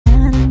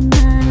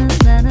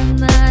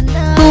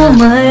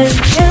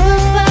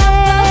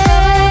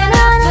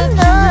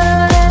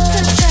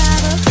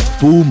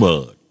Boomer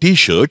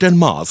T-shirt and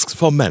masks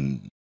for men.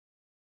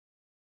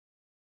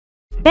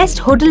 Best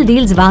hotel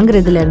deals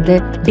வாங்குறதுல இருந்து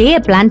டேயை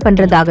plan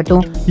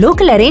பண்றதாகட்டும்,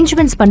 local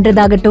arrangements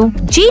பண்றதாகட்டும்,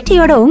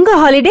 GTயோட உங்க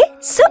holiday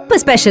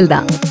super special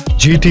தான்.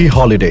 GT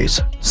Holidays,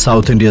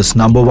 South India's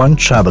 #1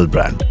 travel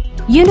brand.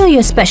 You know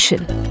you're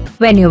special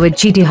when you're with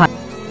GT Holidays.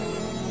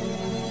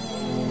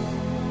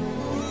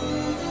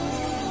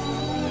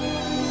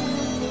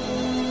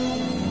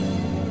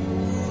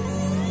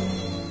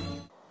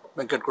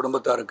 Venkat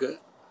குடும்பத்தாருக்கு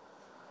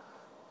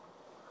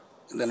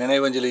இந்த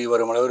நினைவஞ்சலி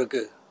வரும்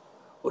அளவிற்கு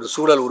ஒரு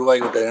சூழல்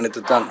உருவாகிவிட்டதை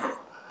நினைத்துத்தான்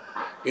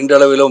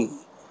இன்றளவிலும்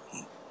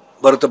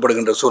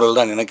வருத்தப்படுகின்ற சூழல்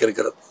தான் எனக்கு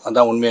இருக்கிறது.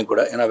 அதுதான் உண்மையும்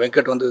கூட. ஏன்னா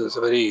வெங்கட் வந்து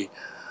இட்ஸ் வெரி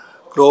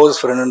க்ளோஸ்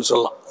ஃப்ரெண்டுன்னு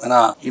சொல்லலாம். ஏன்னா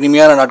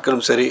இனிமையான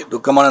நாட்களும் சரி,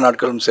 துக்கமான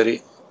நாட்களும் சரி,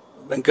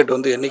 வெங்கட்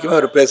வந்து என்றைக்குமே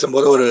அவர்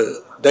பேசும்போது ஒரு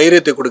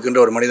தைரியத்தை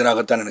கொடுக்கின்ற ஒரு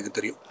மனிதனாகத்தான் எனக்கு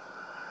தெரியும்.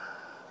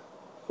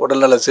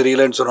 உடல்நல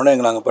சரியில்லைன்னு சொன்னோன்னே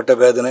எங்கள் நாங்கள் பட்ட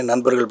வேதனை,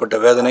 நண்பர்கள் பட்ட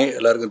வேதனை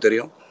எல்லாருக்கும்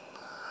தெரியும்.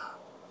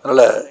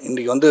 அதனால்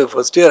இன்றைக்கி வந்து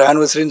ஃபஸ்ட் இயர்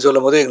ஆனிவர்சரின்னு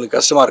சொல்லும் போதே எங்களுக்கு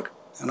கஷ்டமாக இருக்குது.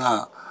 ஏன்னா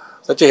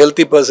such a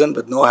healthy person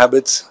with no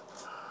habits,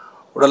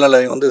 உடல்நலை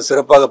வந்து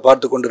சிறப்பாக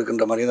பார்த்து கொண்டு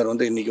இருக்கின்ற மனிதர்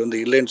வந்து இன்றைக்கி வந்து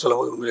இல்லைன்னு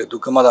சொல்லும் போது உண்மையிலே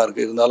துக்கமாக தான்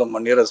இருக்குது. இருந்தாலும்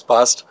 1 year has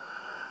passed.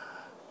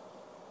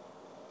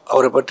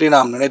 அவரை பற்றி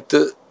நாம் நினைத்து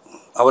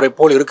அவரை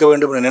போல் இருக்க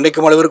வேண்டும் என்று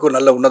நினைக்கும் அளவிற்கு ஒரு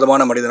நல்ல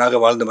உன்னதமான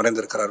மனிதனாக வாழ்ந்து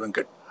மறைந்திருக்கிறார்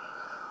Venkat.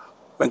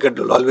 Venkat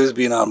will always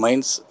be in our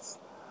minds.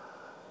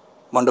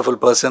 wonderful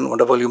person,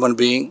 wonderful human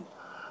being.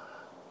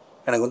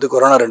 எனக்கு வந்து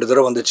கொரோனா 2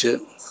 தடவை வந்துச்சு.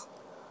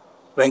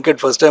 வெங்கட்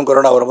ஃபஸ்ட் டைம்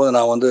கொரோனா வரும்போது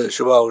நான் வந்து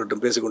சுபா அவர்கிட்ட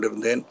பேசி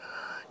கொண்டிருந்தேன்.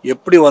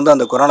 எப்படி வந்து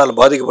அந்த கொரோனாவில்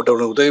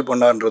பாதிக்கப்பட்டவர்களுக்கு உதவி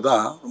பண்ணான்றது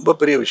தான் ரொம்ப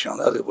பெரிய விஷயம்.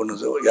 அதாவது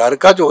ஒன்று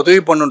யாருக்காச்சும்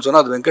உதவி பண்ணணுன்னு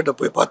சொன்னால் அது வெங்கட்டை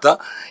போய் பார்த்தா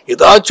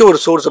ஏதாச்சும் ஒரு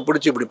சோர்ஸை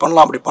பிடிச்சி இப்படி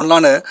பண்ணலாம் அப்படி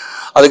பண்ணலான்னு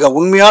அதுக்கு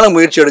உண்மையான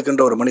முயற்சி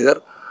எடுக்கின்ற ஒரு மனிதர்.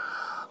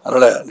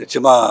 அதனால்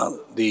நிச்சயமாக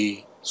தி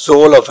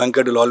soul of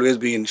Venkat will always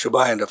be in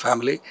Shubha and the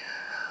family.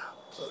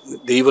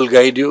 They will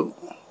guide you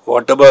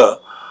whatever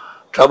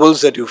troubles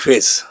that you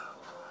face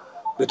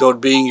without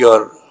being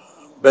your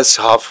best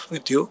half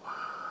with you.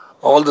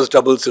 All those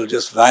troubles will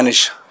just vanish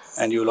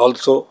and you will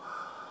also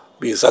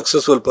be a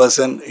successful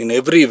person in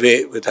every way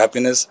with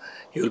happiness.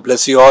 He will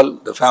bless you all,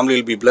 the family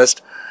will be blessed,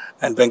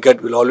 and Venkat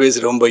will always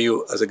remember you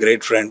as a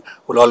great friend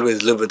who will always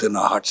live within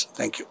our hearts.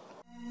 Thank you.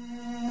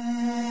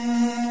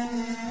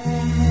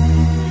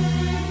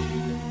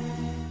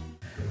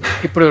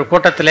 இப்படி ஒரு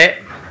கூட்டத்திலே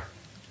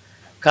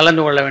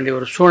கலந்து கொள்ள வேண்டிய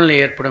ஒரு சூழ்நிலை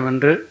ஏற்படும்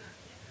என்று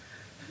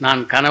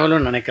நான்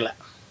கனவிலும் நினைக்கல.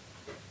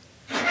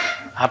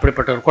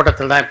 அப்படிப்பட்ட ஒரு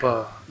கூட்டத்தில் தான் இப்போ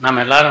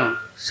நாம் எல்லாரும்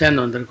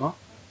சேர்ந்து வந்திருக்கோம்.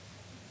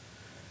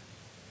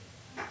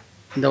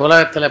 இந்த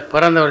உலகத்தில்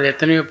பிறந்தவர்கள்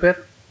எத்தனையோ பேர்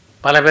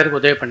பல பேருக்கு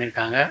உதவி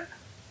பண்ணியிருக்காங்க.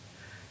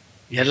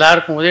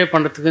 எல்லாருக்கும் உதவி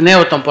பண்ணுறதுக்குன்னே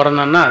ஒருத்தன்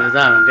பிறந்தான்னா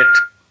அதுதான் வெங்கட்.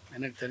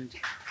 எனக்கு தெரிஞ்சு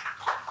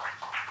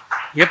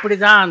எப்படி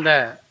தான் அந்த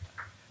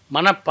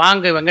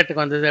மனப்பாங்கு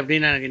வெங்கட்டுக்கு வந்தது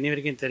அப்படின்னு எனக்கு இன்னி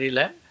வரைக்கும்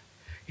தெரியல.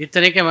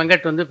 இத்தனைக்கும்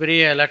வெங்கட் வந்து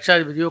பெரிய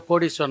லட்சாதிபதியோ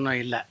கோடீஸ்வரனோ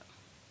இல்லை.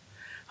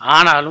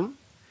 ஆனாலும்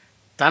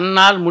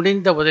தன்னால்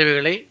முடிந்த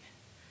உதவிகளை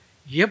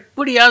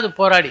எப்படியாவது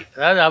போராடி,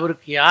 அதாவது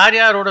அவருக்கு யார்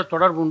யாரோட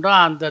தொடர்பு உண்டோ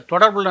அந்த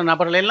தொடர்புள்ள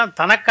நபர்களெல்லாம்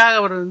தனக்காக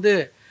அவர் வந்து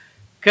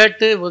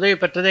கேட்டு உதவி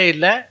பெற்றதே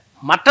இல்லை.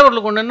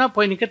 மற்றவர்களுக்கு ஒன்றுன்னா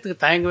போய்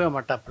நிற்கிறதுக்கு தயங்கவே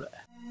மாட்டாப்புல.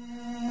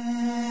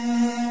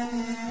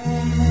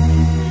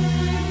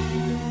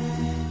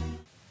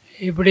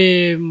 இப்படி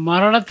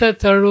மரணத்தை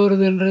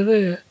தழுவுறதுன்றது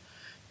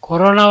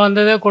கொரோனா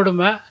வந்ததே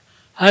கொடுமை.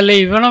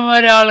 அதில் இவனை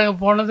மாதிரி ஆளுங்க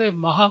போனது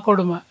மகா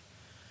கொடுமை.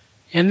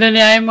 எந்த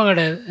நியாயமும்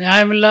கிடையாது.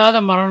 நியாயமில்லாத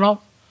மரணம்.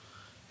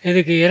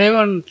 இதுக்கு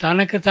இறைவன்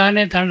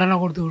தனக்குத்தானே தண்டனை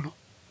கொடுத்துக்கணும்.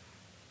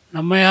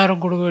 நம்ம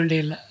யாரும் கொடுக்க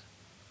வேண்டியதில்லை.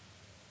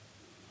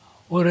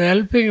 ஒரு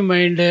ஹெல்பிங்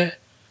மைண்டு,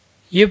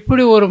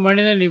 எப்படி ஒரு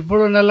மனிதன்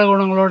இவ்வளோ நல்ல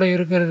குணங்களோடு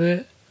இருக்கிறது,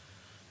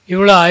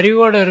 இவ்வளோ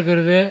அறிவோடு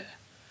இருக்கிறது,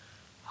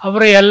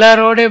 அப்புறம்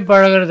எல்லாரோடையும்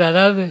பழகிறது.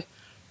 அதாவது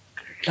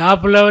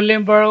டாப்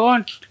லெவல்லையும்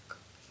பழகும்,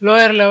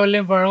 லோயர்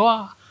லெவல்லையும்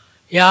பழகும்.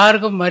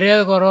 யாருக்கும்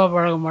மரியாதை குறைவாக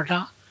பழக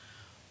மாட்டான்.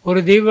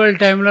 ஒரு தீபாவளி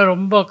டைமில்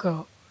ரொம்ப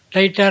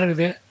டைட்டாக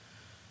இருக்குது,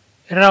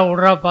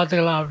 விட்றா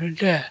பார்த்துக்கலாம்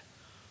அப்படின்ட்டு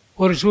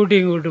ஒரு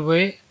ஷூட்டிங் விட்டு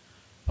போய்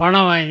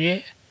பணம் வாங்கி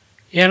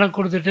எனக்கு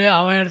கொடுத்துட்டு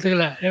அவன்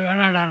எடுத்துக்கல,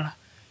 வேணாடாண்ணா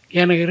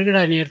எனக்கு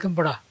இருக்குடா நீ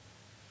எடுத்துப்படா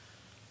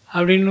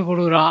அப்படின்னு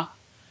கொடுக்குறான்.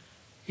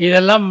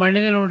 இதெல்லாம்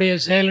மனிதனுடைய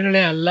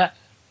செயல்களே அல்ல.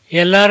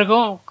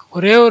 எல்லாருக்கும்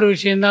ஒரே ஒரு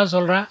விஷயந்தான்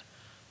சொல்கிறேன்.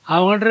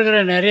 அவங்கள்ட்ட இருக்கிற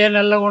நிறைய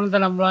நல்ல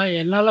குணத்தை நம்மளால்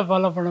என்னால்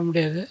ஃபாலோ பண்ண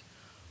முடியாது.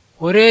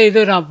 ஒரே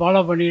இது நான்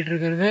ஃபாலோ பண்ணிக்கிட்டு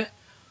இருக்கிறது,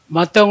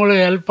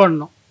 மற்றவங்களுக்கு ஹெல்ப்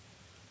பண்ணணும்,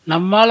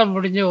 நம்மளால்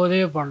முடிஞ்ச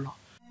உதவி பண்ணணும்.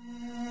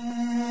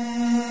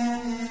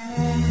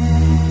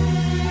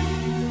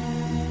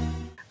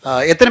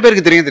 எத்தனை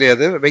பேருக்கு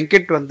தெரியாது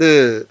வெங்கட் வந்து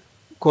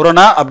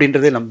கொரோனா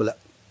அப்படின்றதே நம்பலை.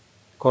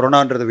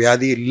 கொரோனான்றது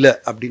வியாதி இல்லை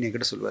அப்படின்னு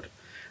என்கிட்ட சொல்லுவார்.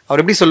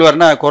 அவர் எப்படி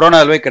சொல்லுவார்னா,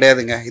 கொரோனாவே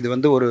கிடையாதுங்க, இது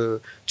வந்து ஒரு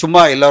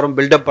சும்மா எல்லாரும்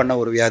பில்டப் பண்ண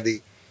ஒரு வியாதி,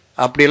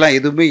 அப்படியெல்லாம்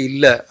எதுவுமே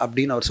இல்லை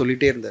அப்படின்னு அவர்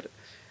சொல்லிகிட்டே இருந்தார்.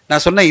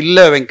 நான் சொன்னேன்,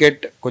 இல்லை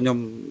வெங்கட்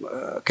கொஞ்சம்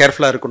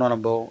கேர்ஃபுல்லாக இருக்கணும்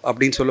நம்ம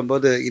அப்படின்னு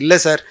சொல்லும்போது, இல்லை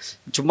சார்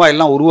சும்மா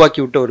எல்லாம்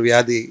உருவாக்கி விட்ட ஒரு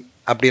வியாதி,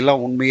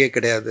 அப்படியெல்லாம் உண்மையே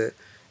கிடையாது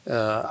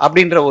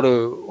அப்படின்ற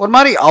ஒரு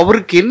மாதிரி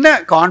அவருக்கு என்ன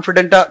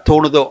கான்ஃபிடெண்ட்டாக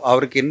தோணுதோ,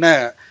 அவருக்கு என்ன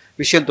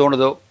விஷயம்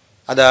தோணுதோ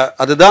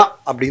அதுதான்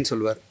அப்படின்னு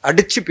சொல்லுவார்.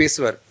 அடித்து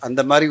பேசுவார்.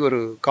 அந்த மாதிரி ஒரு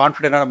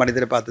கான்ஃபிடென்டான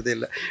மனிதரை பார்த்ததே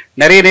இல்லை.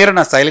 நிறைய நேரம்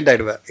நான் சைலண்ட்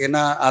ஆகிடுவேன்.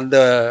 ஏன்னா அந்த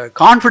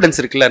கான்ஃபிடென்ஸ்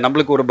இருக்குல்ல,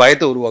 நம்மளுக்கு ஒரு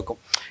பயத்தை உருவாக்கும்.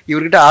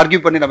 இவர்கிட்ட ஆர்கியூ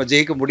பண்ணி நம்ம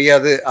ஜெயிக்க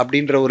முடியாது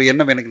அப்படின்ற ஒரு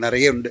எண்ணம் எனக்கு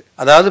நிறைய உண்டு.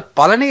 அதாவது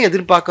பலனே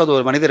எதிர்பார்க்காத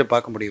ஒரு மனிதரை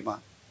பார்க்க முடியுமா?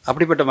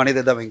 அப்படிப்பட்ட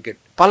மனிதர் தான்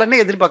வெங்கட். பலனே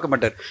எதிர்பார்க்க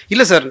மாட்டார்.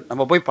 இல்லை சார்,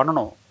 நம்ம போய்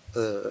பண்ணணும்,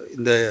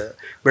 இந்த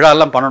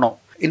விழாலாம் பண்ணணும்.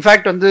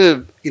 இன்ஃபேக்ட்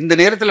இந்த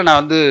நேரத்தில்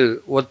நான்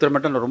ஒருத்தர்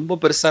மட்டும் ரொம்ப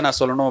பெருசாக நான்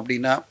சொல்லணும்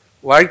அப்படின்னா,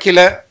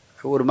 வாழ்க்கையில்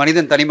ஒரு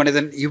மனிதன், தனி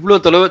மனிதன் இவ்வளோ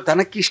தொலைவு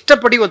தனக்கு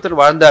இஷ்டப்படி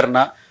ஒருத்தர்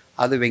வாழ்ந்தாருன்னா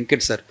அது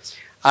வெங்கட் சார்.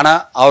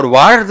 ஆனால் அவர்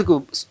வாழறதுக்கு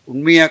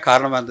உண்மையாக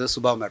காரணமாக இருந்தது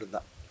சுபா மேடம்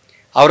தான்.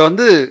 அவர்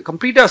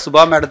கம்ப்ளீட்டாக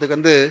சுபா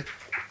மேடத்துக்கு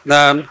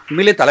நான்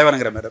உண்மையிலே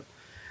தலைவனுங்கிற மேடம்.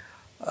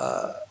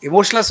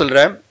 எமோஷனலாக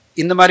சொல்கிறேன்,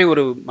 இந்த மாதிரி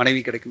ஒரு மனைவி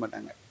கிடைக்க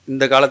மாட்டாங்க.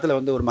 இந்த காலத்தில்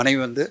ஒரு மனைவி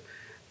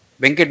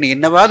வெங்கட் நீ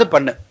என்னவாவது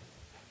பண்ணு,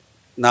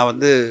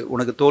 நான்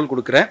உனக்கு தோள்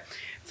கொடுக்குறேன்,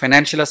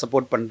 ஃபைனான்ஷியலாக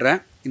சப்போர்ட் பண்ணுறேன்,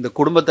 இந்த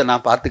குடும்பத்தை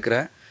நான்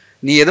பார்த்துக்கிறேன்,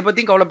 நீ எதை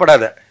பற்றியும்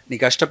கவலைப்படாத, நீ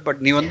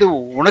கஷ்டப்பட்டு நீ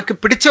உனக்கு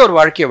பிடிச்ச ஒரு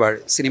வாழ்க்கையை வாழு,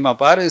 சினிமா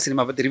பாரு,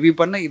 சினிமா பற்றி ரிவ்யூ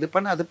பண்ணு, இது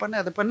பண்ணு, அது பண்ணு,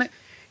 அது பண்ணு,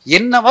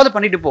 என்னவாவது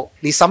பண்ணிட்டு போ,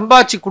 நீ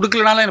சம்பாதிச்சு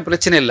கொடுக்கலனாலும் எனக்கு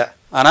பிரச்சனை இல்லை,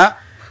 ஆனால்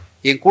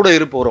என் கூட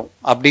போகிறோம்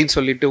அப்படின்னு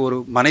சொல்லிட்டு ஒரு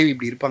மனைவி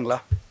இப்படி இருப்பாங்களா?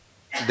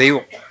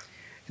 தெய்வம்.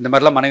 இந்த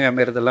மாதிரிலாம் மனைவி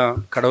அமைகிறதெல்லாம்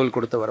கடவுள்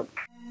கொடுத்த வரம்.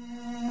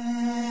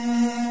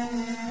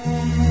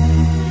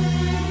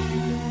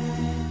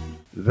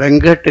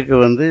 வெங்கட்டுக்கு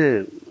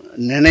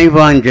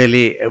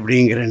நினைவாஞ்சலி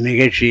அப்படிங்கிற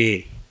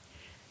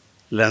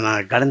நிகழ்ச்சியில்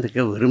நான்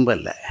கலந்துக்க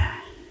விரும்பலை.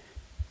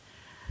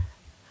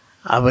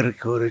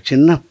 அவருக்கு ஒரு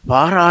சின்ன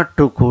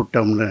பாராட்டு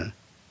கூட்டம்னு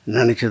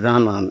நினச்சி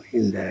தான் நான்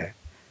இந்த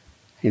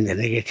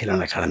நிகழ்ச்சியில்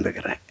நான்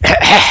கலந்துக்கிறேன்.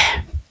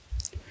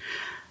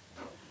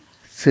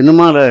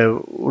 சினிமாவில்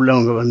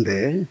உள்ளவங்க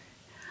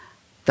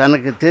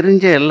தனக்கு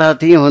தெரிஞ்ச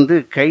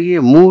எல்லாத்தையும் கையை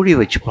மூடி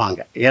வச்சுப்பாங்க.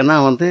 ஏன்னா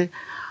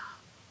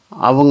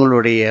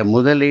அவங்களுடைய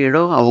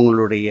முதலீடோ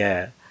அவங்களுடைய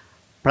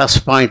ப்ளஸ்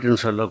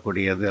பாயிண்ட்டுன்னு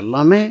சொல்லக்கூடியது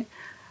எல்லாமே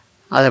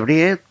அதை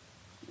அப்படியே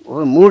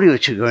மூடி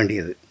வச்சுக்க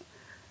வேண்டியது.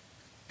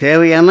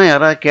 தேவையான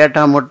யாராவது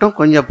கேட்டால் மட்டும்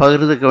கொஞ்சம்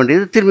பகிர்ந்துக்க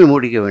வேண்டியது, திரும்பி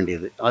மூடிக்க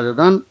வேண்டியது.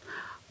 அதுதான்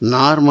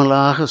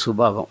நார்மலாக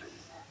சுபாவம்.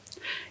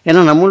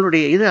 ஏன்னா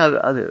நம்மளுடைய இது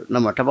அது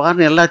நம்ம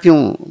டபார்னு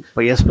எல்லாத்தையும்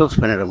இப்போ எக்ஸ்பிரஸ்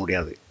பண்ணிட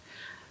முடியாது.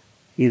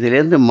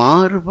 இதிலேருந்து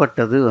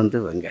மாறுபட்டது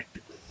வெங்கட்.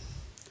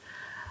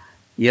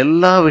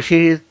 எல்லா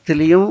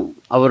விஷயத்துலேயும்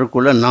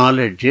அவருக்குள்ள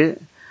நாலெட்ஜு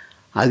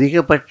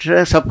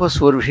அதிகபட்ச. சப்போஸ்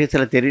ஒரு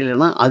விஷயத்தில்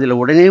தெரியலன்னா அதில்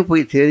உடனே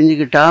போய்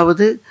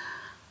தெரிஞ்சுக்கிட்டாவது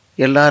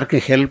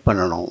எல்லாருக்கும் ஹெல்ப்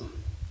பண்ணணும்.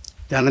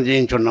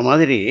 தனஞ்சயன் சொன்ன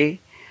மாதிரி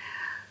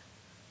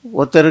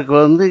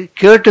ஒருத்தருக்கு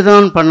கேட்டு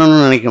தான்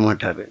பண்ணணும்னு நினைக்க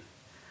மாட்டார்.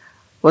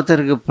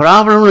 ஒருத்தருக்கு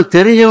ப்ராப்ளம்னு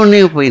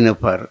தெரிஞ்சவொடனே போய்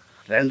நிற்பார்.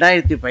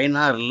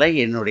 2016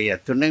 என்னுடைய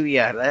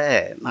துணைவியாரை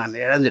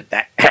நான்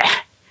இழந்துட்டேன்.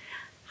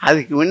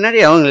 அதுக்கு முன்னாடி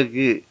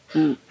அவங்களுக்கு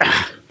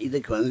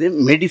இதுக்கு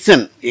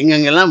மெடிசன்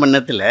எங்கெங்கெல்லாம்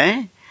பண்ணத்தில்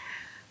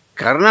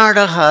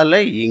கர்நாடகாவில்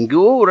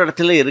எங்கேயோ ஒரு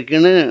இடத்துல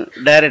இருக்குன்னு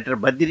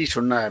டைரக்டர் பத்ரி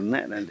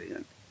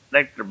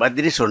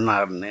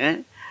சொன்னார்னு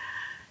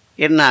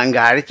என்ன அங்கே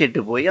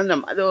அழைச்சிட்டு போய்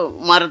அது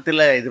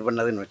மரத்தில் இது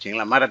பண்ணதுன்னு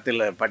வச்சிங்களேன்.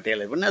 மரத்தில்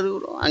பட்டியலை பண்ணி அது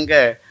அங்கே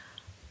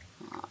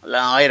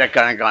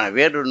ஆயிரக்கணக்கான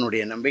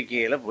பேருனுடைய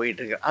நம்பிக்கையில்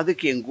போயிட்டுருக்கு.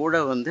 அதுக்கு என் கூட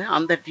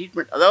அந்த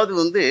ட்ரீட்மெண்ட்,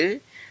 அதாவது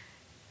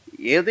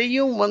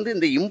எதையும்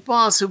இந்த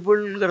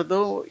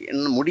இம்பாசிபிள்ங்கிறதோ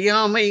என்ன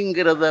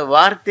முடியாமைங்கிறத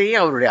வார்த்தையே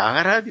அவருடைய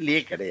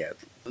அகராதிலேயே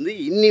கிடையாது.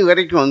 இன்னி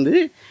வரைக்கும்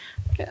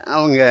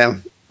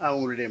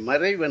அவங்களுடைய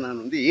மறைவை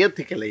நான்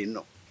ஏற்றுக்கலை.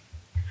 இன்னும்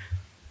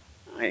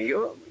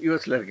ஐயோ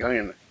யூஎஸில்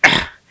இருக்காங்க.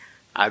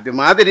 அது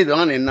மாதிரி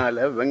தான்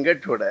என்னால்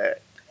வெங்கட்டோட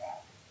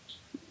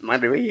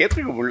மறைவை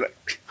ஏற்றுக்க முடியல.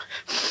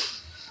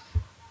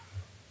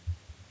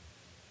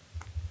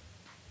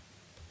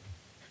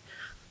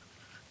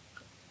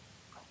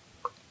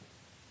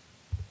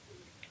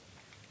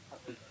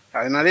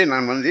 அதனாலே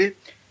நான்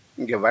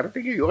இங்கே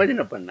வரத்துக்கு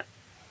யோஜனை பண்ணேன்.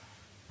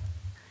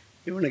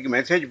 இவனுக்கு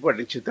மெசேஜ்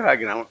போட்டு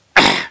சித்ராக்கு நான்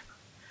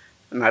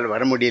என்னால்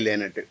வர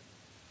முடியலன்னுட்டு.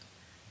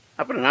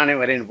 அப்புறம் நானே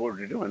வரேன்னு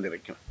போட்டுட்டு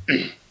வந்துருக்கேன்.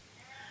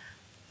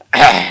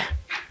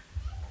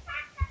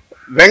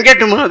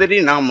 வெங்கட் மாதிரி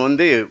நாம்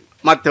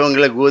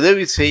மற்றவங்களுக்கு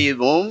உதவி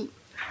செய்வோம்.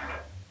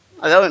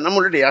 அதாவது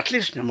நம்மளுடைய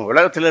அட்லீஸ்ட் நம்ம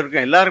உலகத்தில்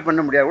இருக்க எல்லோரும்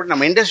பண்ண முடியாது கூட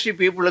நம்ம இண்டஸ்ட்ரி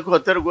பீப்புளுக்கு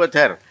ஒருத்தருக்கு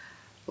ஒருத்தர்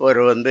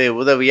ஒரு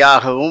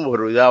உதவியாகவும்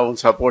ஒரு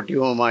இதாகவும்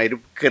சப்போர்ட்டிவாக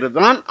இருக்கிறது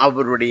தான்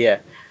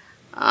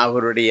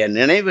அவருடைய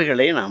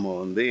நினைவுகளை நாம்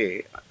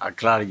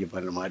அக்னாலஜி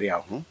பண்ணுற மாதிரி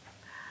ஆகும்.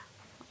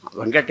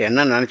 வெங்கட்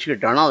என்ன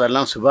நினச்சிக்கிட்டானோ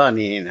அதெல்லாம் சுபா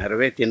நீ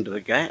நிறைவேற்றின்னு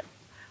இருக்க.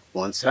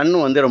 உன் சன்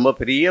ரொம்ப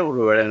பெரிய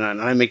ஒரு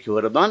நிலைமைக்கு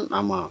வருதான்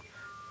நாம்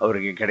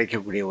அவருக்கு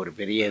கிடைக்கக்கூடிய ஒரு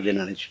பெரிய இது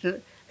நினச்சிட்டு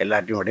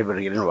எல்லாத்தையும்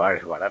விடைபெறுகிறேன்னு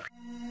வாழ்க வளர்.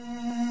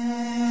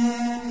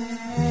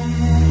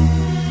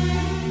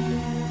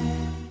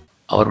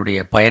 அவருடைய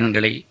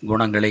பயன்களை,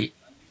 குணங்களை,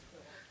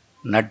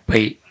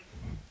 நட்பை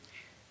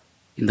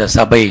இந்த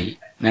சபை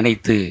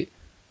நினைத்து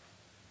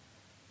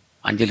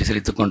அஞ்சலி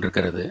செலுத்திக்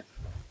கொண்டிருக்கிறது.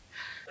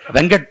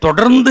 வெங்கட்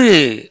தொடர்ந்து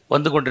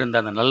வந்து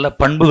கொண்டிருந்த அந்த நல்ல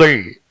பண்புகள்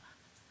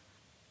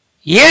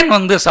ஏன்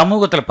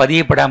சமூகத்தில்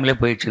பதியப்படாமலே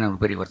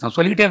போயிடுச்சுன்னு பெரிய வருத்தம்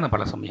சொல்லிக்கிட்டே இருந்தேன்.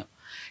 பல சமயம்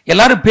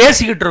எல்லாரும்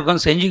பேசிக்கிட்டு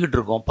இருக்கோம், செஞ்சுக்கிட்டு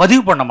இருக்கோம்,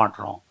 பதிவு பண்ண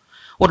மாட்டோம்.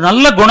 ஒரு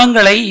நல்ல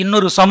குணங்களை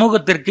இன்னொரு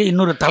சமூகத்திற்கு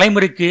இன்னொரு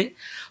தலைமுறைக்கு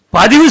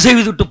பதிவு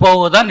செய்துவிட்டு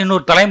போவதுதான்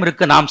இன்னொரு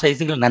தலைமுறைக்கு நாம்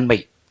செய்கிற நன்மை.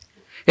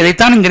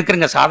 இதைத்தான் இங்கே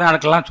இருக்கிறங்க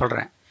சாதாரணக்கெல்லாம்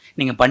சொல்கிறேன்.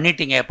 நீங்கள்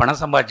பண்ணிட்டீங்க, பணம்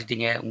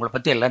சம்பாதிச்சிட்டீங்க, உங்களை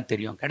பற்றி எல்லாம்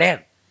தெரியும்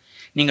கிடையாது.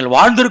 நீங்கள்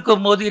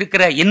வாழ்ந்திருக்கும் போது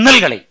இருக்கிற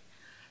இன்னல்களை,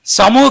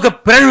 சமூக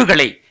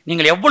பிறழ்வுகளை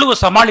நீங்கள் எவ்வளவு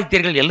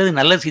சமாளித்தீர்கள், எல்லது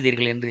நல்ல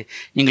செய்தீர்கள் என்று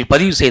நீங்கள்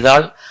பதிவு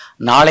செய்தால்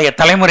நாளைய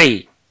தலைமுறை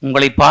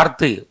உங்களை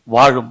பார்த்து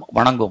வாழும்,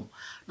 வணங்கும்.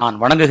 நான்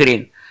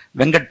வணங்குகிறேன்.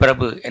 வெங்கட்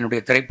பிரபு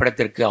என்னுடைய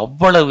திரைப்படத்திற்கு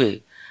அவ்வளவு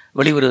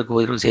வெளிவருவதற்கு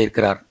உதவி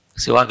செய்திருக்கிறார்.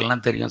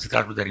 சிவாக்கெல்லாம் தெரியும்,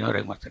 சித்தார்க்கு தெரியும்,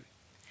 ரகுமார் தெரியும்.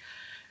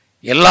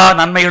 எல்லா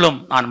நன்மைகளும்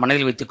நான்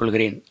மனதில் வைத்துக்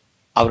கொள்கிறேன்.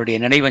 அவருடைய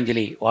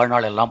நினைவஞ்சலி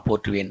வாழ்நாள் எல்லாம்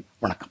போற்றுவேன்.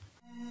 வணக்கம்.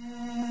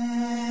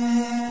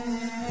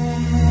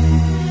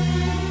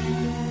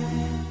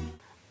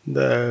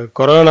 இந்த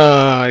கொரோனா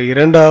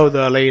 2வது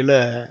அலையில்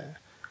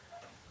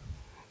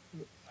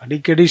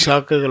அடிக்கடி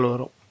ஷாக்குகள்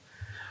வரும்.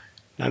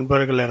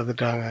 நண்பர்கள்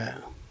இறந்துட்டாங்க,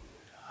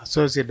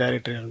 associate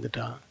director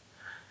இறந்துட்டான்,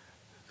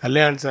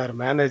 Kalyan sir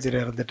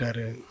manager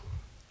இறந்துட்டார்.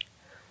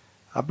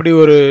 அப்படி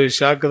ஒரு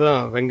ஷாக்கு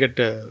தான்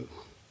வெங்கட்.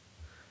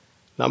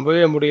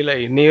 நம்பவே முடியல,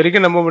 இன்னி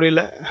வரைக்கும் நம்ப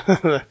முடியல.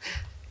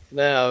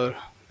 ஏன்னா அவர்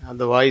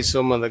அந்த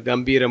வாய்ஸும் அந்த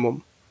கம்பீரமும்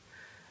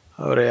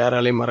அவரை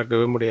யாராலையும்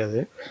மறக்கவே முடியாது.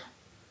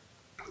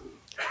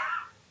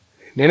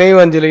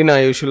 நினைவஞ்சலிக்கு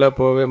நான் யூஸ்வலாக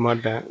போகவே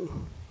மாட்டேன்.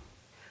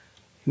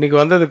 இன்றைக்கி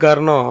வந்தது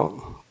காரணம்,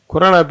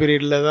 கொரோனா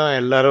பீரியடில் தான்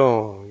எல்லோரும்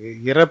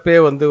இறப்பே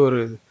வந்து ஒரு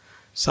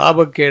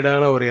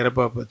சாபக்கேடான ஒரு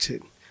இறப்பாக போச்சு.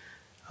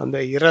 அந்த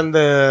இறந்த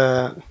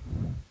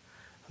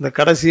அந்த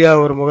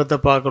கடைசியாக ஒரு முகத்தை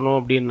பார்க்கணும்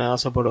அப்படின்னு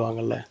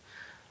ஆசைப்படுவாங்கள்ல,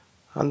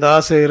 அந்த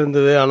ஆசை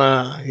இருந்தது. ஆனால்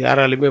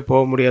யாராலையுமே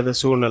போக முடியாத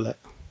சூழ்நிலை.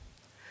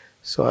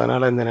 ஸோ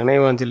அதனால் இந்த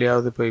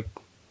நினைவஞ்சலியாவது போய்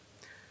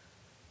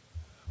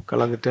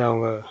கலந்துட்டு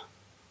அவங்க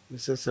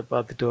மிஸ்ஸஸை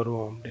பார்த்துட்டு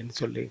வருவோம் அப்படின்னு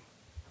சொல்லி.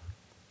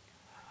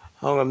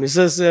 அவங்க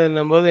மிஸ்ஸஸ்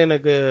என்னும்போது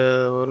எனக்கு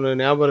ஒரு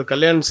ஞாபகம்,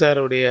 கல்யாண்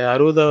சாருடைய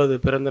 60வது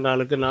பிறந்த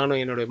நாளுக்கு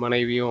நானும் என்னுடைய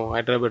மனைவியும்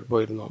ஹைதராபாத்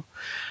போயிருந்தோம்.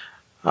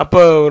 அப்போ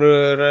ஒரு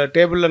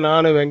டேபிளில்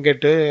நானும்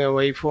வெங்கட்டு என்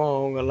ஒய்ஃபும்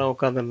அவங்கெல்லாம்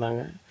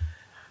உட்காந்துருந்தாங்க.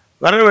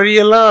 வர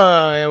வழியெல்லாம்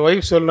என்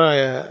ஒய்ஃப் சொன்னான்,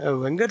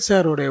 வெங்கட்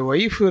சாருடைய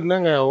ஒய்ஃப்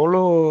என்னங்க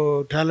அவ்வளோ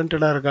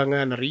டேலண்டடாக இருக்காங்க,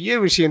 நிறைய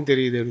விஷயம்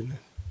தெரியுது அப்படின்னு.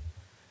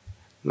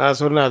 நான்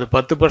சொன்னேன், அது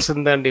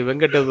 10% தாண்டி,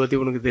 வெங்கட்டை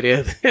பற்றி உனக்கு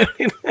தெரியாது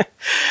அப்படின்னு.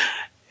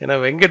 ஏன்னா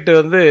வெங்கட்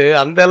வந்து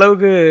அந்த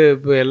அளவுக்கு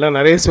இப்போ எல்லாம்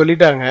நிறைய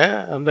சொல்லிட்டாங்க,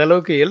 அந்த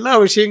அளவுக்கு எல்லா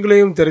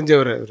விஷயங்களையும்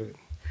தெரிஞ்சவர். அவர்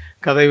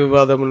கதை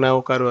விவாதம்னா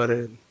உட்காருவார்,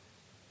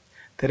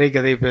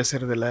 திரைக்கதை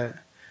பேசுகிறதில்ல,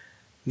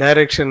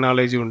 டைரக்ஷன்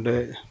நாலேஜ் உண்டு,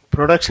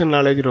 ப்ரொடக்ஷன்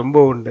நாலேஜ் ரொம்ப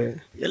உண்டு,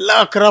 எல்லா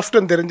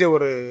கிராஃப்டும் தெரிஞ்ச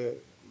ஒரு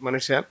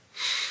மனுஷன்.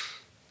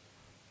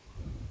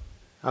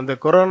 அந்த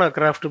கொரோனா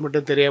கிராஃப்ட்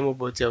மட்டும் தெரியாமல்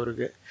போச்சு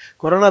அவருக்கு.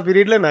 கொரோனா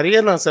பீரியடில் நிறைய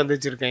நான்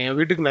சந்திச்சிருக்கேன். என்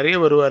வீட்டுக்கு நிறைய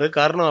வருவார்.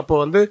 காரணம், அப்போ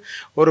வந்து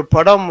ஒரு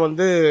படம்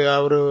வந்து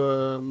அவர்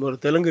ஒரு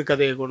தெலுங்கு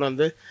கதையை கொண்டு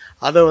வந்து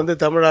அதை வந்து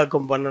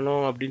தமிழாக்கம்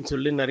பண்ணணும் அப்படின்னு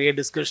சொல்லி நிறைய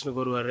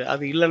டிஸ்கஷனுக்கு வருவார்.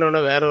 அது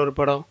இல்லைன்னா வேற ஒரு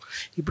படம்,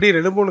 இப்படி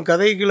 2-3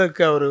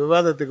 கதைகளுக்கு அவர்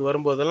விவாதத்துக்கு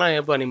வரும்போதெல்லாம்,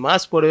 ஏப்பா நீ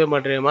மாஸ்க்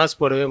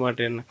போடவே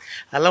மாட்டேன்னு.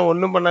 அதெல்லாம்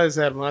ஒன்றும் பண்ணாது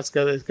சார்,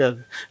 மாஸ்க் அது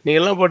இருக்காது,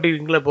 நீங்கள்லாம்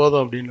போட்டிருக்கீங்களே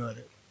போதும்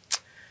அப்படின்னுவார்.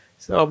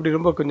 ஸோ அப்படி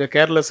ரொம்ப கொஞ்சம்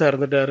கேர்லெஸ்ஸாக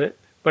இருந்துட்டார்.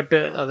 பட்டு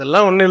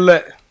அதெல்லாம் ஒன்றும் இல்லை,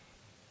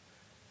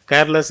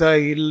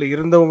 கேர்லெஸ்ஸாக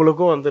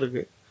இருந்தவங்களுக்கும்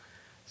வந்திருக்கு.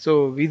 ஸோ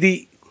விதி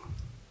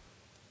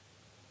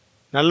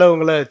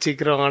நல்லவங்கள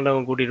சீக்கிரம்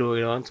ஆண்டவன் கூட்டிகிட்டு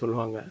போயிடுவான்னு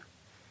சொல்லுவாங்க.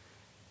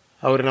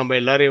 அவர் நம்ம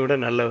எல்லாரையும் விட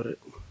நல்லவர்.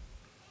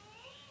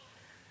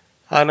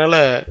 அதனால்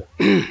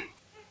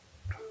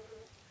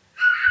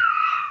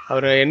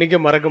அவரை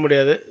என்றைக்கும் மறக்க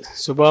முடியாது.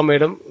 சுபா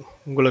மேடம்,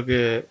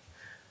 உங்களுக்கு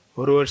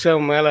 1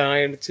 வருஷம் மேலே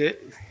ஆயிடுச்சு,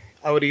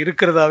 அவர்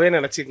இருக்கிறதாவே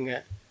நினச்சிக்கங்க.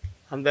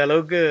 அந்த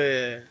அளவுக்கு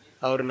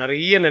அவர்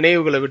நிறைய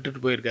நினைவுகளை விட்டுட்டு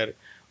போயிருக்காரு.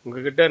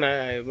 உங்ககிட்ட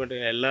நான்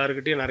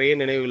எல்லாருக்கிட்டையும் நிறைய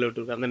நினைவுகளை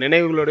விட்டுருக்கேன். அந்த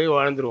நினைவுகளோடய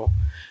வாழ்ந்துருவோம்.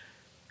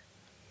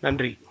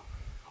 நன்றி.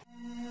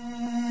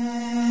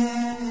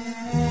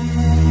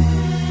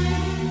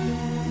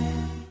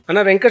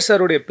 ஆனால் வெங்கட்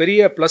சாருடைய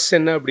பெரிய ப்ளஸ்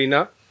என்ன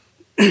அப்படின்னா,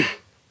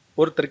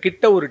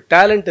 ஒருத்தர்கிட்ட ஒரு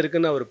டேலண்ட்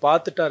இருக்குன்னு அவர்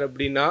பார்த்துட்டார்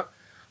அப்படின்னா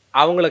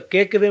அவங்கள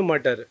கேட்கவே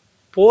மாட்டார்.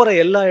 போகிற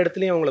எல்லா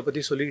இடத்துலையும் அவங்கள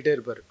பற்றி சொல்லிக்கிட்டே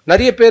இருப்பார்.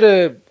 நிறைய பேர்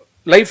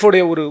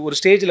லைஃபோடைய ஒரு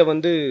ஸ்டேஜில்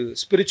வந்து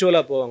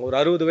ஸ்பிரிச்சுவலாக போவாங்க, ஒரு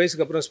 60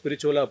 வயசுக்கு அப்புறம்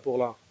ஸ்பிரிச்சுவலாக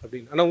போகலாம்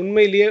அப்படின்னு. ஆனால்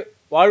உண்மையிலேயே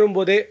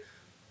வாழும்போதே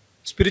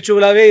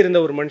ஸ்பிரிச்சுவலாகவே இருந்த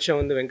ஒரு மனுஷன்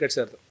வந்து வெங்கட்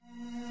சார் தான்.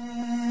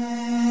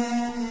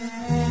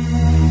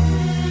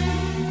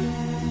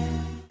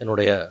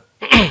 என்னுடைய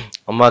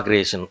அம்மா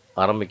கிரியேஷன்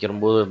ஆரம்பிக்கிற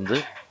போது இருந்து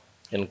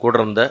என் கூட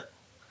இருந்த,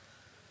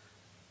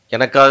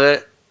 எனக்காக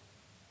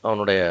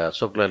அவனுடைய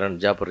அசோக்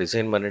லேலண்ட் ஜாப்பை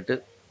ரிசைன் பண்ணிவிட்டு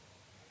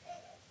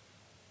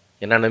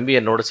என்னை நம்பி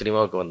என்னோட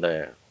சினிமாவுக்கு வந்த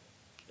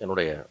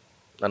என்னுடைய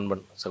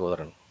நண்பன்,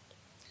 சகோதரன்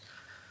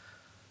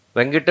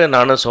வெங்கட்,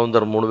 நானும்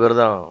சௌந்தர் 3 பேர்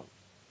தான்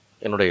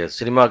என்னுடைய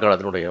சினிமா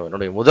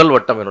என்னுடைய முதல்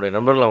வட்டம். என்னுடைய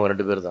நண்பர்கள் அவங்க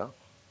 2 பேர் தான்.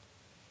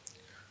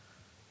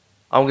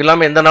 அவங்க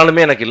இல்லாமல் எந்த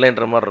நாளுமே எனக்கு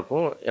இல்லைன்ற மாதிரி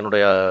இருக்கும்.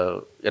 என்னுடைய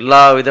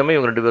எல்லா விதமே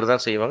இவங்க 2 பேர்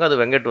தான் செய்வாங்க.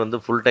 அது வெங்கட்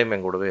வந்து ஃபுல் டைம்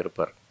எங்க கூடவே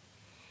இருப்பார்.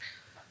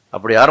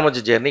 அப்படி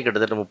ஆரம்பித்த ஜேர்னி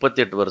கிட்டத்தட்ட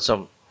 38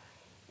 வருஷம்.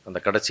 அந்த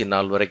கடைசி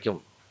நாள்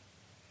வரைக்கும்,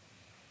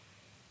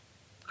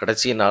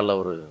 கடைசி நாள்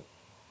அவர்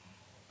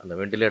அந்த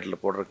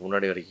வெண்டிலேட்டரில் போடுறதுக்கு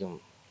முன்னாடி வரைக்கும்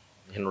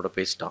என்னோட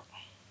பேசிட்டான்.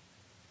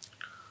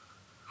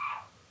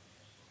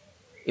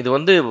 இது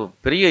வந்து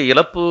பெரிய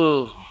இழப்பு.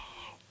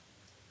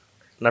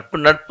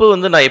 நட்பு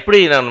வந்து நான் எப்படி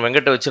நான்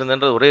வெங்கட்டை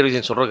வச்சுருந்தேன்ற ஒரே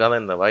விஷயம் சொல்கிறதுக்காக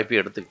தான் இந்த வாய்ப்பை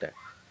எடுத்துக்கிட்டேன்.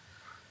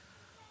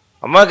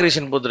 அம்மா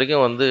கிரியேஷன் பொறுத்த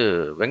வரைக்கும் வந்து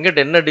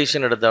வெங்கட் என்ன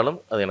டிசிஷன் எடுத்தாலும்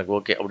அது எனக்கு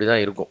ஓகே, அப்படி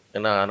தான் இருக்கும்.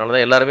 ஏன்னா அதனால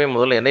தான் எல்லாருமே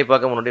முதல்ல என்னை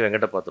பார்க்க முன்னாடி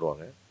வெங்கட்டை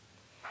பார்த்துருவாங்க.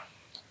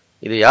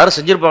 இது யாரும்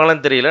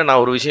செஞ்சுருப்பாங்களான்னு தெரியல.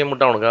 நான் ஒரு விஷயம்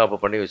மட்டும் அவனுக்காக அப்போ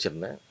பண்ணி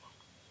வச்சுருந்தேன்.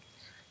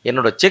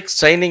 என்னோடய செக்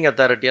சைனிங்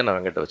அத்தாரிட்டியாக நான்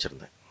வெங்கட்டை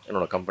வச்சுருந்தேன்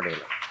என்னோடய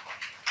கம்பெனியில்.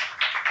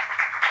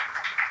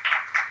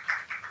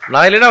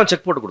 நான் இல்லைன்னா அவன்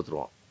செக் போட்டு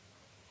கொடுத்துருவான்.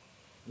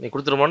 நீ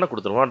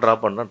கொடுத்துருவான்,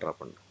 ட்ராப்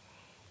பண்ண.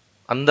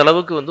 அந்த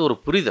அளவுக்கு வந்து ஒரு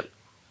புரிதல்.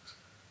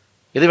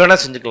 எது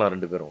வேணால் செஞ்சுக்கலாம்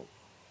 2 பேரும்.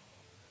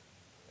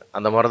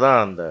 அந்த மாதிரி தான்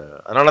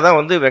அதனால தான்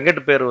வந்து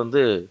வெங்கட் பேர்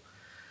வந்து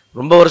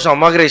ரொம்ப வருஷம்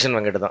அம்மா கிரியேஷன்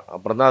வெங்கட் தான்.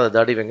 அப்புறம் தான் அது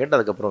தாடி வெங்கட்,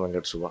 அதுக்கப்புறம்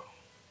வெங்கட் சுபா.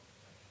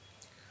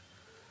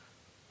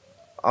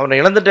 அவனை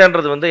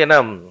இழந்துட்டேன்றது வந்து ஏன்னா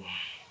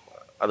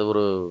அது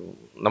ஒரு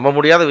நம்ப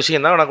முடியாத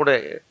விஷயம் தான். நான் கூட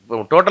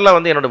இப்போ டோட்டலாக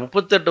வந்து என்னோடய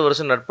 38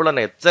 வருஷம் நட்பில்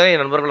நான் எத்தனை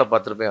நண்பர்களை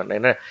பார்த்துருப்பேன்.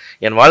 என்ன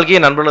என் வாழ்க்கையை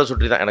நண்பர்களை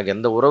சுற்றி தான். எனக்கு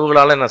எந்த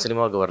உறவுகளால் நான்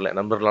சினிமாவுக்கு வரல,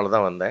 நண்பர்களால்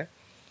தான் வந்தேன்.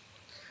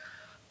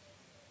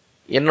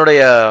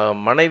 என்னுடைய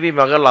மனைவி,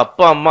 மகள்,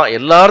 அப்பா, அம்மா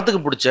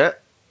எல்லாத்துக்கும் பிடிச்ச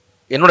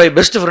என்னுடைய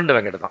பெஸ்ட் ஃப்ரெண்டு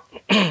வெங்கட் தான்.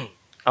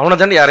 அவனை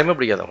தாண்டி யாரையுமே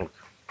பிடிக்காது அவங்களுக்கு.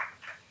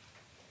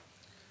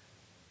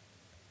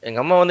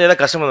 எங்கள் அம்மா வந்து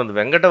ஏதாவது கஷ்டமாக இருந்தது,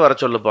 வெங்கட்டை வர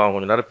சொல்லுப்பா, அவங்க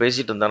கொஞ்சம் நேரம்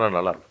பேசிகிட்டு இருந்தானா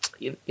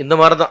நல்லாயிருக்கும். இந்த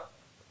மாதிரி தான்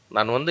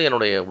நான் வந்து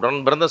என்னுடைய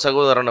உடன் பிறந்த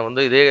சகோதரனை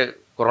வந்து இதே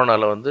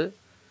கொரோனாவில் வந்து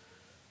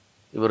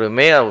இவர்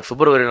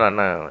பிப்ரவரியில்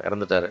அண்ணன்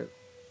இறந்துட்டார்.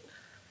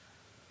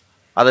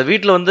 அதை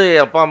வீட்டில் வந்து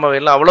அப்பா அம்மா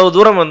எல்லாம் அவ்வளோ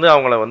தூரம் வந்து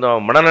அவங்கள வந்து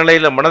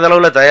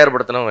மனதளவில்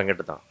தயார்படுத்தினவங்க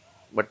வெங்கட் தான்.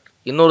 பட்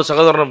இன்னொரு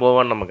சகோதரன்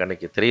போவான்னு நமக்கு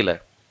அன்றைக்கி தெரியல.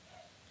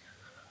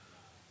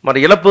 மற்ற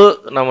இழப்பு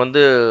நான்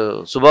வந்து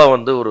சுபா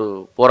வந்து ஒரு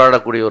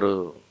போராடக்கூடிய ஒரு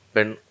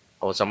பெண்,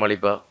 அவள்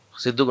சமாளிப்பா.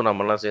 சித்துக்கு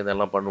நம்மெல்லாம் சேர்ந்து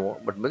எல்லாம் பண்ணுவோம்.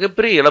 பட்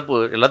மிகப்பெரிய இழப்பு,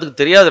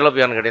 எல்லாத்துக்கும் தெரியாத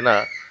இழப்பு யான்னு கேட்டிங்கன்னா,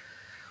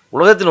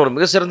 உலகத்தில் ஒரு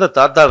மிக சிறந்த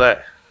தாத்தாவை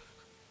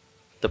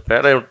இந்த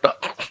பேரை விட்டா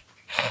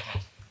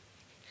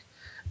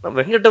நான்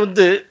வெங்கட்ட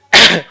வந்து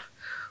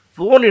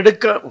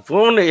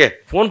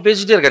ஃபோன்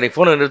பேசிகிட்டே இருக்கேன். நீ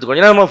ஃபோனை எடுத்து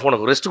கொஞ்ச நேரமாக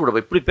ஃபோனுக்கு ரெஸ்ட்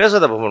கொடுப்பேன். இப்படி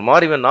பேசாதப்பா,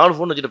 மாறிவேன் 4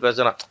 ஃபோன் வச்சுட்டு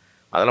பேசுகிறான்.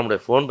 அதெல்லாம்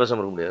முடியாது, ஃபோன்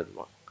பேசாமல் இருக்க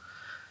முடியாதுமா.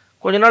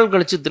 கொஞ்ச நாள்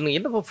கழிச்சு தின்னு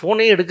என்னப்பா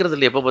ஃபோனே எடுக்கிறது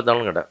இல்லை, எப்போ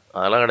பார்த்தாலும் கிடையாது.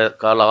 அதெல்லாம் கிடையாது.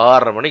 காலை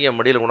 6:30 மணிக்கு என்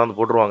மடியில் கொண்டாந்து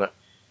போட்டுருவாங்க.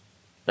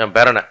 என்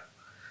பேரனை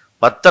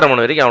 10:30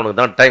 மணி வரைக்கும் அவனுக்கு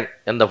தான் டைம்,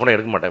 எந்த ஃபோனும்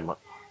எடுக்க மாட்டேம்மா.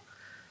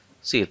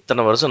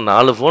 இத்தனை வருஷம்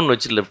 4 ஃபோன்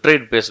வச்சு லெஃப்ட்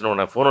ரைட்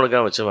பேசணும், ஃபோன்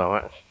எடுக்காம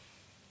வச்சுவேன்.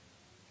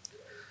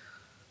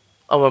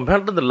 அவன்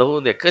மேலே இந்த லவ்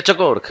வந்து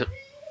எக்கச்சக்கம் இருக்கு.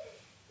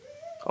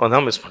 அவன்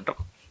தான் மிஸ்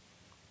பண்ணுறான்.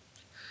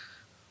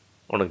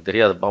 உனக்கு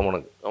தெரியாதுப்பா,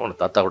 அவனை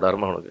தாத்தா விட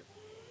அருமை அவனுக்கு.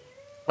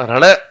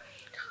 அதனால்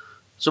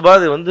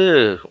சுபாதி வந்து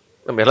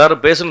நம்ம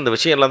எல்லோரும் பேசுகிற இந்த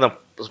விஷயம் எல்லாம் தான்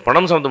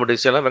பணம் சம்மந்தப்பட்ட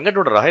விஷயம்லாம்.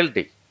 வெங்கட்டோட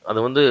ராயல்ட்டி அது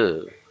வந்து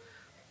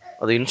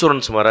அது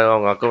இன்சூரன்ஸ் மாதிரி,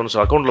 அவங்க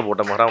அக்கௌண்ட்டில்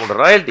போட்ட மாதிரி அவனோட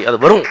ராயல்ட்டி அது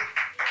வரும்,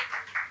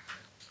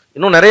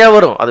 இன்னும் நிறையா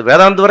வரும். அது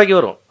வேதாந்த வரைக்கும்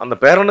வரும். அந்த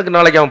பேரனுக்கு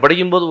நாளைக்கு அவன்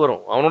படிக்கும்போது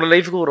வரும், அவனோட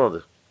லைஃபுக்கு வரும். அது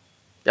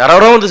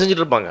யாரோ வந்து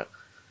செஞ்சுட்டு இருப்பாங்க.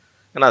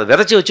 ஏன்னா அது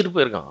விதைச்சி வச்சுட்டு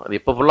போயிருக்கான். அது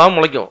இப்போ ஃபுல்லாக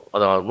முளைக்கும்.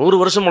 அது 100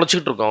 வருஷம்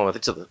முளைச்சிக்கிட்டு இருக்கும் அவன்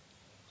விதைச்சது.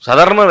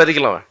 சாதாரணமாக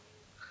விதைக்கலாம் அவன்.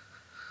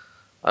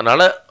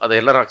 அதனால் அதை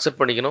எல்லோரும்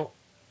அக்செப்ட் பண்ணிக்கணும்.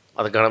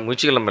 அதுக்கான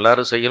முயற்சிகள் நம்ம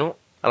எல்லோரும் செய்யணும்.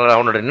 அதனால்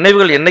அவனோட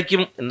நினைவுகள்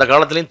என்றைக்கும் இந்த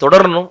காலத்துலேயும்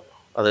தொடரணும்.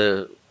 அது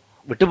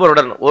விட்டு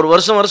போகிற ஒரு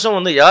வருஷம்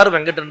வந்து யார்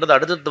வெங்கட்ன்றது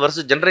அடுத்தடுத்த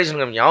வருஷம்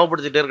ஜென்ரேஷனுக்கு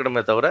ஞாபகப்படுத்திகிட்டே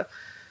இருக்கணுமே தவிர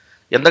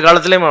எந்த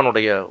காலத்துலேயும்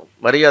அவனுடைய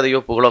மரியாதையோ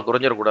புகழோ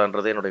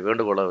குறைஞ்சிடக்கூடாதுன்றதை என்னுடைய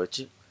வேண்டுகோளாக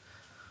வச்சு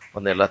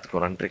வந்து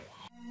எல்லாத்துக்கும் நன்றி.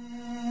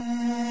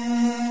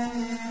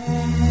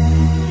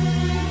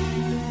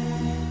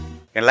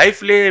 என்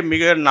லைஃப்லேயே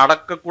மிக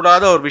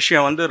நடக்கக்கூடாத ஒரு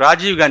விஷயம் வந்து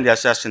ராஜீவ்காந்தி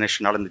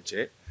அசாசினேஷன் நடந்துச்சு.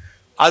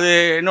 அது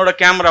என்னோடய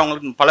கேமரா,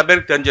 அவங்களுக்கு பல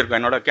பேருக்கு தெரிஞ்சிருக்கும்.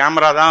 என்னோடய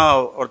கேமரா தான்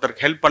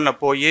ஒருத்தருக்கு ஹெல்ப் பண்ண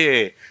போய்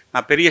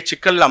நான் பெரிய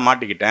சிக்கலில்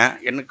மாட்டிக்கிட்டேன்.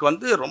 எனக்கு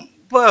வந்து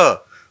ரொம்ப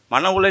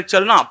மன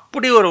உளைச்சல்னா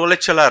அப்படி ஒரு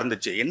உளைச்சலாக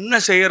இருந்துச்சு. என்ன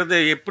செய்கிறது,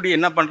 எப்படி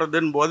என்ன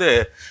பண்ணுறதுன்னு போது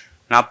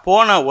நான்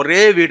போன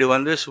ஒரே வீடு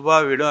வந்து சுபா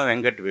வீடும்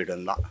வெங்கட்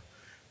வீடும் தான்.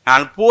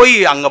 நான்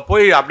அங்கே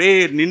போய் அப்படியே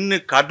நின்று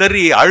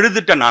கதறி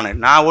அழுதுட்டேன்.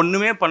 நான்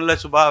ஒன்றுமே பண்ணல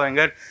சுபா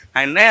வெங்கட்,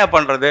 நான் என்ன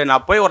பண்ணுறது,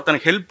 நான் போய்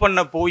ஒருத்தனுக்கு ஹெல்ப்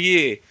பண்ண போய்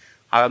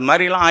அது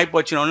மாதிரிலாம்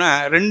ஆகிப்போச்சுனோன்னே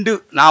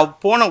நான்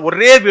போன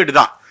ஒரே வீடு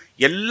தான்.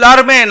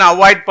 எல்லாருமே என்னை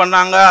அவாய்ட்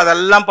பண்ணாங்க,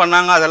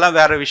 அதெல்லாம்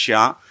வேறு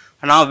விஷயம்.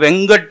 ஆனால்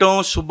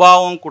வெங்கட்டும்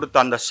சுபாவும்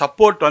கொடுத்த அந்த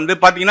சப்போர்ட் வந்து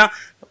பார்த்தீங்கன்னா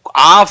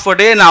ஆஃப்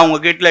டே நான் அவங்க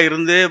வீட்டில்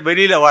இருந்து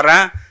வெளியில்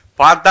வரேன்.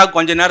 பார்த்தா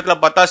கொஞ்ச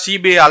நேரத்தில் பார்த்தா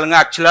சிபிஐ ஆளுங்க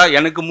ஆக்சுவலாக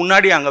எனக்கு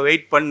முன்னாடி அங்கே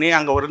வெயிட் பண்ணி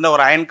அங்கே இருந்த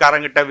ஒரு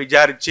அயன்காரங்கிட்ட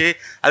விசாரித்து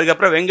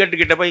அதுக்கப்புறம்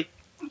வெங்கட்கிட்ட போய்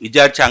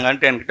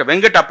விசாரிச்சாங்கன்ட்டு என்கிட்ட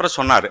வெங்கட் அப்புறம்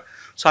சொன்னார்.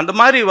 ஸோ அந்த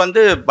மாதிரி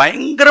வந்து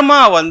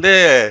பயங்கரமாக வந்து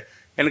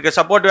எனக்கு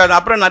சப்போர்ட் வேணும்.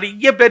 அப்புறம்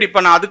நிறைய பேர் இப்போ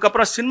நான்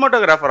அதுக்கப்புறம்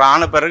சினிமாட்டோகிராஃபர்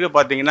ஆன பிறகு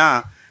பார்த்தீங்கன்னா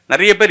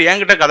நிறைய பேர்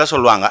என்கிட்ட கதை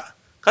சொல்லுவாங்க.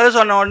 கதை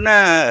சொன்ன உடனே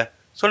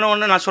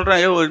நான்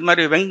சொல்கிறேன், இது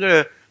மாதிரி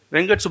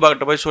வெங்கட் சுபா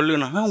கிட்ட போய்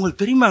சொல்லுன்னா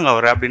உங்களுக்கு தெரியுமாங்க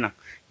அவர் அப்படின்னா,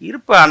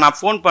 இருப்பா நான்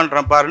ஃபோன்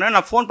பண்ணுறேன் பாருன்னு.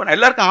 நான் ஃபோன் பண்ணேன்.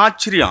 எல்லாருக்கும்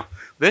ஆச்சரியம்,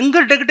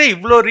 வெங்கட்கிட்ட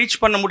இவ்வளோ ரீச்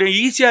பண்ண முடியும்,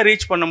 ஈஸியாக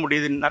ரீச் பண்ண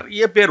முடியுது.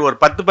 நிறைய பேர் ஒரு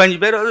 10-15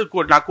 பேர்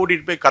நான்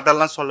கூட்டிகிட்டு போய்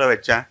கதையெல்லாம் சொல்ல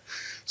வச்சேன்.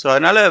 ஸோ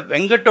அதனால்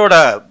வெங்கட்டோட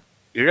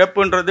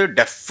இழப்புன்றது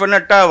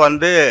டெஃபினட்டாக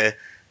வந்து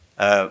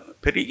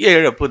பெரிய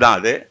இழப்பு தான்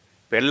அது.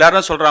 இப்போ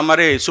எல்லாரும் சொல்கிற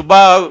மாதிரி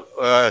சுபா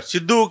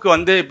சித்துவுக்கு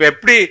வந்து இப்போ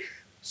எப்படி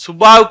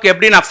சுபாவுக்கு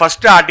எப்படி நான்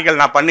ஃபர்ஸ்ட் ஆர்டிக்கல்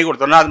நான் பண்ணி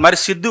கொடுத்தேனோ அது மாதிரி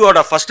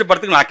சித்துவோட ஃபர்ஸ்ட்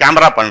படத்துக்கு நான்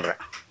கேமரா பண்ணுறேன்.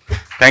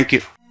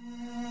 தேங்க்யூ.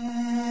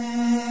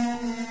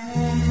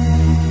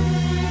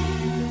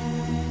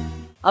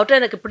 அவர்கிட்ட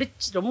எனக்கு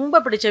ரொம்ப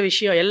பிடிச்ச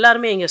விஷயம்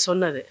எல்லாருமே இங்கே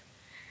சொன்னது,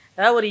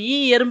 அதாவது ஒரு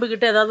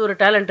எறும்புக்கிட்ட ஏதாவது ஒரு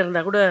டேலண்ட்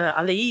இருந்தால் கூட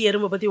அந்த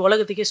எறும்பை பற்றி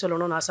உலகத்துக்கே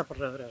சொல்லணும்னு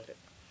ஆசைப்படுறவர் அவர்.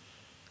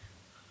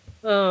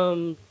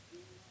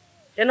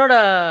 என்னோட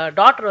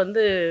டாக்டர்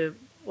வந்து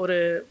ஒரு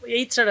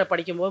 8th ஸ்டாண்டர்ட்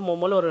படிக்கும்போது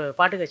முதல்ல ஒரு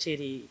பாட்டு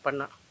கச்சேரி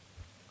பண்ணான்.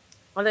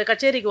 அந்த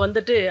கச்சேரிக்கு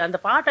வந்துட்டு அந்த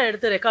பாட்டை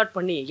எடுத்து ரெக்கார்ட்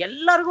பண்ணி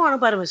எல்லாருக்கும்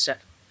அனுப்ப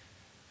ஆரம்பிச்சிட்டார்.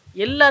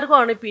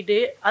 எல்லாருக்கும் அனுப்பிட்டு,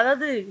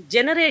 அதாவது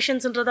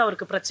ஜெனரேஷன்ஸுன்றது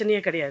அவருக்கு பிரச்சனையே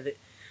கிடையாது.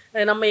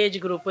 நம்ம ஏஜ்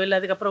குரூப்பு இல்லை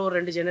அதுக்கப்புறம் ஒரு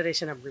 2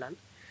 ஜெனரேஷன் அப்படிலாம்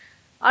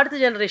அடுத்த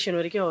ஜெனரேஷன்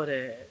வரைக்கும் அவர்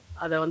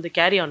அதை வந்து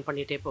கேரி ஆன்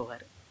பண்ணிகிட்டே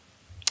போவார்.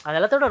 அது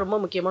எல்லாத்தோட ரொம்ப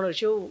முக்கியமான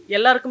விஷயம்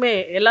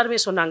எல்லாருமே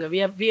சொன்னாங்க,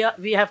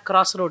 we have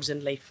cross roads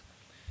in life.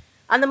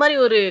 அந்த மாதிரி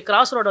ஒரு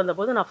கிராஸ் ரோடு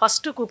வந்தபோது நான்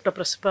ஃபஸ்ட்டு கூப்பிட்ட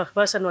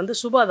பர்சன் வந்து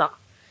சுபா தான்.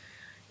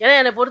 ஏன்னா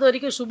என்னை பொறுத்த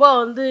வரைக்கும் சுபா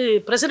வந்து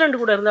பிரசிடெண்ட்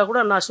கூட இருந்தால் கூட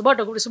நான்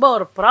சுபாட்ட கூப்பிட்டு, சுபா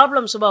ஒரு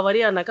ப்ராப்ளம் சுபா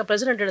வரியானாக்கா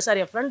பிரசிடென்ட் சார்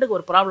என் ஃப்ரெண்டுக்கு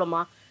ஒரு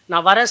ப்ராப்ளமா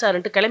நான் வரேன்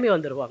சார்ன்ட்டு கிளம்பி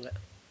வந்துடுவாங்க.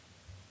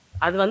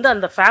 அது வந்து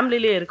அந்த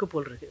ஃபேமிலியிலே இருக்கு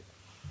போல் இருக்கு.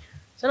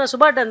 ஸோ நான்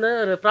சுபாட்ட அந்த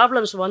ஒரு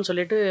ப்ராப்ளம் சுபான்னு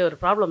சொல்லிட்டு ஒரு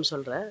ப்ராப்ளம்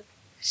சொல்கிறேன்.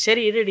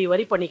 சரி இருடி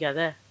வரி பண்ணிக்காத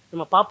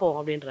நம்ம பார்ப்போம்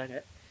அப்படின்றாங்க.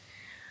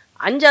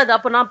 5வது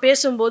அப்போ நான்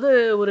பேசும்போது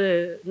ஒரு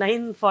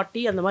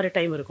 9:40 அந்த மாதிரி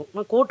டைம் இருக்கும்.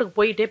 நான் கோர்ட்டுக்கு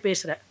போயிட்டே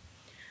பேசுகிறேன்.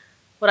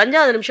 ஒரு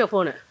 5வது நிமிஷம்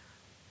ஃபோனு,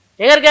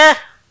 எங்கே இருக்க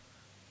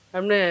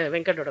அப்படின்னு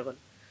வெங்கட்டோட ஃபோன்.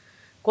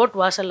 கோர்ட்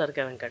வாசலில்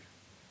இருக்கேன் வெங்கட்.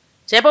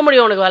 சரி எப்போ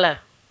முடியும் உனக்கு வேலை?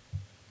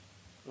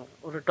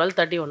 ஒரு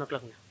 12:30 1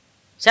 o'clock.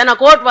 சரி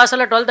நான் கோர்ட்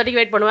வாசலில் 12:30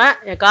 வெயிட் பண்ணுவேன்,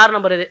 என் கார்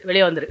நம்பர் இது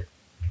வெளியே வந்துடு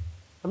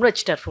அப்படின்னு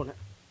வச்சுட்டார் ஃபோனை.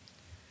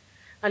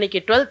 அன்றைக்கி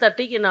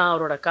 12:30 நான்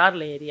அவரோட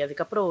காரில் ஏறி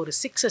அதுக்கப்புறம் ஒரு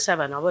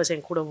 6-7 hours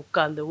என் கூட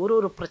உட்காந்து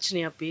ஒரு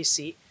பிரச்சனையாக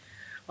பேசி,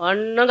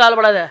 ஒன்றும்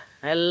காலப்படாத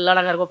எல்லாம்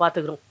நாங்கள் இருக்கோம்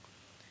பார்த்துக்குறோம்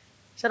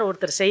சார்.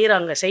 ஒருத்தர்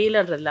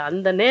செய்யலைன்றதில்ல,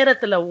 அந்த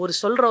நேரத்தில்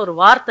சொல்கிற ஒரு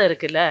வார்த்தை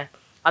இருக்குல்ல,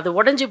 அது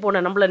உடஞ்சி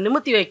போன நம்மளை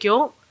நிமித்தி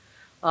வைக்கும்.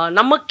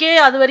 நமக்கே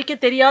அது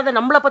வரைக்கும் தெரியாத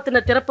நம்மளை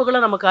பற்றின திறப்புகளை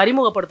நமக்கு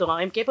அறிமுகப்படுத்துவோம்.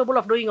 I am capable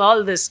of doing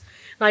all this.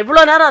 நான்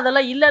இவ்வளோ நேரம்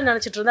அதெல்லாம் இல்லைன்னு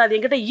நினச்சிட்டு இருந்தேன், அது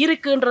என்கிட்ட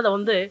இருக்குன்றதை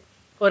வந்து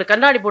ஒரு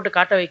கண்ணாடி போட்டு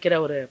காட்ட வைக்கிற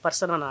ஒரு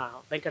பர்சனாக நான்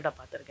வெங்கட்டாக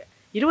பார்த்துருக்கேன்.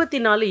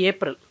 24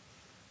 ஏப்ரல்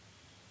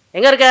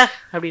எங்கே இருக்க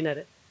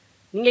அப்படின்னாரு.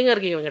 நீங்கள் எங்கே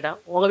இருக்கீங்க வெங்கட்டா?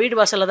 உங்கள் வீட்டு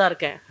வாசலில் தான்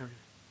இருக்கேன்.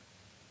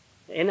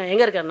 என்ன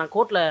எங்கே இருக்க? நான்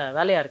கோர்ட்டில்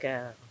வேலையாக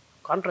இருக்கேன்,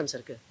 கான்ஃபரன்ஸ்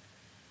இருக்குது.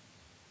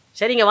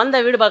 சரிங்க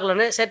வந்த வீடு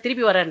பார்க்கலன்னு, சரி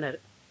திருப்பி வரேன்னாரு.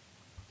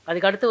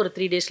 அதுக்கு அடுத்து ஒரு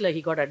 3 days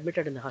he got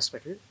admitted in the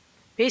hospital.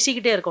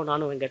 பேசிக்கிட்டே இருக்கோம்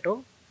நானும்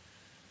வெங்கட்டும்.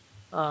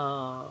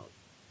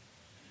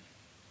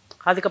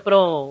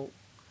 அதுக்கப்புறம்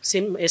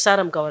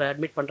எஸ்ஆர்எம்க்கு அவரை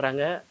அட்மிட்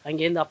பண்ணுறாங்க.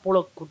 அங்கேருந்து அப்போலோ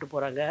கூப்பிட்டு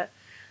போகிறாங்க.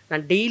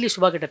 நான் டெய்லி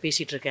சுபா கிட்ட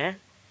பேசிகிட்டு இருக்கேன்.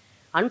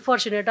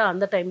 அன்ஃபார்ச்சுனேட்டாக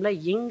அந்த டைமில்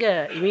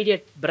எங்கள்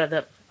இமீடியட்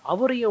பிரதர்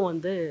அவரையும்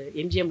வந்து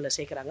எம்ஜிஎம்மில்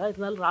சேர்க்குறாங்க.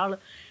 இதனால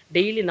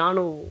டெய்லி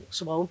நானும்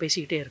சுபாவும்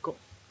பேசிக்கிட்டே இருக்கோம்.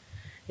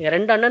 எங்கள்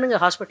 2 அண்ணனுங்க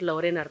ஹாஸ்பிட்டலில்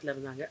ஒரே நேரத்தில்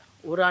இருந்தாங்க.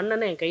 ஒரு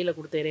அண்ணனை என் கையில்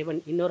கொடுத்த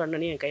இறைவன் இன்னொரு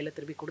அண்ணனையும் என் கையில்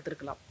திருப்பி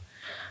கொடுத்துருக்கலாம்.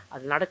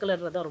 அது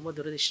நடக்கலைன்றது தான் ரொம்ப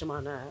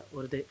துரதிர்ஷ்டமான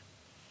ஒரு இது.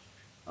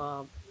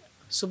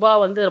 சுபா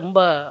வந்து ரொம்ப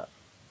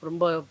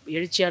ரொம்ப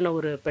எழுச்சியான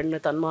ஒரு பெண்ணு,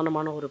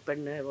 தன்மானமான ஒரு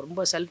பெண்ணு,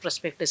 ரொம்ப செல்ஃப்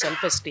ரெஸ்பெக்ட்,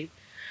 செல்ஃப் எஸ்டீம்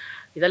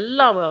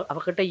இதெல்லாம்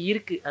அவகிட்ட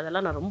இருக்குது.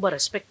 அதெல்லாம் நான் ரொம்ப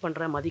ரெஸ்பெக்ட்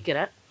பண்ணுறேன்,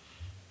 மதிக்கிறேன்.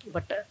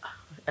 பட்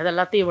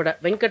அதெல்லாத்தையும் விட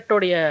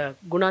வெங்கட்டோடைய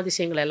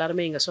குணாதிசயங்கள்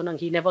எல்லாருமே இங்கே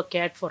சொன்னாங்க. He never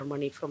curd for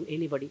money from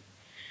anybody.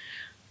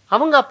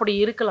 அவங்க அப்படி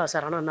இருக்கலாம்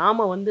சார், ஆனால்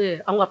நாம் வந்து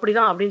அவங்க அப்படி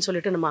தான் அப்படின்னு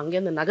சொல்லிட்டு நம்ம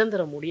அங்கேருந்து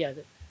நகர்ந்துட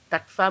முடியாது.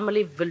 That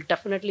family will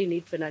definitely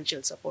need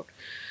financial support.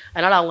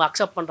 அதனால் அவங்க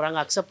அக்செப்ட் பண்ணுறாங்க,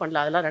 அக்செப்ட்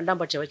பண்ணல, அதெல்லாம் 2ஆம்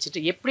பட்சம் வச்சுட்டு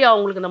எப்படி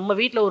அவங்களுக்கு நம்ம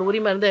வீட்டில் ஒரு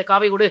உரிமை இருந்து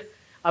காவி கொடு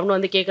அப்படின்னு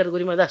வந்து கேட்குறதுக்கு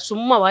உரிமை தான்,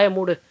 சும்மா வாய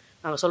மூடு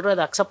நாங்கள்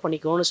சொல்கிறத அக்செப்ட்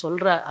பண்ணிக்கோன்னு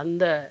சொல்கிற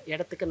அந்த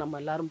இடத்துக்கு நம்ம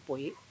எல்லாரும்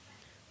போய்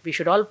we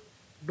should all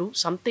do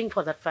something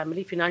for that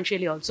family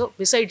financially also.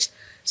 Besides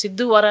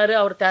சித்து வராரு,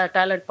 அவர்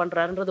டேலண்ட்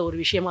பண்ணுறாருன்றது ஒரு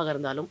விஷயமாக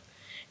இருந்தாலும்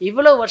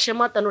இவ்வளோ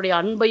வருஷமாக தன்னுடைய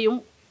அன்பையும்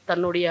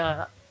தன்னுடைய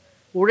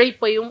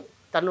உழைப்பையும்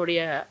தன்னுடைய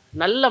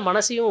நல்ல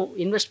மனசையும்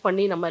இன்வெஸ்ட்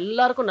பண்ணி நம்ம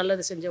எல்லாருக்கும்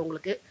நல்லது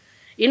செஞ்சவங்களுக்கு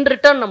இன்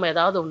ரிட்டர்ன் நம்ம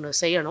ஏதாவது ஒன்று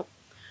செய்யணும்.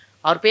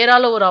 அவர்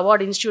பேரால் ஒரு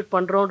award institute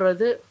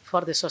பண்ணுறோன்றது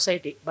for the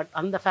society. But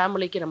அந்த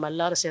ஃபேமிலிக்கு நம்ம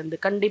எல்லோரும் சேர்ந்து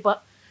கண்டிப்பாக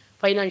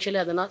ஃபைனான்ஷியலி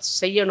அதனால்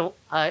செய்யணும்.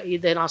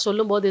 இதை நான்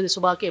சொல்லும்போது இது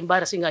சுபாக்கு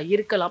எம்பாரசிங்காக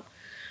இருக்கலாம்.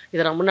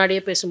 இதை நான்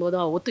முன்னாடியே பேசும்போது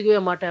அவன்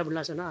ஒத்துக்கவே மாட்டேன்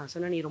அப்படின்லாம்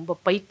சொன்னால் நீ ரொம்ப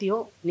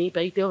பைத்தியம், நீ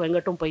பைத்தியம்,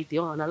 வெங்கட்டும்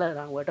பைத்தியம், அதனால்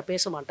நான் உங்கள்கிட்ட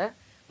பேச மாட்டேன்.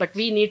 But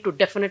we need to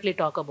definitely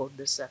talk about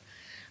this sir.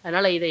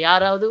 அதனால் இதை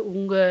யாராவது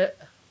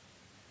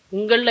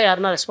உங்களில்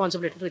யாருன்னா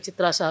responsibility,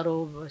 Chitra sorrow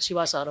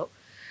Siva sorrow,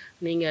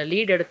 நீங்கள்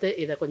லீட் எடுத்து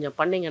இதை கொஞ்சம்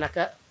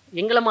பண்ணிங்கனாக்கா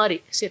எங்களை மாதிரி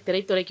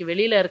திரைத்துறைக்கு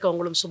வெளியில்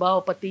இருக்கவங்களும்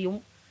சுபாவை பற்றியும்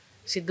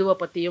சித்துவை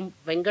பற்றியும்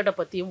வெங்கட்டை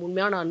பற்றியும்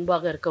உண்மையான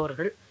அன்பாக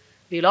இருக்கவர்கள்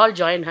will all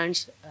join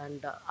hands.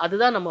 And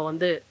அதுதான் நம்ம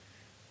வந்து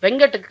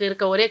வெங்கட்டுக்கு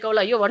இருக்க ஒரே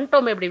கவலை, ஐயோ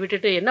வந்துட்டோம் இப்படி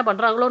விட்டுட்டு என்ன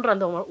பண்ணுறாங்களோன்ற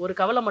அந்த ஒரு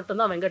கவலை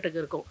மட்டும்தான்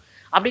வெங்கட்டுக்கு இருக்கும்.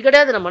 அப்படி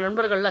கிடையாது, நம்ம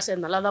நண்பர்கள்லாம்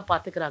சேர்ந்து நல்லா தான்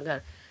பார்த்துக்கிறாங்க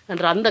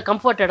என்ற அந்த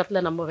கம்ஃபர்ட்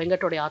இடத்துல நம்ம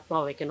வெங்கட்டோடைய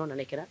ஆத்மாவை வைக்கணும்னு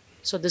நினைக்கிறேன்.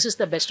 So this is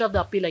the best of the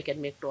appeal I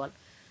can make to all.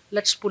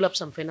 Let's pull up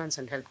some finance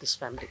and help this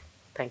family.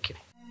 Thank you.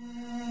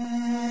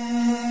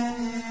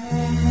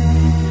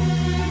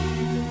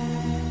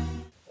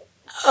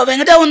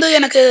 Venkata வந்து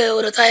எனக்கு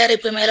ஒரு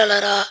தயாரிப்பு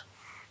மேலாளராக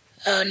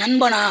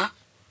நண்பனா,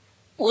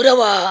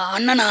 உறவா,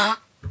 அண்ணனா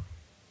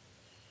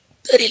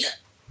தெரியல.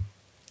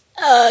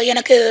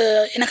 எனக்கு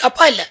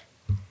அப்பா இல்லை.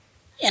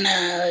 என்னை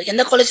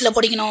எந்த காலேஜில்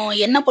படிக்கணும்,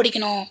 என்ன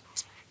படிக்கணும்,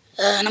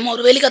 நம்ம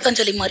ஒரு வேலிக்காத்தான்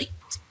சொல்லி மாதிரி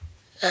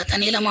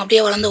தண்ணி இல்லாமல்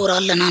அப்படியே வளர்ந்த ஒரு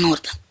ஆள் நானும்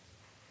ஒருத்தன்.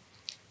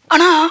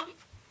 ஆனால்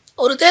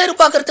ஒரு தேர்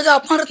பார்க்குறதுக்கு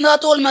அப்பா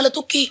இருந்தால் தோல் மேலே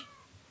தூக்கி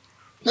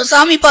இந்த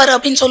சாமி பாரு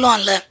அப்படின்னு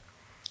சொல்லுவான்ல,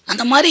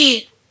 அந்த மாதிரி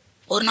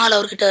ஒரு நாள்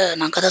அவர்கிட்ட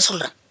நான் கதை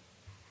சொல்கிறேன்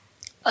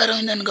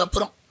அரவிந்தனுக்கு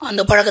அப்புறம்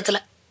அந்த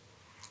பழக்கத்தில்.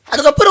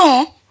 அதுக்கப்புறம்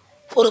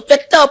ஒரு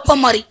பெத்த அப்பா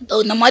மாதிரி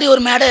இந்த மாதிரி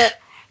ஒரு மேடை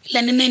இல்லை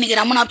நின்று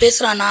இன்றைக்கி ரமணா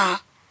பேசுகிறான்னா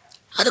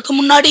அதுக்கு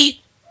முன்னாடி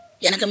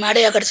எனக்கு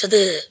மேடையாக கிடச்சது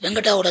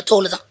வெங்கடாவோட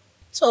தோல் தான்.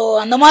 ஸோ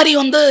அந்த மாதிரி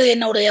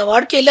என்னுடைய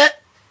வாழ்க்கையில்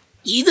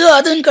இது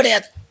அதுன்னு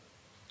கிடையாது,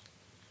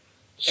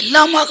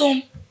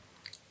 எல்லாமாகவும்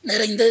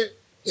நிறைந்து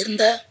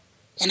இருந்த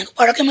எனக்கு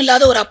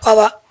பழக்கமில்லாத ஒரு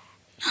அப்பாவா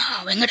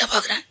நான் வெங்கடை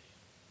பார்க்குறேன்.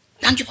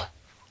 தேங்க்யூப்பா.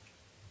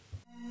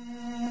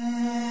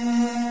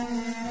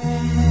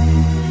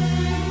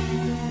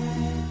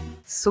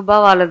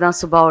 சுபாவால் தான்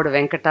சுபாவோட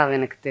வெங்கடாவை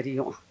எனக்கு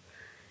தெரியும்.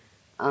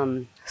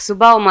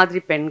 சுபாவை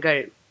மாதிரி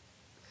பெண்கள்,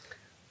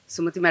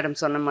 சுமதி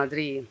மேடம் சொன்ன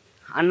மாதிரி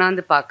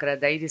அண்ணாந்து பார்க்குற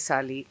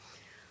தைரியசாலி,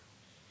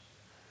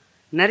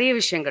 நிறைய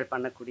விஷயங்கள்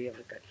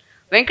பண்ணக்கூடியவர்கள்.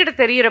 வெங்கட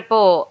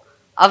தெரிகிறப்போ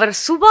அவர்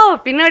சுபாவை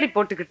பின்னாடி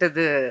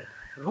போட்டுக்கிட்டது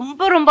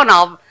ரொம்ப ரொம்ப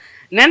நான்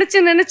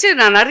நினச்சி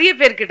நான் நிறைய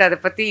பேர்கிட்ட அதை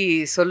பற்றி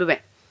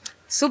சொல்லுவேன்.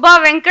 Subha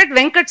Venkat,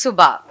 Venkat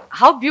Subha,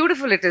 how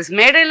beautiful it is.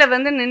 மேடையில்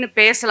நின்று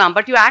பேசலாம்,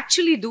 but you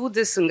actually two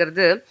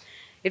திஸ்ங்கிறது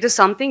it is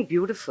something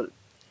beautiful.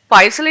 இப்போ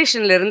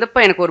ஐசோலேஷனில் இருந்தப்போ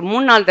எனக்கு ஒரு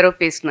 3-4 தடவை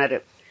பேசினார்.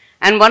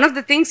 And one of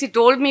the things he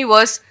told me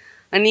was,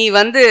 நீ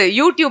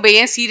யூடியூபை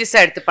ஏன்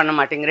சீரியஸாக எடுத்து பண்ண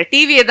மாட்டேங்கிற,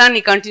 டிவியை தான்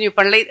நீ கண்டினியூ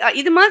பண்ணல.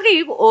 இது மாதிரி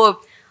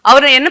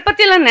அவர் என்னை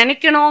பற்றியெல்லாம்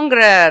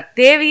நினைக்கணுங்கிற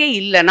தேவையே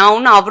இல்லை. நான்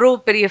ஒன்றும் அவரோ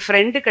பெரிய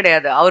ஃப்ரெண்டு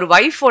கிடையாது, அவர்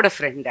ஒய்ஃபோட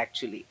ஃப்ரெண்ட்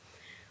ஆக்சுவலி.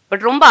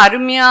 பட் ரொம்ப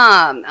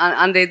அருமையாக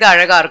அந்த இது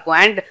அழகாக இருக்கும்.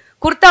 அண்ட்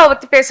குர்தாவை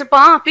பற்றி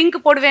பேசுப்பா, பிங்க்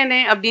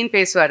போடுவேனே அப்படின்னு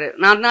பேசுவார்.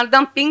 நான் அதனால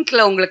தான்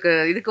பிங்க்ல உங்களுக்கு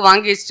இதுக்கு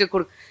வாங்கி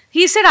வச்சுட்டு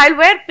he said I'll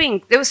wear pink.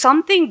 There was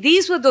something,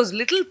 these were those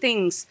little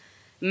things,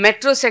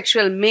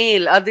 metrosexual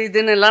male அது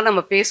இதுன்னு எல்லாம்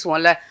நம்ம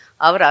பேசுவோம்ல,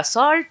 அவர்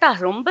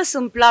அசால்ட்டாக ரொம்ப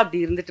சிம்பிளாக அப்படி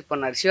இருந்துட்டு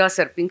போனார். சிவா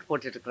சார் பிங்க்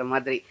போட்டுட்டு இருக்கிற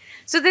மாதிரி.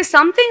 So there's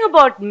something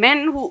about men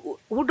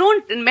who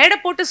don't மேடை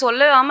போட்டு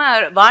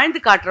சொல்லாமல்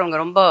வாழ்ந்து காட்டுறவங்க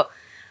ரொம்ப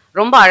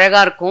ரொம்ப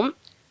அழகாக இருக்கும்.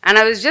 And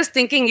I was just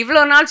thinking,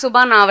 இவ்வளோ நாள்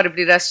சுபா நான் அவர்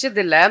இப்படி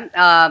ரசிச்சதில்லை.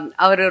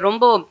 அவர்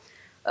ரொம்ப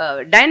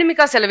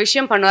டைனமிக்காக சில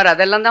விஷயம் பண்ணுவார்,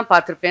 அதெல்லாம் தான்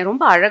பார்த்துருப்பேன்.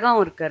 ரொம்ப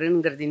அழகாகவும்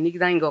இருக்காருங்கிறது இன்றைக்கி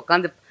தான் இங்கே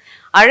உட்காந்து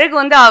அழகு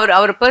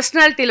அவர்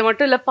பர்சனாலிட்டியில்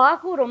மட்டும் இல்லை,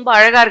 பார்க்கவும் ரொம்ப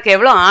அழகாக இருக்கு.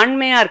 எவ்வளோ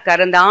ஆண்மையாக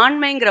இருக்கார். அந்த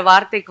ஆண்மைங்கிற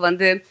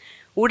வார்த்தைக்கு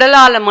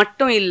உடலால்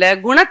மட்டும் இல்லை,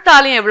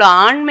 குணத்தாலையும் எவ்வளோ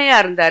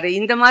ஆண்மையாக இருந்தார்.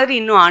 இந்த மாதிரி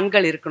இன்னும்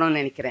ஆண்கள் இருக்கணும்னு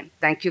நினைக்கிறேன்.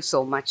 Thank you so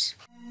much.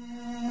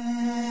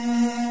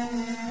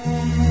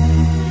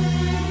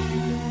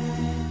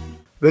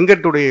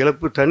 வெங்கட்டுடைய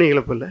இழப்பு தனி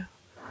இழப்பு இல்லை,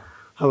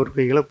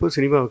 அவருடைய இழப்பு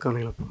சினிமாவுக்கான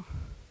இழப்பு.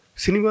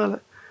 சினிமாவில்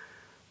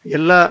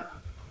எல்லா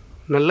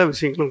நல்ல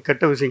விஷயங்களும்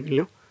கெட்ட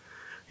விஷயங்களையும்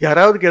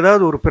யாராவதுக்கு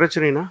ஏதாவது ஒரு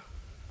பிரச்சனைனா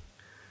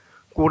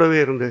கூடவே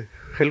இருந்து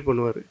ஹெல்ப்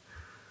பண்ணுவார்.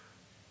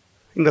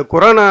 இந்த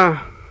கொரோனா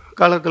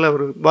காலத்தில்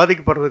அவர்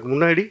பாதிக்கப்படுறதுக்கு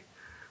முன்னாடி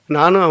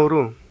நானும்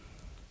அவரும்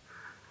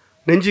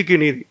நெஞ்சுக்கு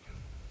நீதி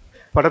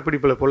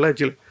படப்பிடிப்பில்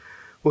பொள்ளாச்சியில்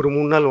ஒரு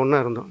 3 நாள் ஒன்றா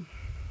இருந்தோம்.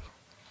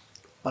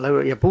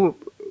 எப்பவும்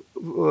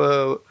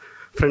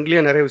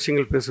ஃப்ரெண்ட்லியாக நிறைய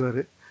விஷயங்கள்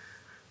பேசுவார்.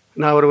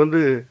 நான் அவர்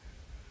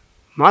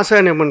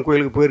மாசாணி அம்மன்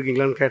கோயிலுக்கு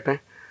போயிருக்கீங்களான்னு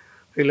கேட்டேன்.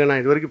 இல்லை, நான்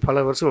இது வரைக்கும்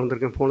பல வருஷம்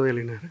வந்திருக்கேன், போனதே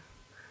இல்லைனாரு.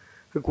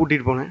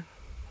 கூட்டிகிட்டு போனேன்,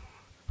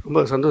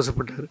 ரொம்ப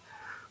சந்தோஷப்பட்டார்,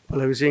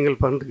 பல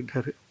விஷயங்கள்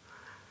பகிர்ந்துக்கிட்டார்.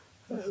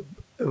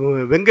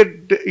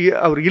 வெங்கட்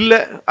அவர் இல்லை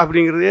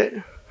அப்படிங்கிறதே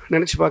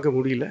நினச்சி பார்க்க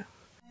முடியல.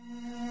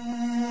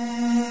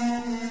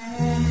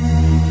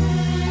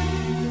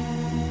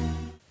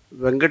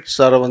 வெங்கட்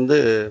சாரை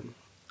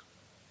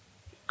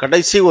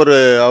கடைசி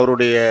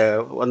அவருடைய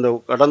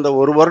கடந்த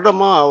ஒரு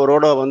வருடமாக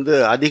அவரோட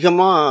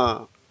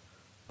அதிகமாக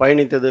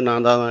பயணித்தது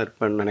நான் தான்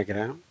இருப்பேன்னு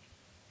நினைக்கிறேன்.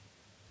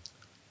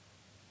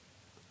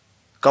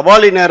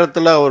 கபாலி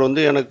நேரத்தில் அவர்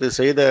எனக்கு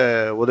செய்த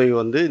உதவி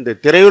இந்த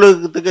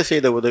திரையுலகத்துக்கு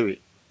செய்த உதவி.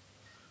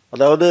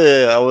 அதாவது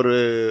அவர்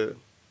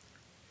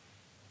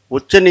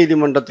உச்ச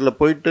நீதிமன்றத்தில்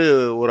போயிட்டு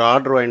ஒரு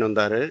ஆர்டர் வாங்கி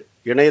வந்தார்,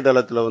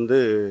 இணையதளத்தில்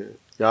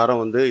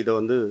யாரும்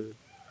இதை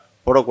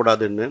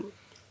போடக்கூடாதுன்னு.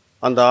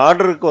 அந்த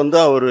ஆர்டருக்கு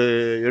அவர்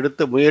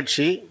எடுத்த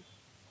முயற்சி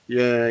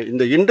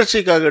இந்த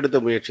இண்டஸ்ட்ரிக்காக எடுத்த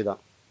முயற்சி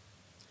தான்.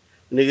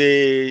 இன்றைக்கி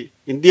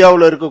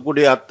இந்தியாவில்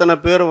இருக்கக்கூடிய அத்தனை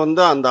பேரும்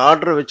அந்த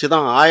ஆர்டரை வச்சு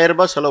தான் 1000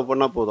 ரூபாய் செலவு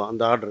பண்ணால் போதும்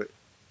அந்த ஆர்டரு.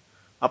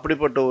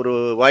 அப்படிப்பட்ட ஒரு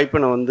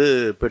வாய்ப்பினை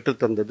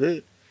பெற்றுத்தந்தது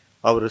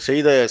அவர்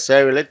செய்த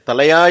சேவையில்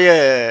தலையாய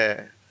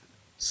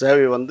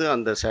சேவை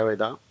அந்த சேவை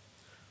தான்.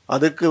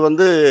 அதுக்கு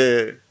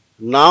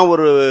நான்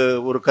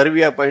ஒரு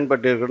கருவியாக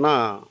பயன்பட்டிருக்கேன்னா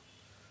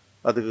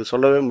அதுக்கு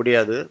சொல்லவே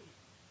முடியாது.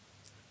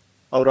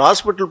 அவர்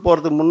ஹாஸ்பிட்டல்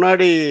போகிறதுக்கு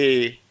முன்னாடி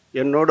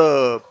என்னோட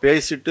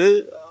பேசிட்டு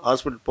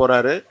ஹாஸ்பிட்டல்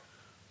போகிறாரு.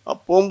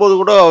 போகும்போது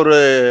கூட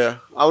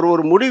அவர்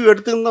ஒரு முடிவு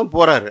எடுத்துன்னு தான்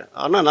போகிறாரு,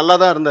 ஆனால் நல்லா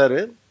தான் இருந்தார்.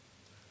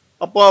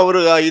 அப்போ அவர்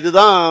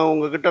இதுதான்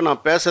உங்ககிட்ட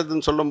நான்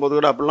பேசுறதுன்னு சொல்லும்போது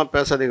கூட அப்படிலாம்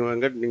பேசாதீங்க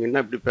வெங்கட், நீங்கள்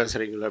என்ன இப்படி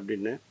பேசுகிறீங்களா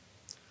அப்படின்னு.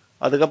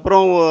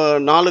 அதுக்கப்புறம்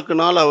நாளுக்கு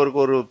நாள் அவருக்கு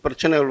ஒரு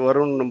பிரச்சனைகள்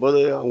வரும்னும் போது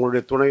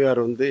அவங்களுடைய துணையார்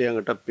வந்து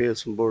என்கிட்ட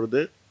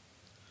பேசும்பொழுது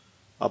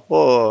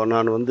அப்போது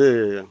நான் வந்து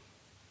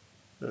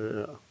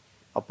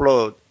அப்போலோ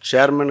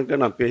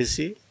சேர்மனுக்கு நான்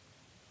பேசி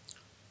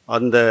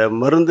அந்த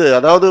மருந்து,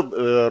 அதாவது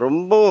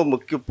ரொம்ப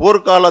முக்கிய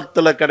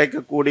போர்க்காலத்தில்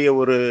கிடைக்கக்கூடிய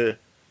ஒரு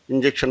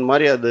இன்ஜெக்ஷன்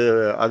மாதிரி அது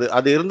அது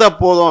அது இருந்தால்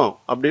போதும்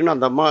அப்படின்னு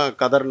அந்த அம்மா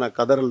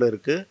கதறல்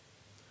இருக்குது.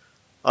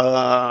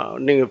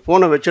 நீங்கள்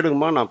ஃபோனை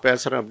வச்சுடுங்கம்மா நான்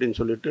பேசுகிறேன் அப்படின்னு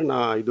சொல்லிட்டு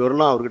நான்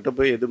இதுவரைலாம் அவர்கிட்ட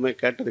போய் எதுவுமே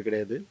கேட்டது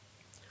கிடையாது.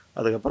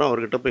 அதுக்கப்புறம்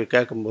அவர்கிட்ட போய்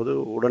கேட்கும்போது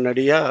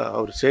உடனடியாக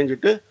அவர்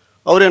செஞ்சுட்டு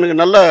அவர் எனக்கு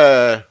நல்ல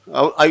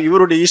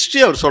இவருடைய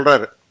ஹிஸ்ட்ரி அவர்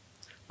சொல்கிறாரு.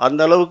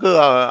 அந்த அளவுக்கு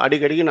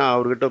அடிக்கடிக்கு நான்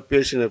அவர்கிட்ட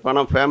பேசினிருப்பேன்.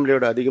 ஆனால்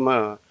ஃபேமிலியோட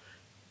அதிகமாக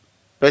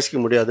பேசிக்க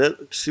முடியாது.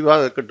 சிவா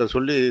கிட்ட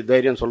சொல்லி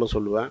தைரியம்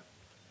சொல்லுவேன்.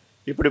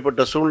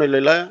 இப்படிப்பட்ட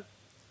சூழ்நிலையில்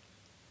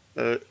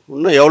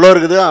இன்னும் எவ்வளோ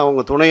இருக்குது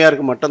அவங்க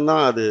துணையாருக்கு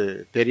மட்டும்தான் அது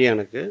தெரியும்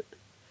எனக்கு.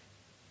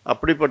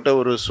 அப்படிப்பட்ட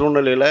ஒரு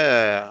சூழ்நிலையில்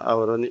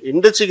அவர் வந்து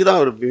இண்டஸ்ட்ரிக்கு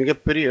தான் ஒரு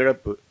மிகப்பெரிய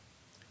இழப்பு.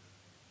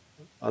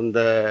 அந்த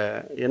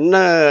என்ன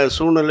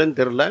சூழ்நிலைன்னு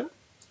தெரில.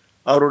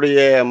 அவருடைய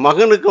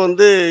மகனுக்கு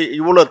வந்து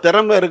இவ்வளோ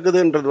திறமை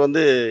இருக்குதுன்றது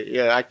வந்து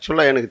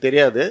ஆக்சுவலாக எனக்கு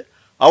தெரியாது.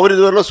 அவர்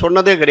இதுவரையிலும்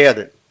சொன்னதே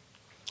கிடையாது.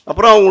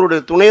 அப்புறம் அவங்களுடைய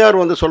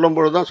துணையார் வந்து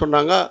சொல்லும்பொழுது தான்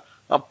சொன்னாங்க.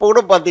 அப்போ கூட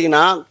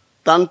பார்த்தீங்கன்னா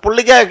தன்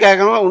பிள்ளைக்காக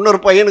கேட்கணும் இன்னொரு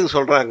பையனுக்கு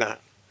சொல்கிறாங்க,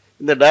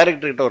 இந்த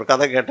டைரக்டர்கிட்ட ஒரு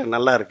கதை கேட்டேன்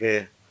நல்லா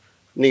இருக்குது,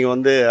 நீங்கள்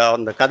வந்து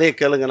அந்த கதையை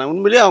கேளுங்க. நான்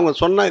உண்மையிலேயே அவங்க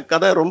சொன்ன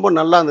கதை ரொம்ப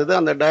நல்லா இருந்தது.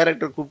 அந்த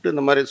டைரக்டர் கூப்பிட்டு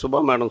இந்த மாதிரி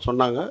சுபா மேடம்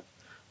சொன்னாங்க,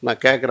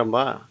 நான்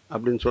கேட்குறேன்பா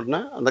அப்படின்னு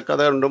சொன்னேன். அந்த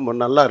கதை ரொம்ப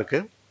நல்லா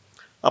இருக்குது.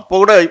 அப்போ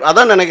கூட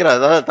அதான் நினைக்கிறேன்,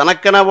 அதாவது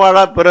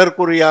தனக்கெனவாழா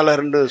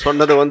பிறர்க்குரியாளர்னு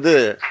சொன்னது வந்து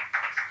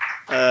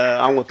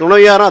அவங்க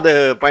துணையாரும் அதை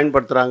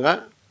பயன்படுத்துகிறாங்க.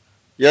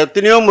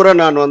 எத்தனையோ முறை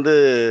நான் வந்து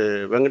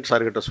வெங்கட்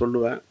சார்கிட்ட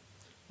சொல்லுவேன்.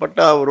 பட்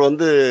அவர்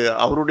வந்து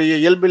அவருடைய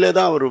இயல்பிலே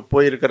தான் அவர்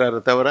போயிருக்கிறாரு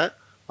தவிர,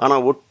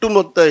 ஆனால்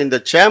ஒட்டுமொத்த இந்த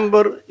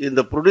சேம்பர்,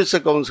 இந்த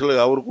ப்ரொடியூசர்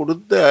கவுன்சில் அவர்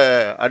கொடுத்த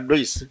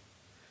அட்வைஸ்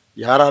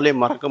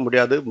யாராலையும் மறக்க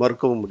முடியாது,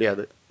 மறுக்கவும்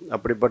முடியாது.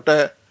 அப்படிப்பட்ட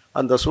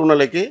அந்த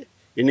சூழ்நிலைக்கு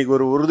இன்றைக்கி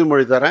ஒரு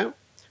உறுதிமொழி தரேன்.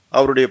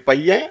 அவருடைய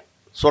பையன்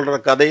சொல்கிற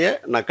கதையை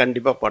நான்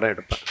கண்டிப்பாக படம்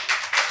எடுப்பேன்.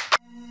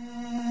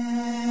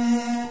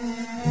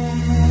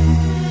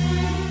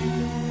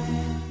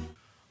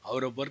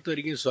 அவரை பொறுத்த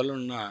வரைக்கும்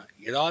சொல்லணும்னா,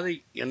 ஏதாவது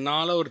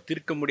என்னால் ஒரு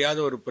தீர்க்க முடியாத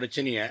ஒரு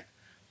பிரச்சனையை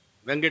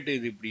வெங்கட்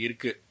இது இப்படி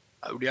இருக்குது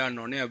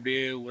அப்படியானோடனே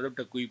அப்படியே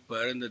உதட்ட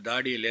குவிப்பார், இந்த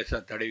தாடியை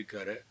லேசாக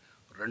தடவிக்கார்,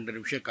 ஒரு 2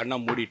 நிமிஷம் கண்ணை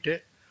மூடிட்டு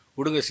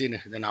விடுங்க சீனு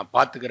இதை நான்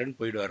பார்த்துக்கிறேன்னு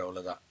போயிடுவார்.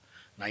 அவ்வளோதான்.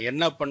 நான்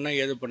என்ன பண்ணேன்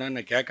ஏது பண்ணேன்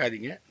நான்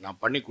கேட்காதீங்க,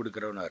 நான் பண்ணி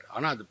கொடுக்குறேன்னாரு.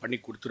 ஆனால் அது பண்ணி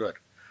கொடுத்துருவார்.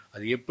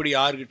 அது எப்படி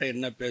யார்கிட்ட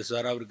என்ன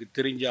பேசுவார், அவருக்கு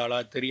தெரிஞ்ச ஆளா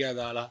தெரியாத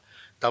ஆளா,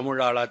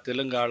 தமிழ் ஆளா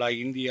தெலுங்கு ஆளா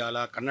இந்தி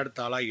ஆளா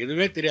கன்னடத்த ஆளா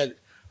எதுவுமே தெரியாது.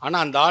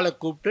 ஆனால் அந்த ஆளை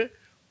கூப்பிட்டு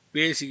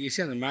பேசி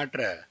அந்த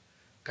மேட்ரை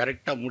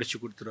கரெக்டாக முடித்து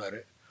கொடுத்துருவார்.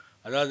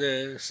 அதாவது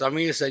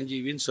சமய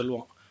சஞ்சீவின்னு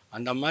சொல்லுவோம்.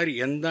 அந்த மாதிரி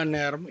எந்த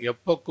நேரம்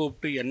எப்போ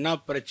கூப்பிட்டு என்ன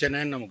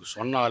பிரச்சனைன்னு நமக்கு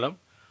சொன்னாலும்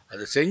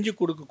அதை செஞ்சு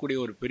கொடுக்கக்கூடிய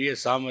ஒரு பெரிய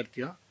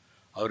சாமர்த்தியம்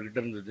அவர்கிட்ட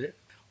இருந்தது.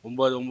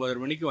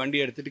 9-9:30 மணிக்கு வண்டி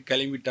எடுத்துகிட்டு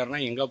கிளம்பிட்டார்னா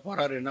எங்கே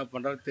போகிறாரு என்ன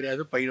பண்ணுறாரு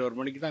தெரியாது. 11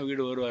 மணிக்கு தான்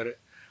வீடு வருவார்.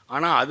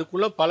 ஆனால்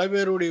அதுக்குள்ளே பல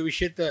பேருடைய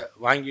விஷயத்த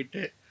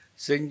வாங்கிட்டு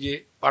செஞ்சு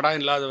படம்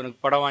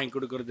இல்லாதவனுக்கு படம் வாங்கி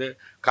கொடுக்கறது,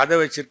 கதை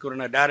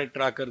வச்சிருக்கிறவனை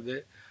டைரக்டர் ஆக்கிறது,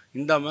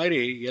 இந்த மாதிரி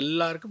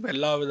எல்லாருக்கும்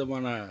எல்லா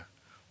விதமான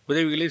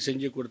உதவிகளையும்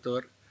செஞ்சு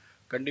கொடுத்தவர்.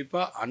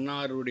 கண்டிப்பாக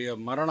அன்னாருடைய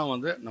மரணம்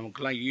வந்து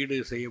நமக்கெல்லாம் ஈடு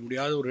செய்ய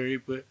முடியாத ஒரு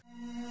இழப்பு.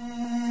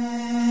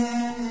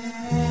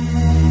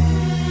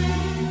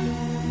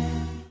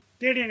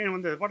 தேடி என்னை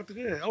வந்து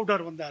படத்துக்கு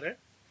அவுட்டோர் வந்தார்.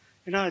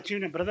 ஏன்னா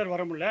சீன பிரதர்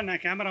வர முடியல,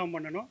 நான் கேமரா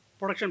பண்ணணும்,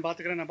 ப்ரொடக்ஷன்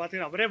பார்த்துக்கிறேன், நான்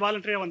பார்த்துக்கிறேன். அவரே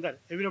வாலண்டரியாக வந்தார்.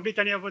 இவர் எப்படி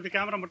தனியாக போய்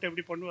கேமரா மட்டும்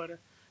எப்படி பண்ணுவார்,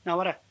 நான்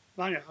வரேன்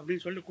வாங்க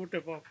அப்படின்னு சொல்லி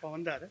கூப்பிட்டு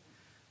வந்தார்.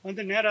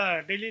 வந்து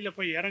நேராக டெல்லியில்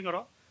போய்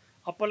இறங்குறோம்.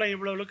 அப்போல்லாம்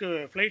இவ்வளோவுக்கு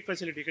ஃப்ளைட்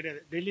ஃபெசிலிட்டி கிடையாது.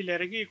 டெல்லியில்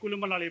இறங்கி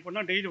குலுமலாலை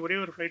போனால் டெய்லி ஒரே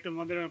ஒரு ஃப்ளைட்டு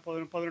வந்து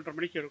 11:30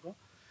 மணிக்கு இருக்கும்.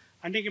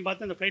 அன்றைக்கி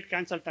பார்த்து அந்த ஃப்ளைட்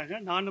கேன்சல்ட்டாங்க.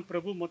 நானும்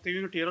பிரபு மொத்த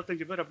யூனிட்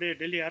 25 பேர் அப்படியே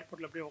டெல்லி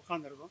ஏர்போர்ட்டில் அப்படியே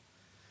உட்காந்துருக்கோம்.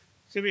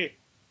 சிவி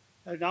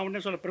நான்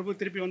ஒன்றே சொல்ல, பிரபு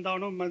திருப்பி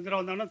வந்தாலும் மந்திரா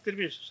வந்தாலும்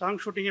திருப்பி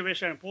சாங் ஷூட்டிங்கே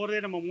வேஸ்ட் ஆகும். போகிறதே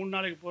நம்ம 3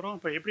 நாளைக்கு போகிறோம்.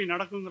 இப்போ எப்படி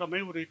நடக்குங்கிற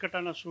மாதிரி ஒரு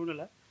இக்கட்டான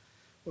சூழ்நிலை.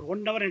 ஒரு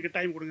 1 ஹவர் எனக்கு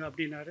டைம் கொடுங்க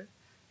அப்படின்னாரு.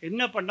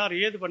 என்ன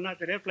பண்ணார் ஏது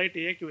பண்ணார் தெரியாது.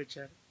 ஃப்ளைட்டை இயக்கி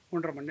வச்சார்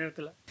 1.5 மணி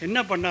நேரத்தில். என்ன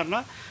பண்ணார்னா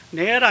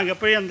நேராக அங்கே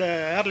போய் அந்த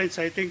airlines,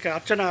 I think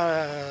Archana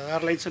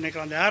airlines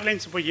நினைக்கிறேன், அந்த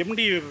ஏர்லைன்ஸ் போய்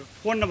எம்டி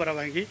ஃபோன் நம்பரை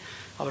வாங்கி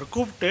அவர்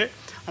கூப்பிட்டு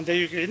அந்த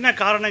என்ன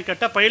காரணம்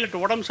கேட்டால் பைலட்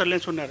உடம்பு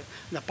சரியில்லைன்னு சொன்னார்.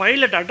 இந்த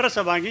பைலட்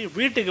அட்ரஸை வாங்கி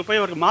வீட்டுக்கு போய்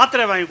அவருக்கு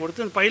மாத்திரை வாங்கி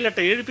கொடுத்து அந்த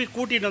பைலட்டை எழுப்பி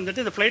கூட்டிகிட்டு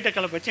வந்துட்டு இந்த ஃப்ளைட்டை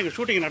கிளப்ப வச்சு எங்கள்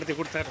ஷூட்டிங் நடத்தி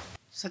கொடுத்தாரு.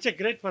 Such a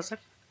great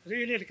person.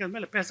 Really எனக்கு அது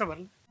மேலே பேச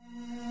வரல.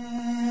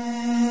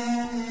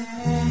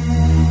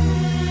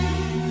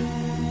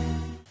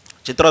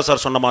 சித்ரா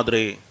சார் சொன்ன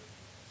மாதிரி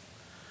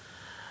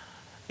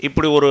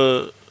இப்படி ஒரு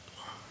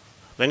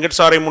வெங்கட்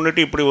சாரை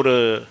முன்னிட்டு இப்படி ஒரு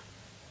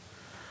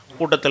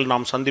கூட்டத்தில்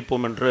நாம்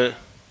சந்திப்போம் என்று,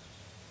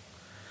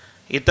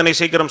 இத்தனை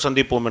சீக்கிரம்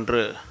சந்திப்போம்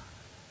என்று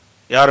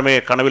யாருமே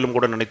கனவிலும்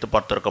கூட நினைத்து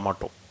பார்த்திருக்க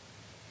மாட்டோம்.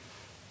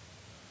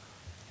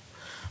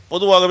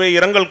 பொதுவாகவே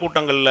இரங்கல்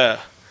கூட்டங்களில்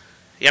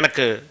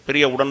எனக்கு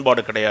பெரிய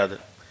உடன்பாடு கிடையாது.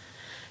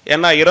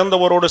 ஏன்னா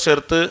இறந்தவரோடு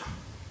சேர்த்து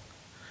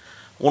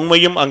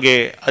உண்மையும் அங்கே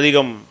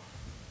அதிகம்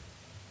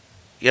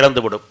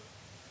இறந்துவிடும்.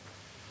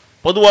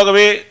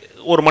 பொதுவாகவே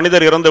ஒரு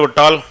மனிதர்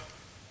இறந்துவிட்டால்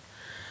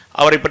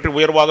அவரை பற்றி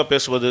உயர்வாக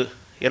பேசுவது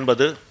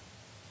என்பது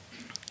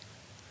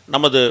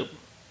நமது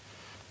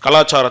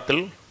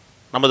கலாச்சாரத்தில்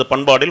நமது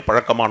பண்பாடில்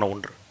பழக்கமான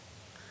ஒன்று.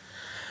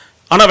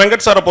 ஆனால்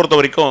வெங்கட் சாரை பொறுத்த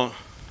வரைக்கும்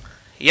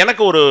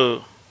எனக்கு ஒரு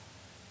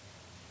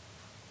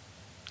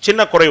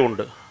சின்ன குறை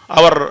உண்டு.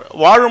 அவர்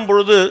வாழும்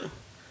பொழுது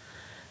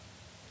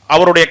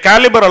அவருடைய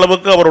கேலிபர்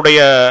அளவுக்கு, அவருடைய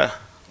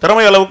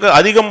திறமை அளவுக்கு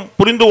அதிகம்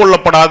புரிந்து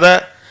கொள்ளப்படாத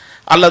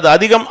அல்லது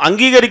அதிகம்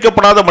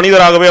அங்கீகரிக்கப்படாத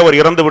மனிதராகவே அவர்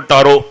இறந்து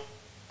விட்டாரோ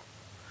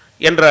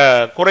என்ற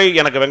குறை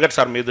எனக்கு வெங்கட்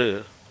சார் மீது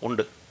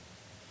உண்டு.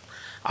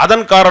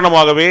 அதன்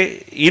காரணமாகவே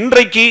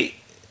இன்றைக்கு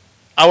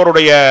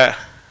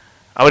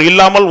அவர்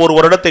இல்லாமல் ஒரு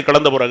வருடத்தை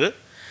கடந்த பிறகு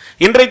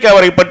இன்றைக்கு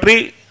அவரை பற்றி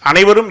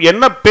அனைவரும்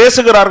என்ன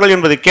பேசுகிறார்கள்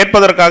என்பதை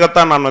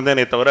கேட்பதற்காகத்தான் நான்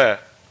வந்தேனே தவிர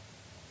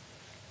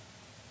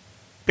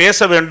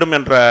பேச வேண்டும்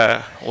என்ற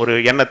ஒரு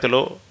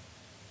எண்ணத்திலோ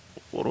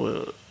ஒரு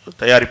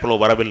தயாரிப்பிலோ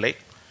வரவில்லை.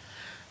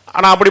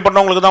 ஆனால்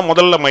அப்படிப்பட்டவங்களுக்கு தான்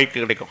முதல்ல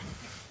மைக்கு கிடைக்கும்.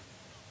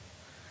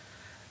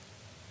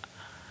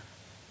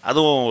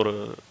 அதுவும் ஒரு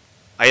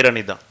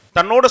ஐரணி தான்.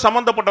 தன்னோடு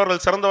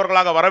சம்பந்தப்பட்டவர்கள்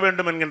சிறந்தவர்களாக வர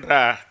வேண்டும் என்கின்ற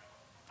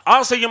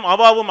ஆசையும்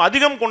அவாவும்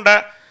அதிகம் கொண்ட,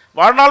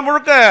 வாழ்நாள்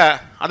முழுக்க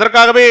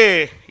அதற்காகவே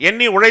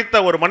எண்ணி உழைத்த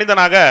ஒரு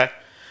மனிதனாக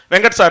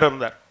வெங்கட் சார்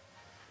இருந்தார்.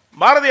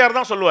 பாரதியார்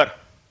தான் சொல்லுவார்,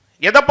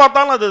 எதை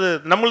பார்த்தாலும் அது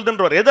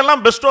நம்மளுதுன்றவர்,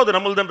 எதெல்லாம் பெஸ்ட்டோ அது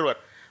நம்மளுதுன்றவர்.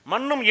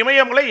 மண்ணும்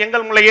இமயமலை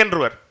எங்கள்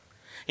மலையேன்றவர்.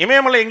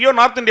 இமயமலை எங்கேயோ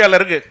நார்த் இந்தியாவில்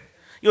இருக்குது,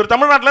 இவர்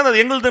தமிழ்நாட்டில்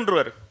அது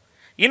எங்களுதுன்றவர்.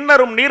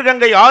 இன்னரும்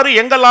நீர்கங்கை ஆறு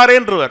எங்கள்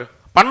ஆறேன்றவர்.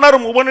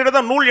 பன்னரும்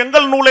உபநிடத நூல்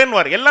எங்கள்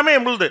நூலேன்னுவார். எல்லாமே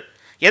எங்களுது,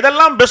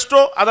 எதெல்லாம்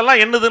பெஸ்ட்டோ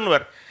அதெல்லாம்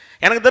என்னதுன்னுவார்.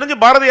 எனக்கு தெரிஞ்சு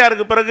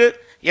பாரதியாருக்கு பிறகு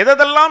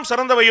எதெல்லாம்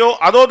சிறந்தவையோ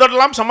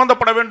அதோதெல்லாம்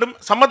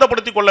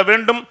சம்மந்தப்படுத்திக் கொள்ள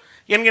வேண்டும்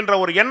என்கின்ற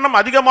ஒரு எண்ணம்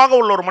அதிகமாக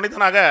உள்ள ஒரு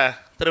மனிதனாக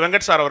திரு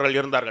வெங்கட் சார் அவர்கள்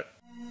இருந்தார்கள்.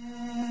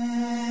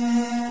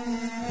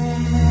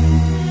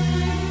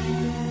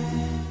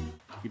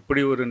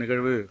 இப்படி ஒரு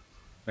நிகழ்வு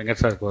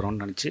வெங்கட் சாருக்கு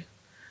வரும்னு நினச்சி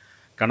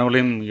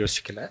கனவுலையும்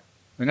யோசிக்கலை.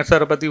 வெங்கட்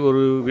சாரை பற்றி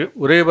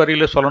ஒரே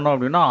வரியில் சொல்லணும்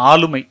அப்படின்னா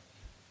ஆளுமை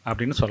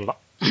அப்படின்னு சொல்லலாம்.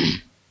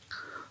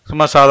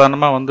 சும்மா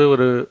சாதாரணமாக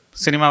ஒரு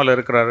சினிமாவில்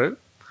இருக்கிறாரு,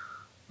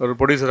 ஒரு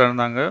ப்ரொடியூசராக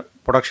இருந்தாங்க,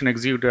 ப்ரொடக்ஷன்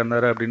எக்ஸிக்யூட்டிவ்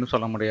இருந்தார் அப்படின்னு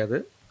சொல்ல முடியாது.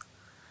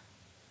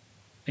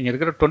 இங்கே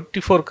இருக்கிற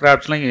 24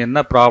 கிராஃப்ட்ஸில் இங்கே என்ன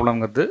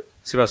ப்ராப்ளம்ங்கிறது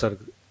சிவா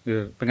சாருக்கு,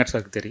 வெங்கட்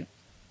சாருக்கு தெரியும்.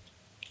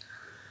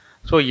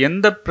 ஸோ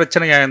எந்த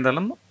பிரச்சனையாக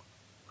இருந்தாலும்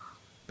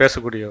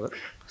பேசக்கூடியவர்.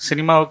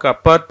 சினிமாவுக்கு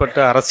அப்பாற்பட்ட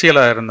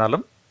அரசியலாக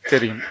இருந்தாலும்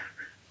தெரியும்,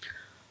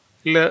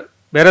 இல்லை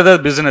வேறு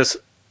ஏதாவது பிஸ்னஸ்,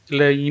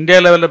 இல்லை இந்தியா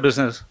லெவலில்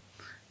பிஸ்னஸ்,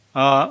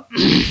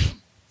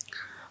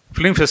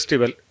 ஃபிலிம்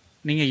ஃபெஸ்டிவல்,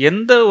 நீங்கள்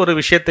எந்த ஒரு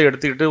விஷயத்தை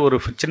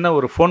எடுத்துக்கிட்டு சின்ன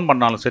ஒரு ஃபோன்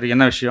பண்ணாலும் சரி,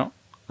 என்ன விஷயம்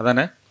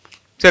அதானே,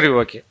 சரி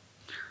ஓகே.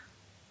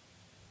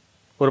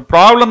 ஒரு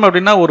ப்ராப்ளம்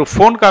அப்படின்னா ஒரு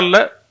ஃபோன்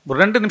காலில் ஒரு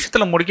 2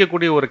 நிமிஷத்தில்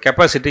முடிக்கக்கூடிய ஒரு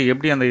கெப்பாசிட்டி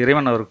எப்படி அந்த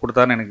இறைவன் அவருக்கு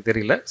கொடுத்தாருன்னு எனக்கு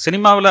தெரியல.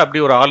 சினிமாவில்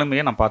அப்படி ஒரு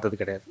ஆளுமையை நான் பார்த்தது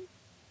கிடையாது.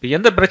 இப்போ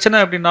எந்த பிரச்சனை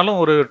அப்படின்னாலும்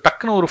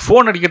டக்குன்னு ஒரு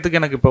ஃபோன்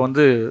அடிக்கிறதுக்கு எனக்கு இப்போ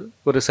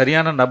ஒரு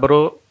சரியான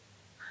நபரோ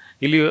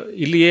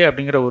இல்லையே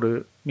அப்படிங்கிற ஒரு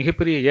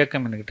மிகப்பெரிய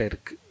ஏக்கம் என்கிட்ட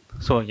இருக்குது.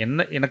 ஸோ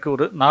எனக்கு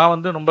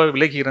நான் ரொம்ப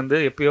விலகி இருந்து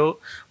எப்பயோ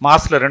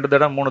மாதத்தில் 2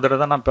 தடவை 3 தடவை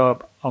தான் நான் இப்போ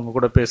அவங்க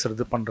கூட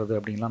பேசுகிறது பண்ணுறது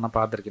அப்படின்லாம் நான்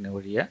பார்த்துருக்கேன்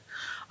வழியை.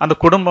 அந்த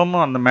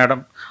குடும்பமும் அந்த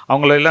மேடம்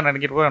அவங்களெல்லாம்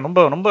நினைக்கிட்டு போய்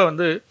ரொம்ப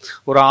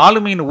ஒரு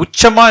ஆளுமையின்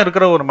உச்சமாக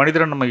இருக்கிற ஒரு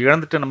மனிதரை நம்ம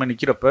இழந்துட்டு நம்ம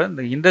நிற்கிறப்ப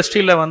இந்த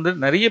இண்டஸ்ட்ரியில்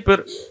நிறைய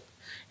பேர்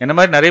என்ன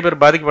மாதிரி நிறைய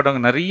பேர்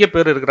பாதிக்கப்பட்டவங்க நிறைய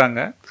பேர் இருக்கிறாங்க.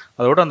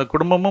 அதோட அந்த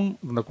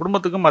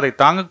குடும்பத்துக்கும் அதை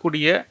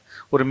தாங்கக்கூடிய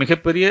ஒரு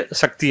மிகப்பெரிய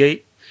சக்தியை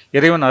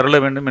இறைவன் அருள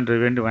வேண்டும் என்று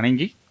வேண்டி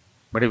வணங்கி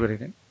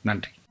விடைபெறுகிறேன்.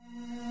 நன்றி.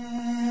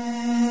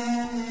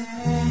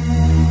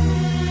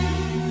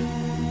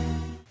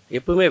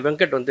 எப்பவுமே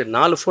வெங்கட்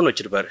 4 ஃபோன்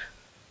வச்சுருப்பார்.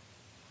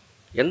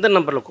 எந்த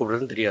நம்பரில்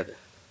கூப்பிடுறதுன்னு தெரியாது.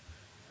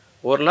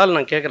 ஒரு நாள்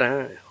நான் கேட்குறேன்,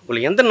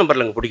 உங்களுக்கு எந்த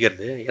நம்பரில் எனக்கு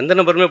பிடிக்கிறது, எந்த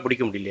நம்பருமே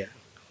பிடிக்க முடியலையா?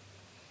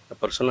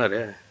 அப்புறம் சொன்னார்,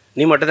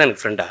 நீ மட்டும் தான்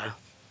எனக்கு ஃப்ரெண்டா?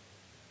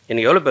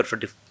 எனக்கு எவ்வளோ பேர்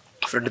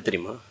ஃப்ரெண்டு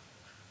தெரியுமா?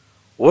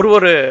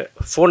 ஒரு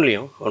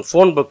ஃபோன்லேயும் அவன்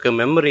ஃபோன் புக்கு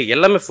மெமரி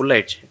எல்லாமே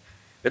ஃபுல்லாகிடுச்சு.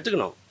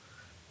 எடுத்துக்கணும்,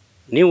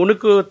 நீ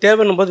உனக்கு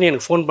தேவைன்னும் போது நீ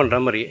எனக்கு ஃபோன் பண்ணுற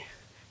மாதிரி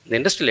இந்த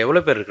இண்டஸ்ட்ரியில்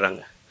எவ்வளோ பேர்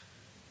இருக்கிறாங்க.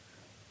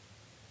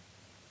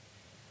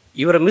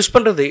 இவரை மிஸ்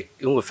பண்ணுறது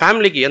இவங்க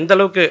ஃபேமிலிக்கு எந்த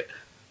அளவுக்கு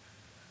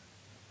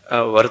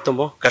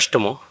வருத்தமோ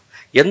கஷ்டமோ,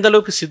 எந்த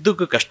அளவுக்கு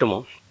சித்துக்கு கஷ்டமோ,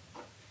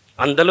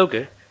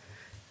 அந்தளவுக்கு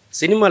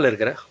சினிமாவில்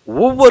இருக்கிற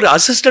ஒவ்வொரு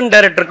அசிஸ்டன்ட்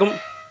டைரக்டருக்கும்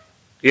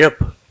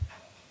இழப்பு.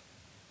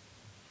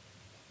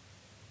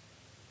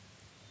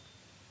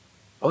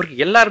 அவருக்கு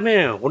எல்லாருமே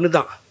ஒன்று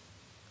தான்.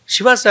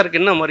 சிவா சாருக்கு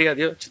என்ன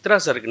மரியாதையோ, சித்ரா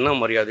சாருக்கு என்ன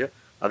மரியாதையோ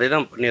அதை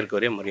தான் பண்ணியிருக்க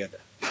ஒரே மரியாதை.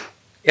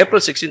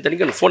 April 16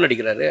 அன்றைக்கி எனக்கு ஃபோன்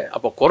அடிக்கிறாரு.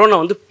 அப்போ கொரோனா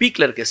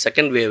பீக்கில் இருக்குது,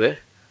 செகண்ட் வேவு.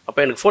 அப்போ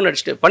எனக்கு ஃபோன்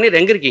அடிச்சுட்டு, பன்னீர்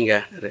எங்கே இருக்கீங்க?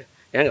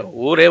 ஏங்க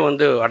ஊரே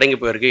அடங்கி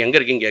போயிருக்கு, எங்கே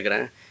இருக்கீங்க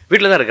கேட்குறேன்.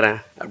 வீட்டில் தான் இருக்கிறேன்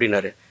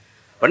அப்படின்னாரு.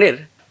 பன்னீர்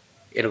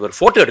எனக்கு ஒரு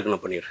ஃபோட்டோ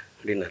எடுக்கணும் பன்னீர்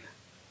அப்படின்னாரு.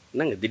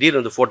 என்னங்க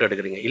திடீர்னு ஃபோட்டோ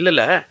எடுக்கிறீங்க?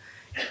 இல்லை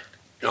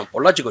நான்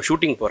பொள்ளாச்சிக்கு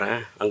ஷூட்டிங் போகிறேன்,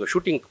 அங்கே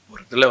ஷூட்டிங்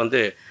போகிறதுல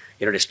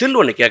என்னுடைய ஸ்டில்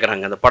ஒன்று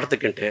கேட்குறாங்க அந்த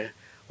படத்துக்குன்ட்டு.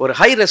 ஒரு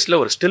ஹை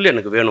ரெஸ்ட்டில் ஒரு ஸ்டில்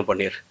எனக்கு வேணும்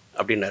பன்னீர்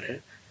அப்படின்னாரு.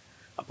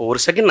 அப்போ ஒரு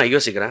செகண்ட் நான்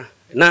யோசிக்கிறேன்,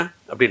 என்ன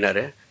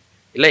அப்படின்னாரு.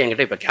 இல்லை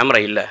என்கிட்ட இப்போ கேமரா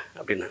இல்லை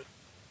அப்படின்னா.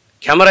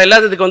 கேமரா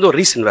இல்லாததுக்கு ஒரு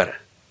ரீசன் வேறு.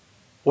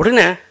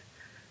 உடனே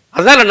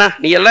அதனாலண்ணா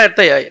நீ எல்லாம்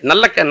எடுத்த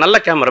நல்ல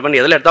கேமரா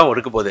பண்ணி எதில் எடுத்தால்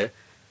இருக்க போகுது,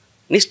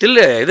 நீ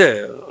ஸ்டில்லு இது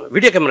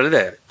வீடியோ கேமரா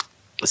இது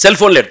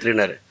செல்ஃபோனில்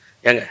எடுத்துருந்தாரு.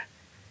 ஏங்க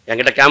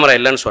என்கிட்ட கேமரா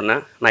இல்லைன்னு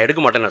சொன்னேன், நான் எடுக்க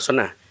மாட்டேன் நான்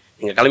சொன்னேன்,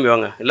 நீங்கள் கிளம்பி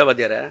வாங்க. இல்லை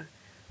வாத்தியார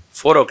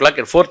 4 o'clock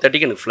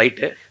 4:30 எனக்கு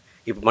ஃப்ளைட்டு,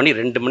 இப்போ மணி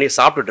 2 மணி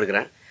சாப்பிட்டுட்டு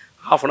இருக்கிறேன்,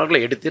 ½ an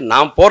hourல எடுத்து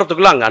நான்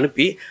போகிறதுக்குள்ளே அங்கே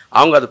அனுப்பி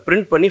அவங்க அதை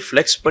பிரிண்ட் பண்ணி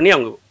ஃப்ளெக்ஸ் பண்ணி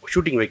அவங்க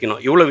ஷூட்டிங்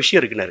வைக்கணும், இவ்வளோ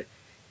விஷயம் இருக்குனாரு.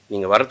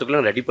 நீங்கள்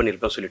வரத்துக்குள்ளே ரெடி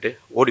பண்ணியிருப்பேன் சொல்லிட்டு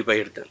ஓடி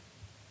போய் எடுத்தேன்.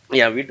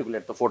 என் வீட்டுக்குள்ளே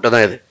எடுத்த ஃபோட்டோ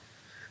தான் இது.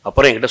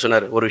 அப்புறம் என்கிட்ட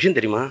சொன்னார், ஒரு விஷயம்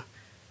தெரியுமா,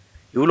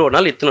 இவ்வளோ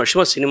நாள் இத்தனை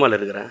வருஷமாக சினிமாவில்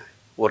இருக்கிறேன்,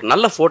 ஒரு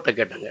நல்ல ஃபோட்டோ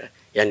கேட்டாங்க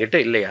என்கிட்ட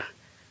இல்லையா,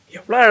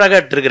 எவ்வளோ அழகாக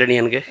எடுத்துருக்கிற நீ,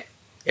 எனக்கு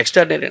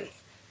எக்ஸ்ட்ராடினரி.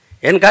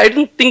 எனக்கு I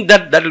don't think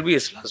that will be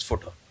his last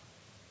photo.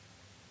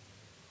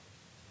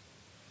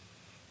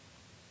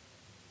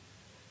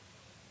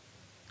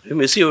 I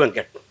miss you,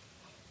 Venkat.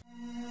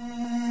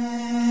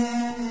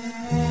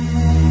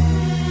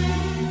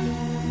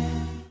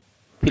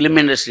 Film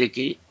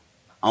ఇండస్ట్రీకి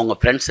அவங்க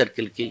ఫ్రెండ్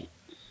సర్కిల్కి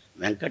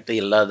వెంకట్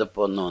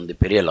ఇల్లాదப்போ வந்து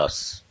பெரிய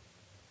லாஸ்.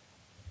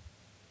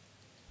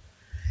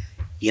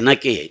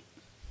 எனக்கு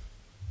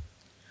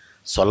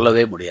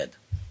சொல்லவே முடியாது.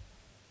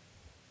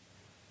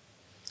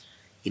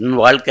 என்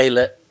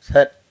வாழ்க்கையில்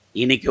சார்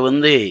இன்னைக்கு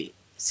வந்து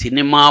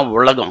சினிமா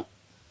உலகம்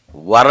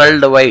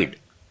வேர்ல்டு வைடு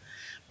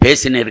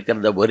பேசின்னு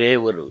இருக்கிறத ஒரே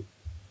ஒரு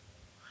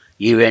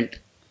event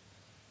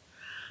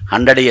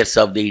 100 years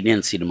of the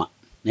Indian cinema.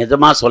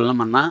 நிஜமாக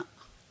சொல்லணும்னா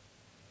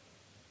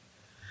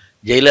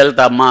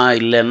ஜெயலலிதா அம்மா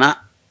இல்லைன்னா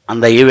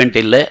அந்த ஈவெண்ட்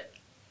இல்லை,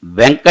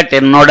 வெங்கட்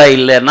என்னோட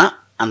இல்லைன்னா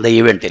அந்த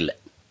ஈவெண்ட் இல்லை.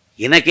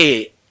 எனக்கு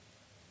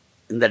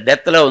இந்த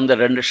டெத்தில் வந்து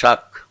 2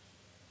 ஷாக்.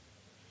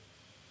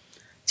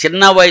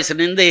 சின்ன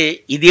வயசுலேருந்து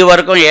இது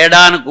வரைக்கும்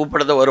ஏடான்னு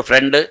கூப்பிடுறது ஒரு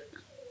ஃப்ரெண்டு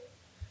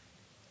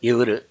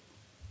இவர்,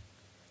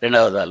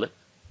 2வது ஆள்.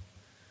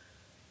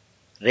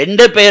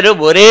 2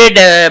 பேரும் ஒரே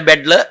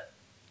பெட்டில்,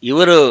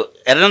 இவர்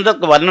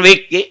இறந்ததுக்கு 1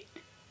 வீக்கு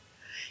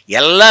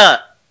எல்லாம்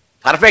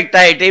பர்ஃபெக்ட்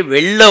ஆகிட்டு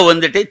வெளில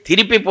வந்துட்டு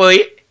திருப்பி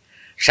போய்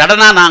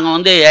சடனாக நாங்கள்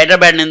வந்து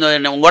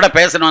ஹைதராபாத்லேருந்து உங்களோட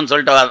பேசணும்னு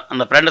சொல்லிட்டு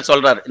அந்த ஃப்ரெண்டை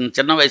சொல்கிறார், இந்த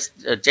சின்ன வயசு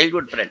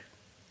சைல்ட்ஹுட் ஃப்ரெண்ட்.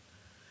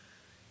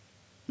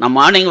 நான்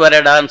மார்னிங்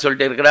வரடான்னு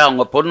சொல்லிட்டு இருக்கிறேன்,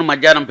 அவங்க பொண்ணு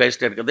மத்தியானம்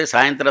பேசிட்டு இருக்குது,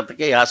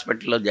 சாயந்தரத்துக்கே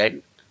ஹாஸ்பிட்டலில்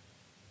ஜாயின்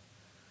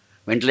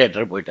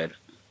வென்டிலேட்டர் போயிட்டார்.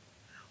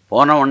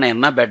 போன உடனே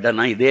என்ன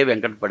பெட்டனா இதே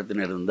வெங்கட்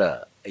படுத்துன்னு இருந்தா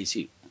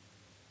ஐசியூ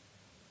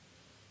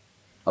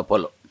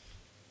அப்போலோ.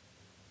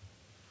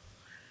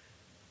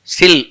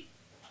 ஸ்டில்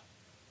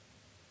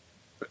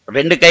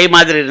 2 கை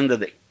மாதிரி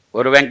இருந்தது,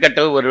 ஒரு வெங்கட்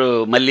ஒரு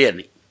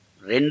மல்லியணி,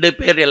 2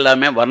 பேர்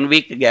எல்லாமே 1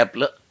 வீக்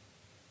கேப்பில்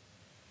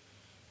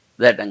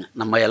இதாட்டாங்க.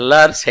 நம்ம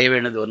எல்லாரும் செய்ய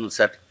வேண்டியது ஒன்று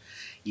சார்,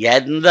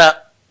 எந்த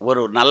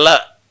ஒரு நல்ல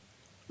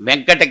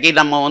வெங்கட்டுக்கு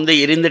நம்ம வந்து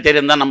இருந்துட்டு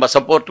இருந்தால் நம்ம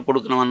சப்போர்ட்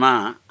கொடுக்கணும்னா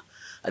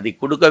அது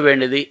கொடுக்க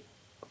வேண்டியது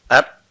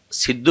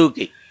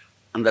சித்துக்கு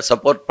அந்த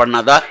சப்போர்ட்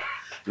பண்ணாதா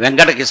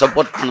வெங்கட்டுக்கு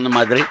சப்போர்ட் பண்ணது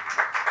மாதிரி.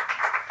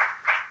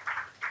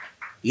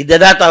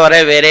 இதுதான்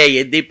தவிர வேற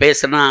எது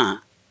பேசுனா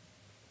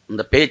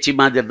இந்த பேச்சு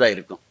மாதிரி தான்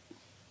இருக்கும்.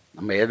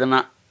 நம்ம எதுனா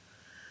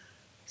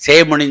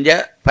செய்ய முடிஞ்ச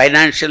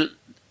financial,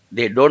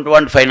 they don't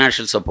want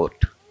financial support.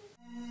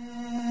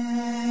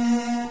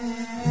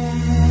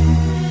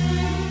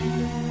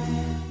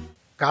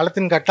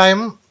 காலத்தின்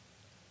கட்டாயம்.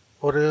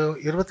 ஒரு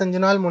 25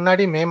 நாள்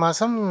முன்னாடி மே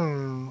மாதம்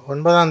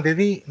 9ஆம்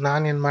தேதி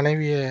நான் என்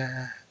மனைவியை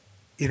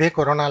இதே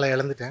கொரோனாவில்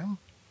இழந்துட்டேன்.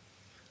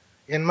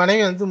 என்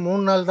மனைவி வந்து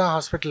 3 நாள் தான்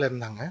ஹாஸ்பிட்டலில்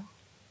இருந்தாங்க.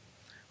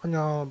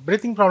 கொஞ்சம்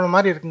ப்ரீத்திங் ப்ராப்ளம்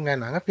மாதிரி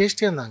இருக்குங்கன்னாங்க,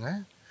 பேசிட்டே இருந்தாங்க.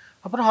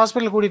 அப்புறம்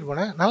ஹாஸ்பிட்டல் கூட்டிகிட்டு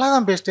போனேன், நல்லா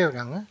தான் பேசிட்டே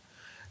இருக்காங்க.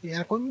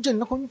 எனக்கு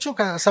இன்னும் கொஞ்சம்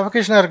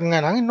சஃபகேஷனாக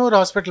இருக்குங்கன்னாங்க. இன்னொரு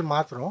ஹாஸ்பிட்டல்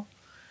மாற்றுறோம்,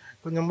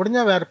 கொஞ்சம்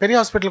முடிஞ்சால் வேறு பெரிய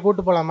ஹாஸ்பிட்டல்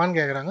கூப்பிட்டு போகலாமான்னு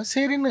கேட்குறாங்க.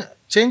 சரின்னு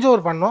சேஞ்ச்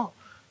ஓவர் பண்ணோம்.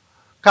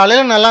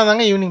 காலையில் நல்லா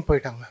இருந்தாங்க, ஈவினிங்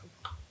போயிட்டாங்க.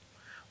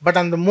 பட்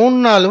அந்த 3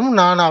 நாளும்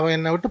அவன்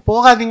என்னை விட்டு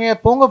போகாதீங்க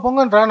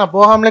போங்கன்றா, நான்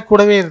போகாமலே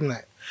கூடவே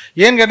இருந்தேன்.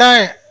 ஏன்னு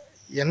கேட்டால்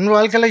என்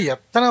வாழ்க்கையில்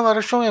எத்தனை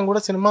வருஷம் என் கூட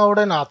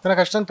சினிமாவோட நான் அத்தனை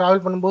கஷ்டம்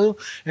ட்ராவல் பண்ணும்போது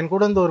என்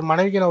கூட இருந்து ஒரு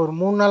மனைவிக்கு நான் ஒரு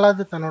 3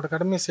 நாளாவது தன்னோட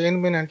கடமையை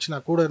செய்யணுமே நினச்சி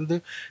நான் கூட இருந்து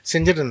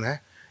செஞ்சுட்டு இருந்தேன்.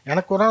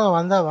 எனக்கு கொரோனா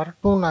வந்தால்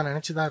வரட்டும்னு நான்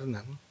நினச்சி தான்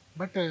இருந்தேன்.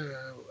 பட்டு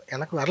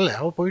எனக்கு வரல,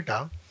 அவள் போயிட்டா.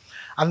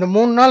 அந்த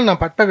 3 நாள்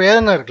நான் பட்ட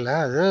வேதனை இருக்குல்ல,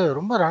 அது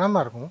ரொம்ப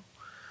ரணமாக இருக்கும்.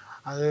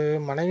 அது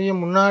மனைவியை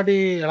முன்னாடி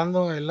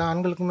இழந்தவங்க எல்லா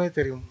ஆண்களுக்குமே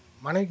தெரியும்.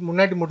 மனைவிக்கு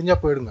முன்னாடி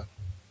முடிஞ்சால் போயிடுங்க,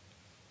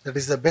 that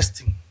is the best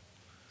thing.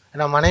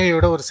 ஏன்னா மனைவியை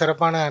விட ஒரு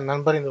சிறப்பான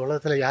நண்பர் இந்த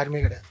உலகத்தில்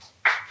யாருமே கிடையாது.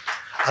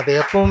 அதை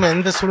எப்பவும்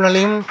எந்த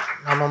சூழ்நிலையும்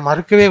நம்ம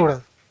மறுக்கவே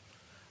கூடாது.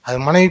 அது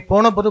மனைவி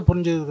போன பிறகு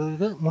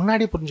புரிஞ்சுக்கிறதுக்கு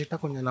முன்னாடி புரிஞ்சுக்கிட்டா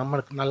கொஞ்சம்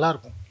நம்மளுக்கு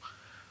நல்லாயிருக்கும்.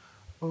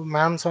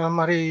 மேம் சொன்ன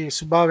மாதிரி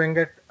சுபா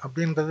வெங்கட்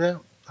அப்படின்றத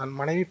தன்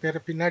மனைவி பேரை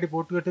பின்னாடி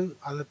போட்டுக்கிட்டு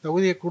அந்த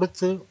தொகுதியை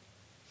கொடுத்து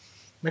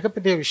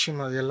மிகப்பெரிய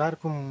விஷயம். அது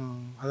எல்லாருக்கும்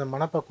அந்த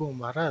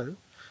மனப்பக்குவம் வராது,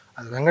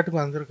 அது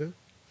வெங்கட்டுக்கு வந்திருக்கு.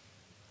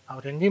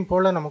 அவர் எங்கேயும்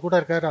போகல, நம்ம கூட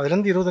இருக்கார்.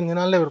 அதுலேருந்து 25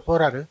 நாளில் இவர்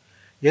போகிறாரு.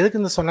 எதுக்கு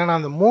இந்த சொன்னேன்னா,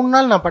 அந்த 3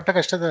 நாள் நான் பட்ட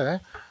கஷ்டத்தை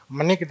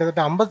மண்ணி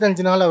கிட்டத்தட்ட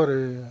 55 நாள் அவர்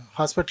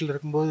ஹாஸ்பிட்டலில்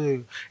இருக்கும்போது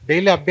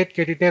டெய்லி அப்டேட்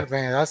கேட்டுகிட்டே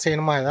இருப்பேன், ஏதாவது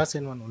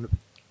செய்யணுமான்னு.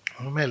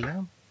 ஒன்றுமே இல்லை.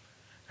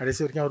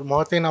 கடைசி வரைக்கும் அவர்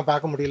முகத்தையும் நான்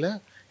பார்க்க முடியல.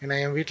 ஏன்னா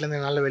என் வீட்டிலேருந்து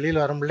என்னால்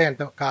வெளியில் வர முடியல,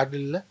 என்கிட்ட கார்டு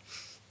இல்லை,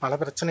 பல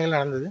பிரச்சனைகள்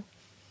நடந்தது.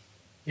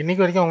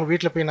 இன்றைக்கி வரைக்கும் அவங்க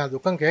வீட்டில் போய் நான்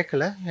துக்கம்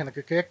கேட்கல.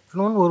 எனக்கு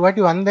கேட்கணுன்னு ஒரு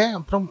வாட்டி வந்தேன்,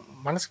 அப்புறம்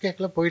மனசு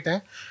கேட்கல,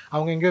 போயிட்டேன்.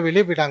 அவங்க எங்கேயோ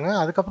வெளியே போயிட்டாங்க.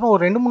 அதுக்கப்புறம்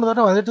ஒரு 2-3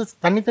 தடவை வந்துட்டு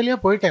தனியாக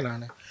போயிட்டேன்.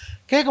 நான்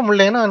கேட்க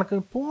முடியல. ஏன்னா எனக்கு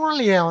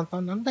போகலையே, அவன்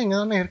தான் நண்பன் இங்கே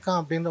தானே இருக்கான்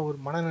அப்படின்ற ஒரு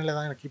மனநிலை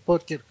தான் எனக்கு இப்போ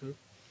வரைக்கும் இருக்குது.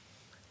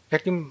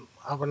 லெட்டிம்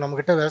அவர்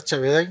நம்மக்கிட்ட விதைச்ச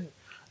விதை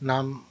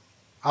நாம்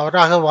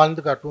அவராக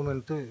வாழ்ந்து காட்டுவோம்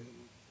என்று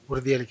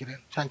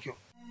உறுதியளிக்கிறேன். தேங்க்யூ.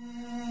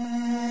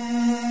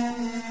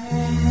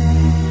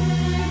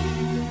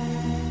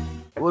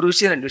 ஒரு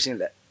விஷயம் 2 விஷயம்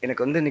இல்லை,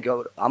 எனக்கு வந்து இன்றைக்கி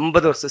ஒரு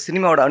 50 வருஷம்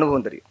சினிமாவோட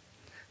அனுபவம் தெரியும்.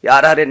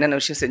 யார் யார் என்னென்ன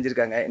விஷயம்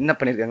செஞ்சுருக்காங்க, என்ன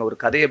பண்ணியிருக்காங்க, ஒரு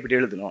கதையை எப்படி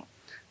எழுதணும்.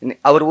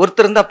 அவர்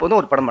ஒருத்தர் இருந்தால் போதும்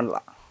ஒரு படம்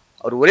பண்ணலாம்.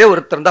 அவர் ஒரே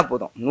ஒருத்தர் இருந்தால்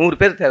போதும், 100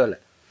 பேர் தேவையில்லை.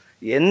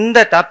 எந்த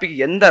டாபிக்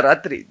எந்த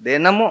ராத்திரி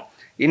தினமும்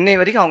இன்னை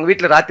வரைக்கும் அவங்க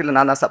வீட்டில் ராத்திரியில்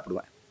நான் தான்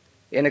சாப்பிடுவேன்.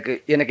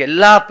 எனக்கு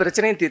எல்லா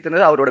பிரச்சனையும்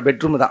தீர்த்துனது அவரோட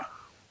பெட்ரூம் தான்.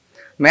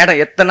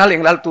 மேடம் எத்தனை நாள்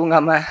எங்களால்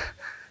தூங்காமல்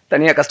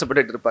தனியாக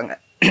கஷ்டப்பட்டுட்டு இருப்பாங்க.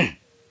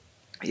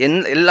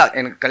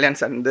 எனக்கு கல்யாண்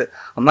சார் இருந்து,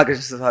 அம்மா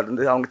கிருஷ்ணன் சார்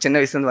இருந்து, அவங்க சின்ன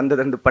வயசுலேருந்து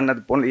வந்தது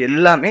பண்ணது போனது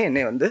எல்லாமே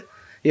என்னை வந்து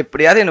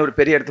எப்படியாவது என்னை ஒரு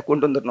பெரிய இடத்துக்கு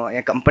கொண்டு வந்துடணும்,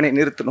 என் கம்பெனியை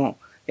நிறுத்தணும்,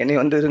 என்னை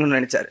வந்து இருக்கணும்னு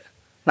நினச்சார்.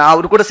 நான்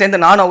அவர் கூட சேர்ந்து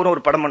நானும் அவரும்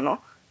ஒரு படம் பண்ணோம்.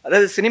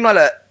 அதாவது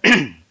சினிமாவில்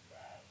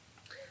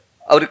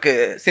அவருக்கு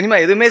சினிமா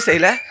எதுவுமே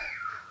செய்யலை,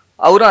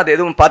 அவரும் அதை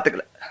எதுவும்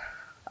பார்த்துக்கல.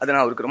 அது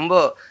நான்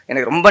அவருக்கு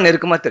எனக்கு ரொம்ப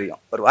நெருக்கமாக தெரியும்.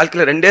 அவர்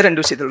வாழ்க்கையில்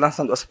 2 விஷயத்தில் தான்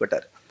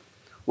சந்தோஷப்பட்டார்.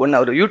 ஒன்று,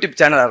 அவர் யூடியூப்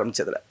சேனல்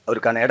ஆரம்பித்ததில்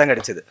அவருக்கான இடம்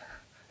கிடைச்சது.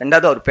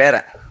 2வது அவர்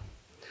பேரன்.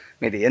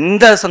 இது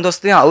எந்த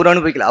சந்தோஷத்தையும் அவர்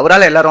அனுபவிக்கல,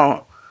 அவரால் எல்லாரும்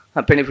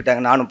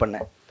பெனிஃபிட்டாங்க. நானும்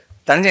பண்ணேன்.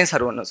 தனஞ்சயன்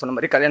சார் ஒன்று சொன்ன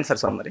மாதிரி, கல்யாண்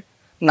சார் சொன்ன மாதிரி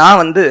நான்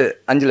வந்து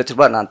 5 லட்ச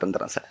ரூபாய் நான்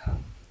தந்துடுறேன் சார்.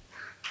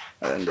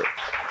 அது வந்து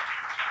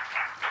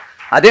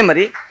அதே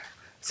மாதிரி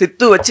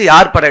சித்து வச்சு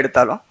யார் படம்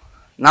எடுத்தாலும்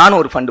நானும்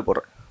ஒரு ஃபண்டு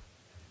போடுறேன்.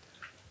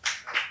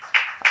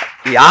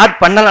 யார்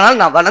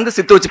பண்ணலனாலும் நான் வளர்ந்து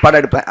சித்து வச்சு படம்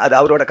எடுப்பேன். அது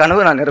அவரோட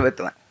கனவு நான்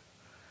நிறைவேற்றுவேன்.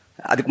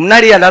 அதுக்கு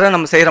முன்னாடி எல்லாரும்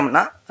நம்ம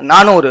செய்கிறோம்னா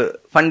நானும் ஒரு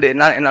ஃபண்டு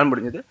என்னால்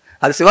முடிஞ்சது.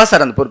 அது சிவா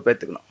சார் அந்த பொறுப்பு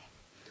ஏற்றுக்கணும்.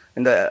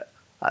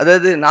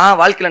 அதாவது நான்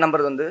வாழ்க்கையில்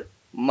நம்புறது வந்து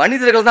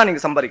மனிதர்கள் தான்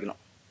நீங்கள் சம்பாதிக்கணும்.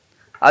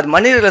 அது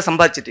மனிதர்களை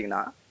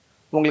சம்பாதிச்சிட்டிங்கன்னா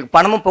உங்களுக்கு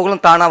பணமும்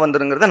புகழும் தானாக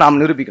வந்துருங்கிறத நாம்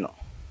நிரூபிக்கணும்.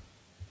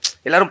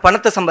 எல்லாரும்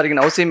பணத்தை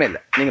சம்பாதிக்கணும் அவசியமே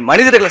இல்லை, நீங்கள்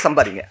மனிதர்களை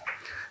சம்பாதிங்க.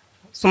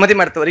 சுமதி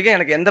மேடத்து வரைக்கும்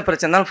எனக்கு எந்த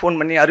பிரச்சனை தான் ஃபோன்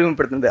பண்ணி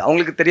அறிமுகப்படுத்துனது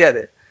அவங்களுக்கு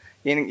தெரியாது.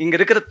 இங்கே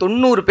இருக்கிற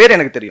 90 பேர்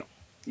எனக்கு தெரியும்.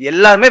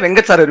 எல்லாருமே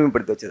வெங்கட் சார்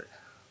அறிமுகப்படுத்தி வச்சது.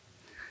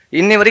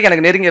 இன்னை வரைக்கும்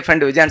எனக்கு நெருங்கிய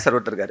ஃப்ரெண்டு விஜயான் சார்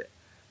ஒருத்தர் இருக்காரு.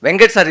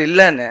 வெங்கட் சார்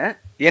இல்லைன்னு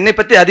என்னை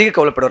பற்றி அதிக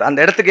கவலைப்படுவார். அந்த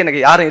இடத்துக்கு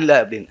எனக்கு யாரும் இல்லை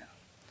அப்படின்னு.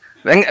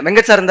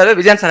 வெங்கட் சார் இருந்தாலும்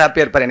விஜயான் சார்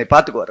ஹாப்பியாக இருப்பார், என்னை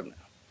பார்த்துக்குவாருன்னு.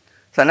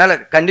 ஸோ அதனால்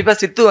கண்டிப்பாக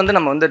சித்து வந்து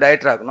நம்ம வந்து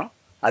டைரக்டர் ஆகணும்.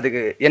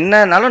 அதுக்கு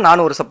என்னன்னாலும்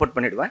நானும் ஒரு சப்போர்ட்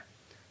பண்ணிவிடுவேன்.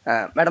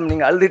 மேடம்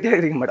நீங்கள் அழுதுகிட்டே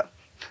இருக்கிறீங்க மேடம்,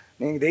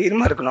 நீங்கள்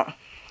தைரியமாக இருக்கணும்.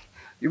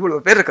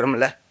 இவ்வளோ பேர்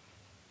இருக்கிறோம்ல.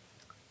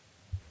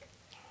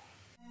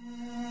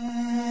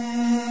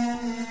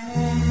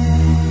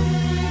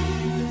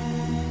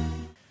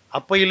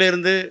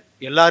 அப்பையிலிருந்து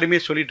எல்லாருமே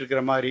சொல்லிட்டு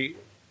இருக்கிற மாதிரி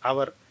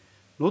அவர்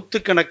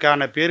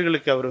 100கணக்கான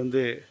பேர்களுக்கு அவர்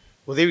வந்து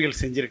உதவிகள்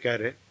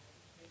செஞ்சுருக்காரு.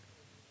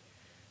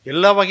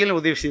 எல்லா வகையிலும்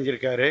உதவி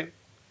செஞ்சுருக்காரு.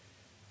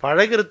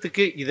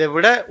 பழகிறதுக்கு இதை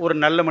விட ஒரு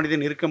நல்ல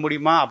மனிதன் இருக்க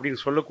முடியுமா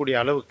அப்படின்னு சொல்லக்கூடிய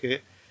அளவுக்கு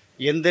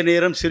எந்த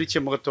நேரம்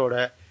சிரித்த முகத்தோட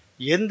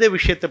எந்த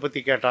விஷயத்தை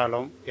பற்றி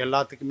கேட்டாலும்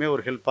எல்லாத்துக்குமே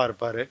ஒரு ஹெல்ப்பாக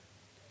இருப்பார்.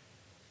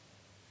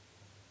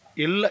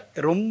 இல்லை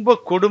ரொம்ப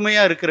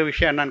கொடுமையாக இருக்கிற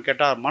விஷயம் என்னன்னு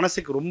கேட்டால்,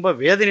 மனசுக்கு ரொம்ப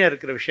வேதனையாக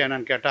இருக்கிற விஷயம்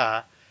என்னன்னு கேட்டால்,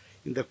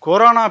 இந்த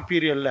கொரோனா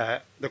பீரியடில்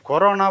இந்த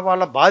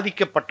கொரோனாவால்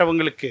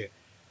பாதிக்கப்பட்டவங்களுக்கு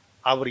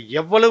அவர்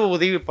எவ்வளவு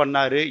உதவி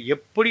பண்ணார்,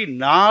 எப்படி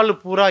நாள்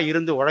பூரா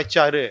இருந்து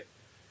உழைச்சாரு.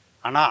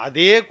 ஆனால்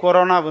அதே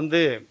கொரோனா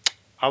வந்து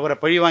அவரை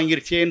பழி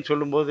வாங்கிருச்சேன்னு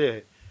சொல்லும்போது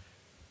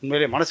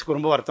உண்மையிலே மனசுக்கு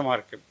ரொம்ப வருத்தமாக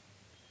இருக்குது.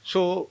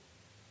 ஸோ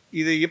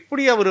இது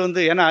எப்படி அவர்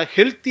வந்து, ஏன்னா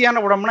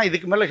ஹெல்த்தியான உடம்புனா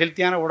இதுக்கு மேலே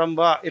ஹெல்த்தியான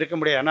உடம்பாக இருக்க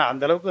முடியாது. ஏன்னா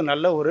அந்தளவுக்கு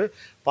நல்ல ஒரு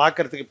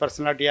பார்க்குறதுக்கு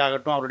பர்சனாலிட்டி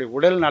ஆகட்டும், அவருடைய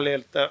உடல்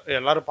நலத்தை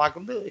எல்லோரும்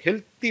பார்க்கும்போது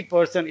ஹெல்த்தி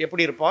பர்சன்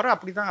எப்படி இருப்பாரோ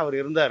அப்படி தான் அவர்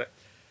இருந்தார்.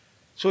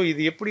 ஸோ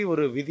இது எப்படி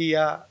ஒரு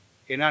விதியா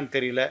என்னான்னு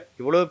தெரியல.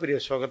 இவ்வளோ பெரிய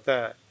சோகத்தை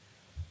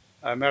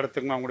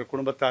மேடத்துக்கும் அவங்களுடைய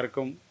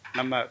குடும்பத்தாருக்கும்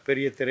நம்ம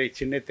பெரிய திரை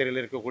சின்ன திரையில்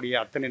இருக்கக்கூடிய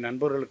அத்தனை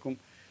நண்பர்களுக்கும்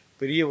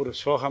பெரிய ஒரு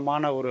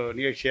சோகமான ஒரு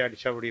நிகழ்ச்சியை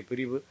அடித்த அவருடைய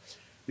பிரிவு.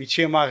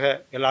 நிச்சயமாக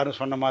எல்லாரும்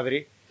சொன்ன மாதிரி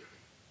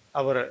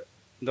அவர்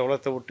இந்த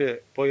உலகத்தை விட்டு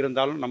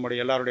போயிருந்தாலும்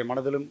நம்முடைய எல்லாருடைய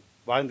மனதிலும்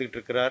வாழ்ந்துக்கிட்டு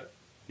இருக்கிறார்.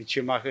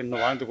 நிச்சயமாக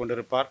இன்னும் வாழ்ந்து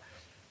கொண்டிருப்பார்.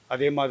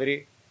 அதே மாதிரி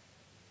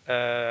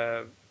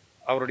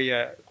அவருடைய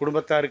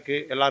குடும்பத்தாருக்கு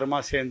எல்லாருமா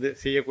சேர்ந்து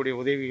செய்யக்கூடிய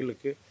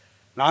உதவிகளுக்கு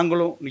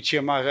நாங்களும்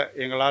நிச்சயமாக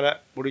எங்களால்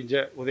முடிஞ்ச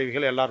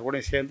உதவிகள்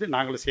எல்லாருக்கூடையும் சேர்ந்து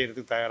நாங்களும்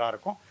செய்கிறதுக்கு தயாராக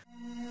இருக்கோம்.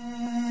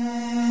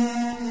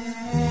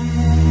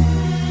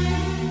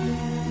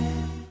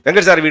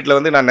 வெங்கட் சார் வீட்டில்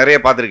வந்து நான் நிறைய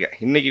பார்த்துருக்கேன்.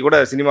 இன்றைக்கி கூட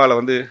சினிமாவில்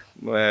வந்து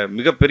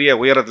மிகப்பெரிய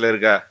உயரத்தில்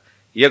இருக்க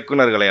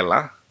இயக்குநர்களை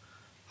எல்லாம்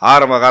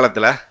ஆரம்ப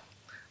காலத்தில்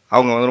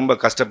அவங்க வந்து ரொம்ப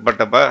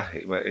கஷ்டப்பட்டப்ப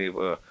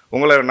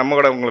நம்ம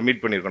கூட உங்களை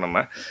மீட் பண்ணியிருக்கோம்.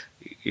 நம்ம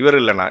இவர்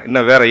இல்லைன்னா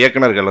இன்னும் வேறு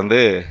இயக்குநர்கள்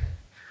வந்து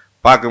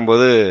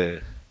பார்க்கும்போது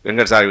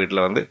வெங்கட் சார்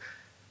வீட்டில் வந்து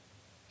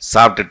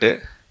சாப்பிட்டுட்டு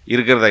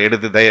இருக்கிறத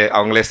எடுத்து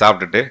அவங்களே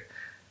சாப்பிட்டுட்டு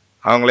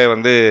அவங்களே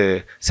வந்து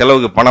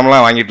செலவுக்கு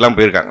பணம்லாம்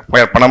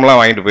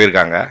வாங்கிட்டு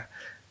போயிருக்காங்க.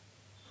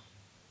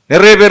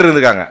 நிறைய பேர்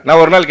இருந்துக்காங்க.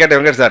 நான் ஒரு நாள் கேட்டேன்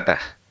வெங்கட் சார்கிட்ட,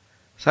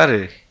 சார்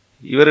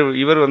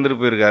இவர் வந்துட்டு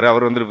போயிருக்காரு,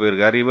 அவர் வந்துட்டு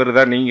போயிருக்காரு, இவர்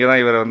தான் நீங்கள்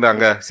தான் இவரை வந்து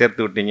அங்கே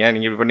சேர்த்து விட்டீங்க,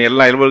 நீங்கள் பண்ணி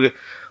எல்லாம் இவருக்கு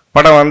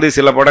படம் வந்து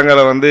சில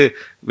படங்களை வந்து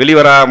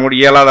வெளிவரா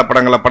இயலாத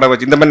படங்களை படம்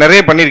வச்சு இந்த மாதிரி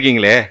நிறைய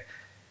பண்ணியிருக்கீங்களே,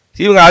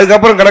 இவங்க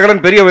அதுக்கப்புறம்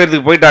கடற்கடன் பெரிய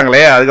உயரத்துக்கு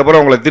போயிட்டாங்களே,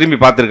 அதுக்கப்புறம் உங்களை திரும்பி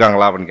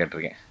பார்த்துருக்காங்களா அப்படின்னு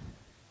கேட்டிருக்கேன்.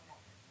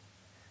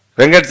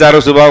 வெங்கட்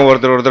சாரும் சுபாவும்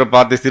ஒருத்தர்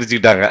பார்த்து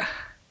சிரிச்சுக்கிட்டாங்க.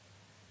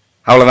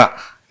 அவ்வளோதான்,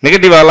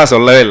 நெகட்டிவாலாம்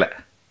சொல்லவே இல்லை,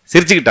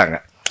 சிரிச்சுக்கிட்டாங்க.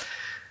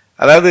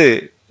 அதாவது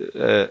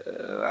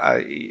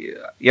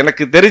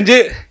எனக்கு தெரிஞ்சு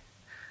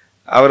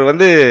அவர்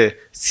வந்து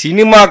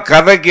சினிமா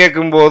கதை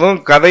கேட்கும் போதும்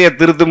கதையை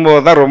திருத்தும்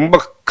போது தான் ரொம்ப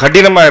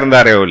கடினமாக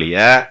இருந்தாரே ஒழிய,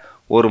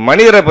 ஒரு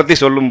மனிதரை பற்றி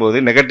சொல்லும்போது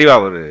நெகட்டிவாக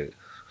அவர்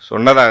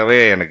சொன்னதாகவே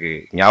எனக்கு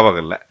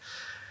ஞாபகம் இல்லை.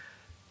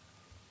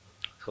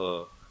 ஸோ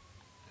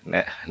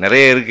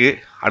நிறைய இருக்குது.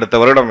 அடுத்த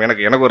வருடம்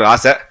எனக்கு ஒரு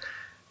ஆசை,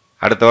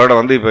 அடுத்த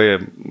வருடம் வந்து இப்போ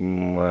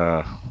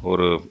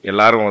ஒரு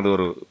எல்லாரும் வந்து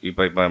ஒரு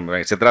இப்போ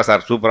சித்ரா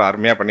சார் சூப்பராக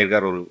அருமையாக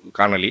பண்ணியிருக்கார் ஒரு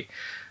காணொலி.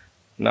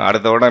 இன்னும்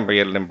அடுத்த வருடம்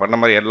இப்போ பண்ண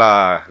மாதிரி எல்லா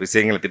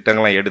விஷயங்களும்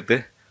திட்டங்கள்லாம் எடுத்து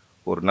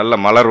ஒரு நல்ல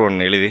மலர்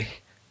ஒன்று எழுதி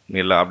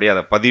இல்லை அப்படியே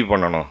அதை பதிவு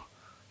பண்ணணும்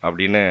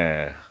அப்படின்னு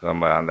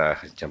நம்ம அந்த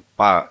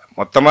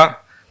மொத்தமாக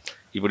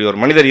இப்படி ஒரு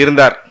மனிதர்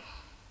இருந்தார்.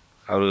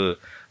 அவர்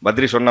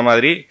பத்ரி சொன்ன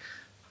மாதிரி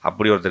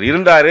அப்படி ஒருத்தர்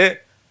இருந்தார்,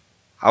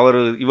 அவர்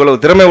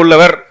இவ்வளவு திறமை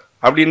உள்ளவர்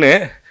அப்படின்னு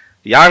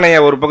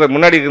யானையை ஒரு பக்கம்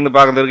முன்னாடி இருந்து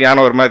பார்க்குறதுக்கு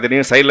யானை ஒரு மாதிரி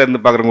தெரியும், சைடில்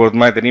இருந்து பார்க்குறவங்க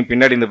ஒரு மாதிரி தெரியும்,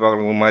 பின்னாடி இருந்து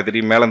பார்க்குறவங்க மாதிரி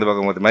தெரியும், மேலேருந்து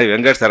பார்க்கும்போது மாதிரி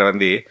வெங்கட் சாரை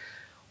வந்து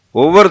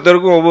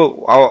ஒவ்வொருத்தருக்கும்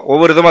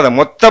ஒவ்வொரு விதமாக அதை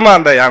மொத்தமாக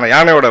அந்த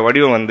யானையோட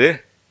வடிவம் வந்து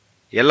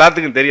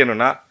எல்லாத்துக்கும்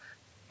தெரியணும்னா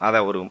அதை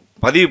ஒரு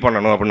பதிவு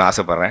பண்ணணும் அப்படின்னு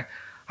ஆசைப்பட்றேன்.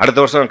 அடுத்த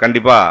வருஷம்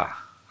கண்டிப்பாக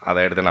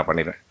அதை எடுத்து நான்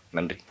பண்ணிடுறேன்.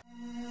 நன்றி.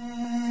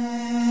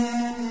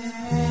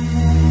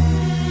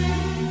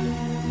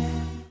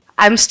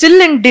 I'm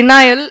still in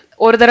denial.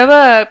 ஒரு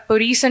தடவை இப்போ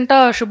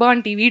ரீசெண்டாக சுபா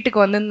ஆண்டி வீட்டுக்கு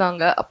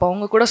வந்திருந்தாங்க. அப்போ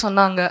அவங்க கூட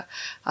சொன்னாங்க,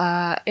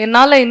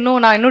 நான்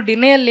இன்னும்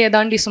டினையல்லே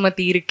தாண்டி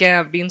சுமத்தி இருக்கேன்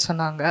அப்படின்னு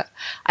சொன்னாங்க.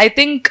 ஐ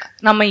திங்க்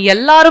நம்ம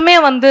எல்லாருமே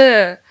வந்து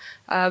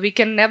we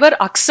can never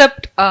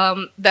accept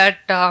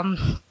that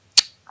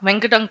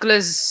Venkat uncle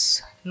is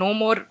no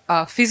more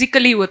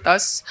physically with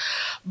us,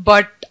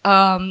 but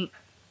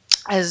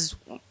as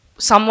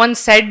someone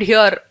said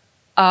here,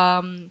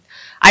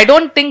 I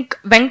don't think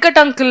Venkat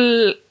uncle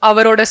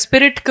avaroda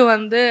spirit ku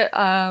vandu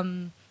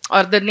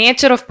or the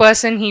nature of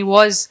person he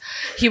was,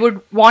 he would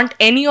want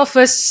any of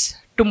us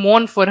to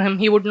mourn for him.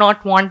 He would not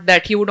want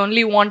that. He would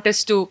only want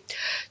us to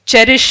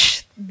cherish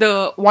the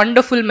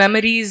wonderful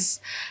memories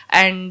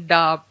and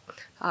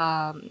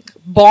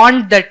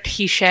bond that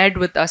he shared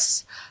with us.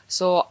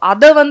 So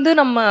அதை வந்து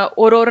நம்ம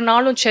ஒரு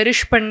நாளும்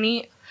cherish பண்ணி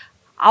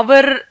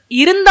அவர்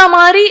இருந்த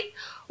மாதிரி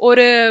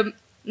ஒரு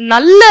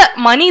நல்ல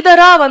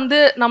மனிதராக வந்து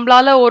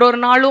நம்மளால ஒரு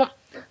நாளும்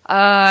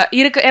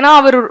இருக்கு. ஏன்னா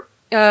அவர்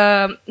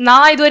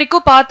நான் இது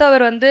வரைக்கும் பார்த்து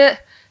அவர் வந்து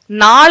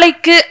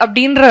நாளைக்கு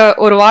அப்படின்ற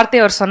ஒரு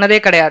வார்த்தையை அவர்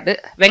சொன்னதே கிடையாது.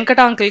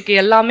 வெங்கட் அங்கிளுக்கு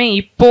எல்லாமே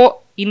இப்போ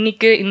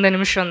இன்னைக்கு இந்த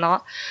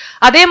நிமிஷம்தான்.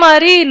 அதே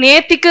மாதிரி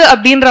நேத்திக்கு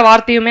அப்படின்ற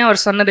வார்த்தையுமே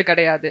அவர் சொன்னது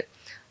கிடையாது.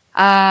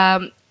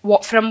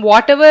 From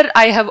what ever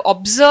I have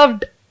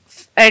observed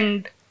and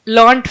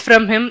learned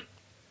from him,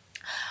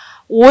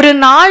 ஒரு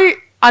நாள்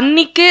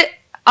அன்னைக்கு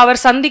அவர்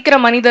சந்திக்கிற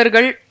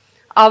மனிதர்கள்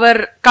அவர்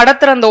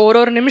கடத்துற அந்த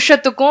ஒரு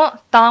நிமிஷத்துக்கும்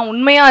தான்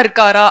உண்மையா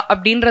இருக்காரா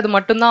அப்படின்றது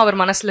மட்டும்தான் அவர்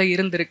மனசுல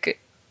இருந்திருக்கு.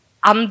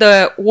 அந்த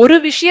ஒரு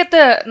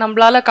விஷயத்த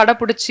நம்மளால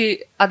கடைப்பிடிச்சி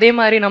அதே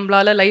மாதிரி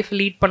நம்மளால லைஃப்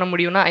லீட் பண்ண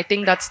முடியும்னா I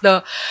think that's the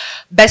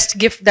best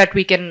gift that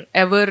we can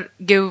ever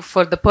give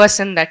for the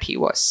person that he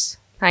was.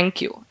 Thank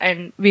you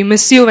and we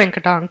miss you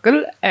Venkata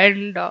uncle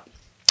and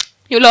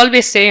you'll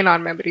always stay in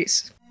our memories.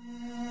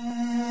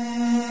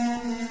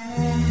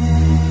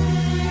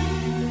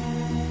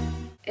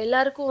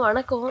 எல்லாருக்கும்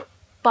வணக்கம்.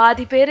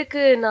 பாதி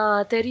பேருக்கு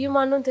நான்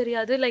தெரியுமான்னு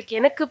தெரியாது, like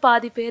எனக்கு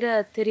பாதி பேரை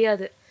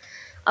தெரியாது.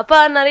 அப்பா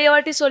நிறைய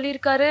வாட்டி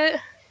சொல்லியிருக்காரு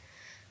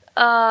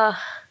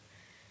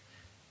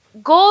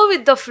கோ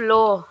வித் த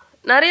ஃப்ளோ.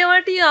 நிறைய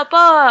வாட்டி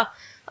அப்பா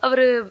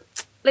அவர்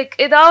லைக்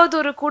ஏதாவது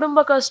ஒரு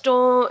குடும்ப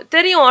கஷ்டம்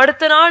தெரியும்,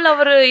 அடுத்த நாள்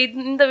அவர்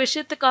இந்த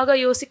விஷயத்துக்காக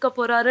யோசிக்க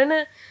போகிறாருன்னு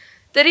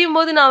தெரியும்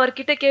போது நான்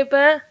அவர்கிட்ட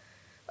கேட்பேன்,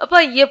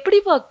 அப்பா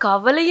எப்படிப்பா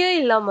கவலையே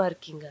இல்லாமல்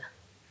இருக்கீங்க,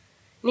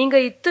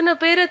 நீங்கள் இத்தனை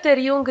பேரை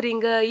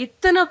தெரியுங்கிறீங்க,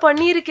 இத்தனை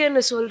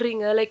பண்ணியிருக்கேன்னு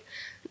சொல்கிறீங்க. லைக்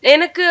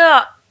எனக்கு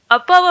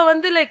அப்பாவை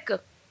வந்து லைக்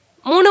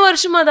 3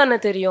 வருஷமாக தானே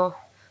தெரியும்.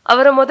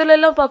 அவரை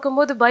முதல்லலாம்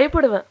பார்க்கும்போது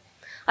பயப்படுவேன்.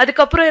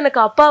 அதுக்கப்புறம்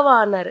எனக்கு அப்பாவா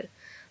ஆனார்.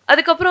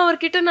 அதுக்கப்புறம்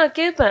அவர்கிட்ட நான்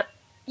கேட்பேன்,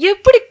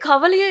 எப்படி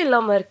கவலையே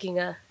இல்லாமல்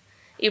இருக்கீங்க,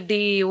 இப்படி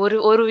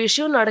ஒரு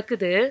விஷயம்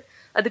நடக்குது,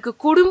 அதுக்கு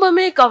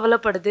குடும்பமே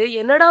கவலைப்படுது,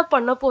 என்னடா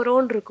பண்ண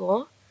போகிறோன்னு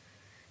இருக்கோம்,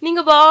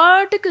 நீங்கள்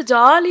பாட்டுக்கு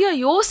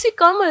ஜாலியாக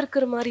யோசிக்காமல்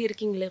இருக்கிற மாதிரி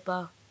இருக்கீங்களேப்பா,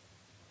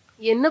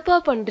 என்னப்பா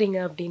பண்ணுறீங்க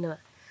அப்படின்னு.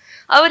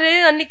 அவர்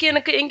அன்னைக்கு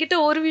என்கிட்ட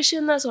ஒரு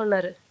விஷயந்தான்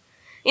சொன்னார்,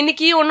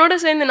 இன்னைக்கு உன்னோட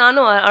சேர்ந்து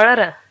நானும்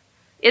அழறேன்,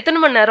 எத்தனை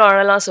மணி நேரம்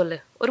அழலாம் சொல்லு,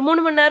 ஒரு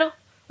 3 மணி நேரம்,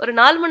 ஒரு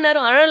 4 மணி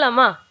நேரம்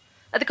அழலாமா,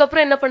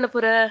 அதுக்கப்புறம் என்ன பண்ண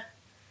போகிற,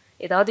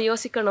 ஏதாவது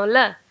யோசிக்கணும்ல,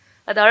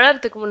 அது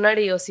அழறதுக்கு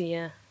முன்னாடி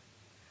யோசிய,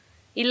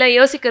 இல்லை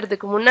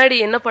யோசிக்கிறதுக்கு முன்னாடி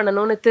என்ன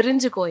பண்ணணும்னு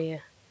தெரிஞ்சுக்கோயே,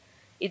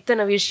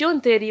 இத்தனை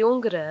விஷயம்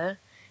தெரியுங்கிற,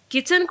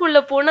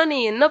 கிச்சனுக்குள்ளே போனால் நீ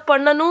என்ன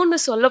பண்ணணும்னு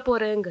சொல்ல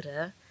போகிறேங்கிற,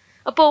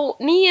 அப்போ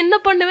நீ என்ன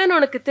பண்ணுவேன்னு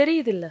உனக்கு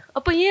தெரியுதில்ல,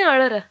 அப்போ ஏன்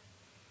அழற,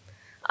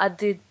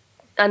 அது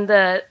அந்த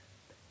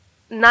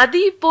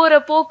நதி போகிற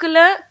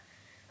போக்கில்,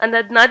 அந்த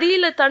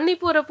நதியில் தண்ணி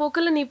போகிற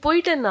போக்கில் நீ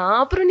போயிட்டேன்னா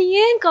அப்புறம் நீ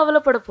ஏன்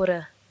கவலைப்பட போகிற,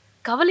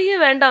 கவலையே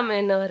வேண்டாமே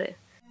என்னவர்.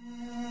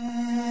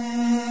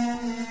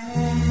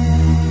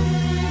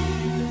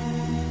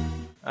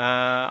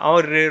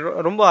 அவர்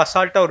ரொம்ப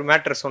அசால்ட்டாக ஒரு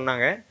மேட்ரு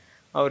சொன்னாங்க.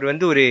 அவர்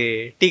வந்து ஒரு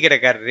டீ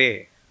கடைக்காரரு,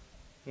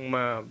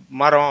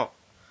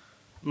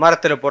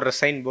 மரத்தில் போடுற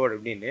சைன் போர்டு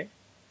அப்படின்னு.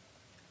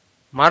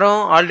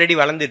 மரம் ஆல்ரெடி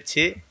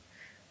வளர்ந்துருச்சு.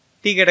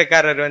 டீ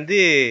கடைக்காரர் வந்து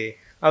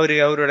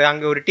அவரோட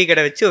அங்கே ஒரு டீ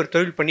கடை வச்சு ஒரு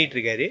தொழில்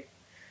பண்ணிகிட்ருக்காரு.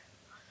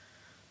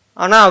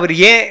 ஆனால் அவர்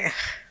ஏன்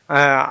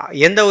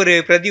எந்த ஒரு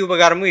பிரதி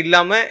உபகாரமும்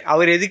இல்லாமல்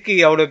அவர் எதுக்கு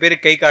அவ்வளோ பேர்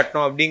கை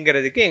காட்டணும்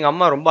அப்படிங்கிறதுக்கு எங்கள்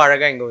அம்மா ரொம்ப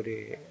அழகாக இங்கே ஒரு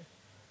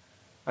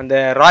அந்த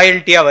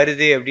ராயல்ட்டியாக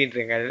வருது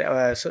அப்படின்றீங்க.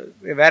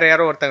 வேறு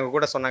யாரோ ஒருத்தவங்க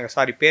கூட சொன்னாங்க,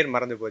 சாரி பேர்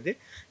மறந்து போகுது,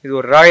 இது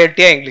ஒரு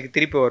ராயல்ட்டியாக எங்களுக்கு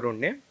திருப்பி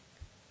வரும்னு.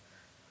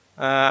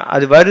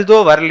 அது வருதோ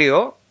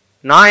வரலையோ,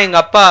 நான்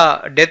எங்கள் அப்பா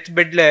டெத்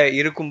பெட்டில்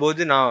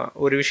இருக்கும்போது நான்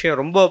ஒரு விஷயம்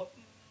ரொம்ப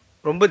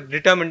ரொம்ப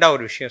டிட்டர்மிண்டாக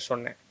ஒரு விஷயம்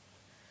சொன்னேன்.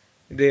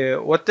 இது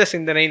ஒத்த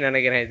சிந்தனைன்னு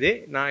நினைக்கிறேன். இது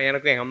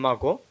எனக்கும் எங்கள்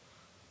அம்மாவுக்கும்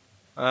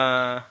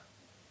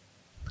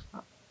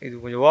இது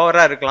கொஞ்சம்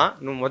ஓவராக இருக்கலாம்.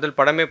 இன்னும் முதல்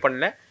படமே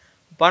பண்ணல.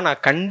 அப்பா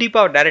நான்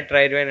கண்டிப்பாக டைரக்டர்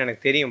ஆயிடுவேன்னு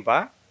எனக்கு தெரியும்ப்பா.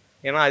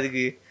 ஏன்னா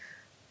அதுக்கு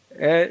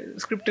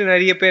ஸ்கிரிப்ட்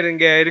நிறைய பேர்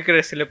இங்கே இருக்கிற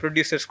சில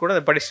ப்ரொடியூசர்ஸ் கூட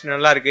அதை படிச்சுட்டு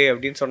நல்லா இருக்கு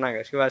அப்படின்னு சொன்னாங்க.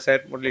 சிவா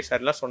சார், முரளி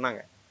சார்லாம்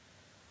சொன்னாங்க.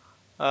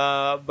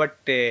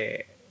 பட்டு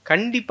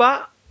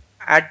கண்டிப்பாக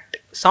at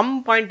some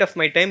point of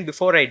my time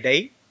before I tie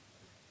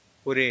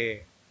ஒரு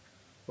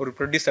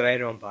ப்ரொடியூசர்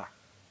ஆயிடுவேன்ப்பா.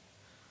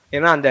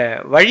 ஏன்னா அந்த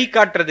வழி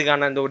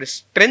காட்டுறதுக்கான அந்த ஒரு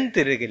ஸ்ட்ரென்த்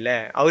இருக்குல்ல,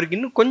 அவருக்கு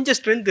இன்னும் கொஞ்சம்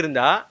ஸ்ட்ரென்த்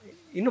இருந்தால்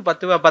இன்னும்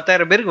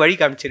 10,000 பேருக்கு வழி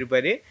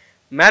காமிச்சிருப்பார்,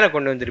 மேலே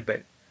கொண்டு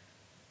வந்திருப்பார்.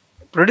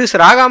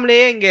 ப்ரொடியூசர்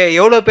ஆகாமலேயே இங்கே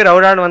எவ்வளோ பேர்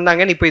அவரால்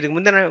வந்தாங்கன்னு இப்போ இதுக்கு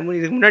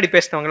முன்னாடி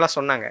பேசினவங்களாம்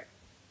சொன்னாங்க.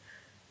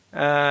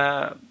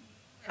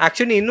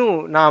 ஆக்சுவலி இன்னும்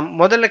நான்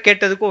முதல்ல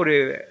கேட்டதுக்கும் ஒரு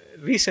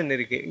ரீசன்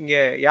இருக்குது.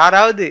 இங்கே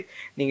யாராவது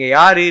நீங்கள்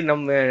யார்,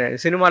 நம்ம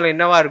சினிமாவில்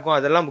என்னவா இருக்கும்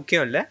அதெல்லாம்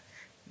முக்கியம் இல்லை.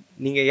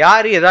 நீங்கள்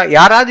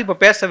யாராவது இப்போ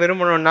பேச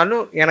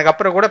விரும்பணுன்னாலும் எனக்கு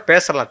அப்புறம் கூட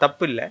பேசலாம்,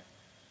 தப்பு இல்லை.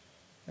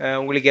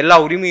 உங்களுக்கு எல்லா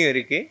உரிமையும்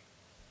இருக்குது.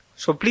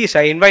 So please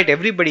I invite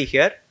everybody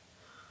here.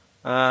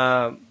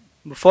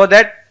 For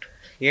that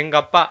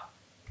எங்கள் அப்பா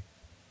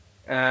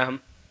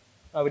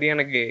அவர்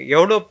எனக்கு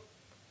எவ்வளோ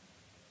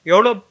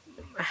எவ்வளோ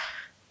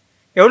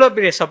எவ்வளோ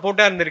பெரிய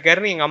சப்போர்ட்டாக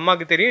இருந்திருக்காருன்னு எங்கள்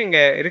அம்மாவுக்கு தெரியும்,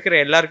 இங்கே இருக்கிற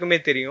எல்லாருக்குமே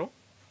தெரியும்.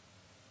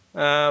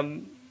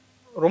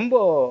 ரொம்ப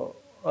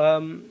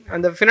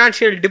அந்த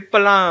ஃபினான்ஷியல்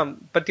டிப்பெல்லாம்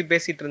பற்றி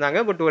பேசிகிட்டு இருந்தாங்க.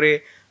 பட் ஒரு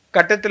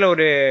கட்டத்தில்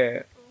ஒரு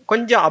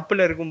கொஞ்சம்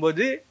அப்பில்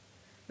இருக்கும்போது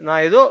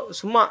நான் ஏதோ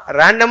சும்மா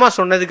ரேண்டமாக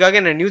சொன்னதுக்காக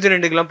என்னை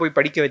நியூசிலாண்டுக்கெலாம் போய்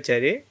படிக்க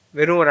வச்சார்,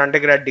 வெறும் ஒரு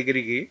அண்டர் கிராட்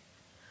டிகிரிக்கு.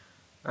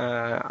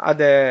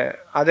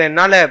 அதை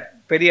என்னால்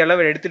பெரிய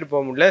அளவில் எடுத்துகிட்டு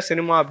போக முடியல.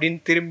 சினிமா அப்படின்னு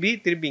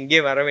திருப்பி இங்கே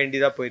வர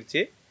வேண்டியதாக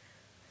போயிடுச்சு.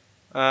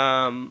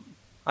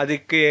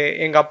 அதுக்கு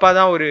எங்கள் அப்பா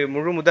தான் ஒரு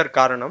முதற்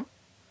காரணம்.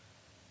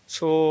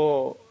 ஸோ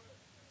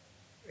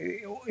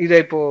இதை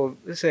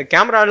இப்போது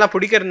கேமராலாம்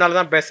பிடிக்கிறதுனால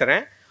தான்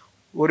பேசுகிறேன்.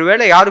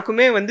 ஒருவேளை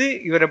யாருக்குமே வந்து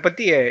இவரை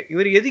பற்றி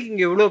இவர் எதுக்கு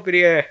இங்கே இவ்வளோ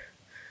பெரிய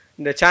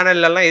இந்த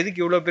சேனல்லலாம்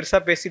எதுக்கு இவ்வளோ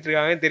பெருசாக பேசிகிட்டு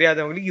இருக்காங்கன்னு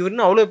தெரியாதவங்களுக்கு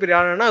இவருன்னு அவ்வளோ பெரிய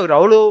ஆளுன்னா இவர்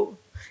அவ்வளோ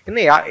என்ன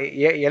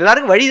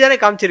எல்லாருக்கும் வழி தானே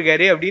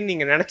காமிச்சிருக்காரு அப்படின்னு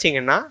நீங்கள்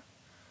நினச்சிங்கன்னா,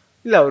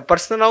 இல்லை அவர்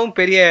பர்சனலாகவும்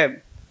பெரிய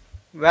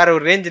வேற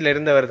ஒரு ரேஞ்சில்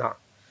இருந்தவர் தான்.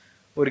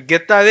 ஒரு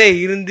கெத்தாகவே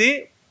இருந்து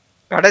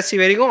கடைசி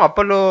வரைக்கும்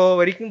அப்பல்லோ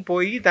வரைக்கும்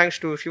போய்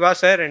thanks to Siva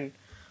sir and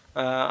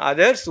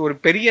others ஒரு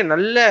பெரிய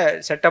நல்ல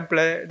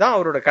செட்டப்பில் தான்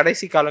அவரோட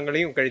கடைசி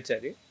காலங்களையும்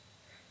கழிச்சார்.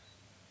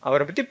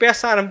 அவரை பற்றி பேச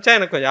ஆரம்பித்தா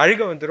எனக்கு கொஞ்சம்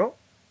அழுக வந்துடும்.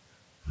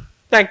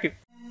 தேங்க்யூ.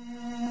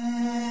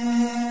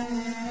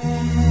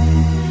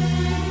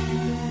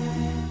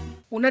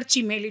 உணர்ச்சி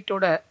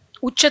மேலிட்டோட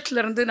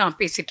உச்சத்திலிருந்து நான்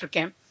பேசிகிட்டு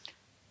இருக்கேன்.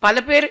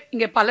 பல பேர்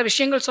இங்கே பல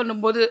விஷயங்கள்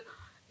சொல்லும்போது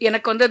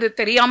எனக்கு வந்து அது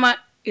தெரியாமல்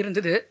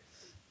இருந்தது.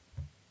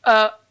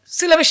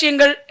 சில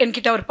விஷயங்கள்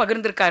என்கிட்ட அவர்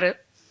பகிர்ந்திருக்காரு.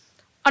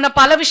 ஆனால்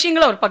பல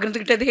விஷயங்கள் அவர்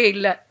பகிர்ந்துக்கிட்டதே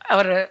இல்லை.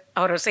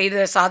 அவர்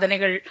செய்த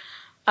சாதனைகள்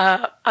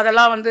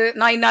அதெல்லாம் வந்து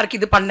நான் இன்னாருக்கு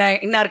இது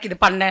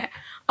பண்ணேன்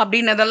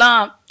அப்படின்னதெல்லாம்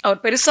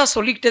அவர் பெருசாக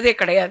சொல்லிக்கிட்டதே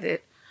கிடையாது.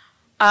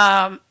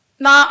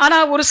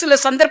 ஆனால் ஒரு சில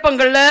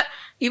சந்தர்ப்பங்களில்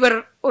இவர்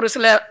ஒரு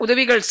சில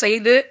உதவிகள்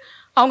செய்து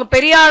அவங்க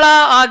பெரிய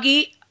ஆளாக ஆகி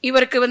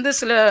இவருக்கு வந்து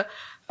சில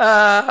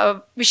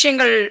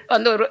விஷயங்கள்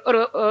வந்து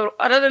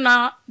அதாவது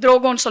நான்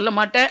துரோகம்னு சொல்ல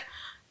மாட்டேன்,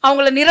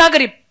 அவங்கள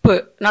நிராகரிப்பு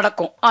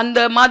நடக்கும். அந்த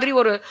மாதிரி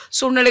ஒரு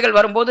சூழ்நிலைகள்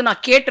வரும்போது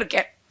நான்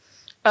கேட்டிருக்கேன்,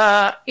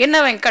 என்ன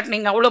வெங்கட்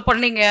நீங்கள் அவ்வளோ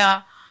பண்ணீங்க,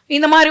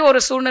 இந்த மாதிரி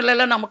ஒரு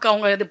சூழ்நிலையில் நமக்கு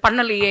அவங்க இது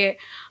பண்ணலையே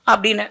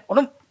அப்படின்னு.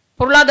 ஒன்றும்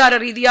பொருளாதார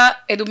ரீதியாக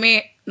எதுவுமே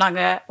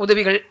நாங்கள்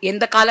உதவிகள்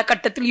எந்த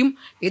காலகட்டத்திலையும்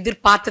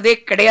எதிர்பார்த்ததே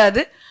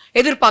கிடையாது,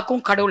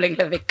 எதிர்பார்க்கவும் கடவுள்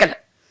எங்களை வைக்கலை.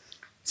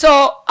 ஸோ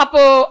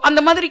அப்போது அந்த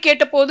மாதிரி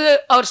கேட்டபோது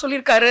அவர்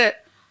சொல்லியிருக்காரு,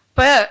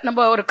 இப்போ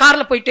நம்ம ஒரு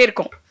காரில் போயிட்டே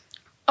இருக்கோம்,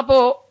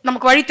 அப்போது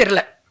நமக்கு வழி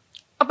தெரில,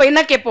 அப்போ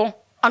என்ன கேட்போம்,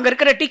 அங்கே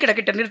இருக்கிற டீ கடை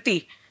கிட்ட நிறுத்தி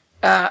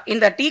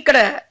இந்த டீ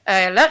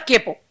கடையில்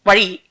கேட்போம்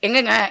வழி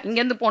எங்கெங்க,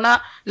 இங்கேருந்து போனால்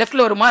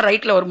லெஃப்டில் வருமா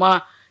ரைட்டில் வருமா,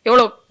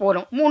 எவ்வளோ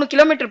போகணும், 3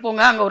 கிலோமீட்டர்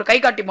போங்க, அங்கே ஒரு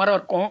கைகாட்டி மரம்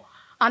இருக்கும்,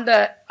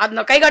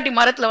 அந்த கைகாட்டி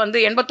மரத்தில் வந்து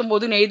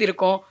 89ன்னு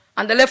எழுதியிருக்கும்,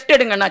 அந்த லெஃப்ட்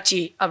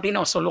எடுங்கண்ணாச்சி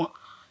அப்படின்னு அவன் சொல்லுவான்.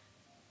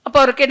 அப்போ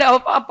அவர்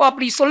அப்போ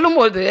அப்படி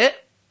சொல்லும்போது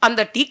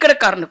அந்த டீ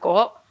கடைக்காரனுக்கோ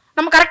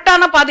நம்ம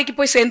கரெக்டான பாதைக்கு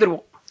போய்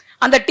சேர்ந்துருவோம்.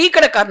 அந்த டீ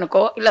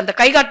கடைக்காரனுக்கோ இல்லை அந்த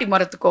கைகாட்டி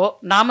மரத்துக்கோ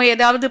நாம்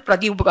ஏதாவது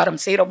பிரதி உபகாரம்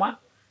செய்கிறோமா?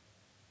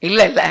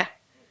 இல்லை.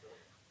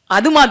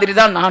 அது மாதிரி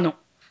தான்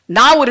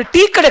நான் ஒரு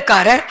டீ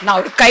கடைக்காரன், நான்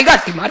ஒரு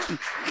கைகாட்டி மரம்.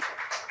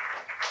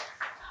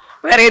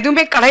 வேற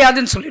எதுவுமே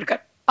கிடையாதுன்னு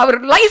சொல்லியிருக்காரு. அவர்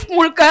லைஃப்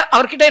முழுக்க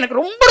அவர்கிட்ட எனக்கு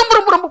ரொம்ப ரொம்ப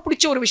ரொம்ப ரொம்ப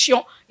பிடிச்ச ஒரு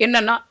விஷயம்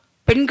என்னன்னா,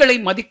 பெண்களை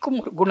மதிக்கும்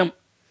ஒரு குணம்,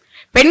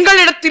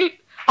 பெண்களிடத்தில்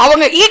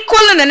அவங்க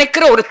ஈக்குவல்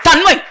நினைக்கிற ஒரு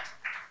தன்மை.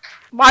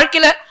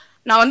 வாழ்க்கையில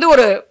நான் வந்து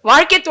ஒரு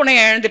வாழ்க்கை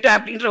துணையை இழந்துட்டேன்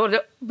அப்படின்ற ஒரு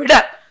விட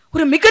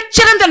ஒரு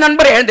மிகச்சிறந்த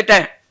நண்பரை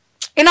இழந்துட்டேன்.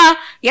 ஏன்னா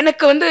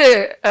எனக்கு வந்து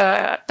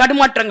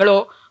தடுமாற்றங்களோ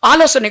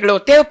ஆலோசனைகளோ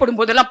தேவைப்படும்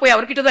போதெல்லாம் போய்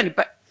அவர்கிட்ட தான்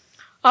நிற்பேன்.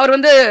 அவர்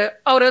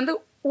வந்து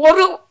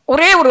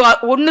ஒரே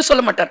ஒன்று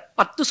சொல்ல மாட்டார்,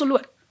 10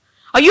 சொல்லுவார்.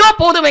 ஐயோ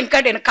போதும்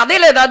வெங்கட், எனக்கு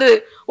கதையில ஏதாவது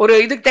ஒரு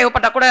இதுக்கு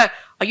தேவைப்பட்டா கூட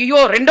ஐயோ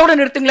 2ஓட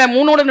நிறுத்துங்களேன்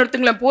 3ஓட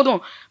நிறுத்துங்களேன் போதும்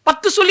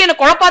 10 சொல்லி என்னை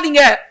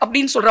குழப்பாதீங்க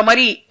அப்படின்னு சொல்ற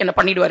மாதிரி என்ன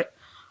பண்ணிடுவாரு.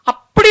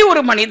 அப்படி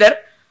ஒரு மனிதர்.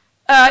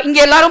 இங்க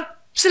எல்லாரும்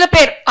சில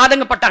பேர்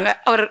ஆதங்கப்பட்டாங்க,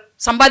 அவர்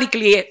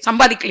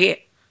சம்பாதிக்கலையே.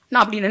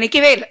 நான் அப்படி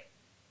நினைக்கவே இல்லை.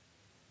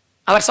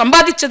 அவர்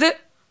சம்பாதிச்சது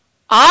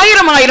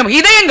 1000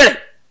 இதயங்களை.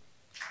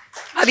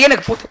 அது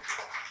எனக்கு போதும்.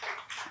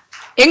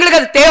 எங்களுக்கு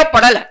அது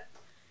தேவைப்படல.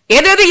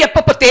 எது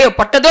எப்பப்ப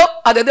தேவைப்பட்டதோ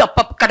அது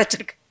அப்பப்ப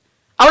கிடைச்சிருக்கு,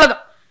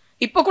 அவ்வளவுதான்.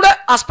 இப்ப கூட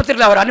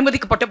ஆஸ்பத்திரியில் அவர்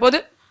அனுமதிக்கப்பட்ட போது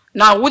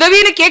நான்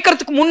உதவின்னு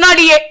கேட்கறதுக்கு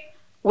முன்னாடியே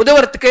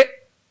உதவுறதுக்கு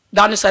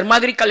தானு சார்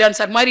மாதிரி கல்யாண்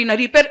சார் மாதிரி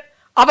நிறைய பேர்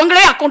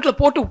அவங்களே அக்கௌண்ட்ல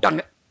போட்டு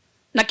விட்டாங்க.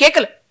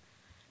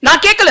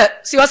 நான் கேட்கல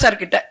சிவா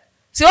சார் கிட்ட.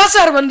 சிவா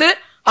சார் வந்து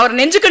அவர்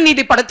நெஞ்சுக்க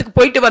நீதி படத்துக்கு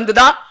போயிட்டு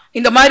வந்துதான்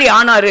இந்த மாதிரி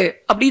ஆனாரு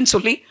அப்படின்னு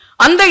சொல்லி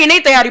அந்த இணை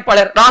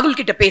தயாரிப்பாளர் ராகுல்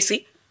கிட்ட பேசி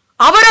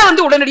அவரை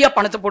வந்து உடனடியா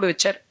பணத்தை போட்டு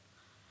வச்சார்.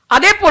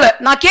 அதே போல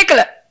நான்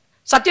கேட்கல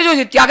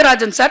சத்யஜோதி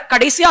தியாகராஜன் சார்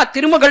கடைசியா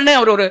திருமகள்னு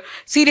அவர் ஒரு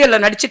சீரியல்ல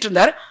நடிச்சிட்டு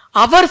இருந்தார்.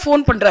 அவர்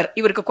போன் பண்றார்,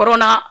 இவருக்கு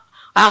கொரோனா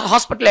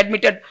ஹாஸ்பிட்டல்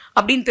அட்மிட்டட்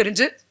அப்படின்னு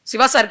தெரிஞ்சு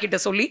சிவா சார் கிட்ட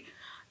சொல்லி,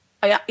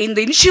 இந்த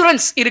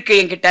இன்சூரன்ஸ் இருக்கு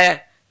என்கிட்ட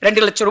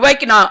 2 லட்சம்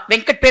ரூபாய்க்கு நான்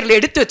வெங்கட் பேர்ல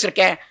எடுத்து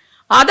வச்சிருக்கேன்,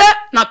 அதை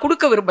நான்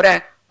கொடுக்க விரும்புறேன்,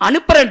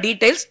 அனுப்புறேன்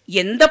டீடைல்ஸ்,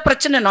 எந்த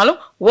பிரச்சனைனாலும்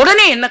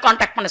உடனே என்ன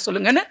கான்டாக்ட் பண்ண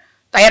சொல்லுங்கன்னு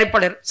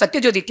தயாரிப்பாளர்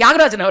சத்யஜோதி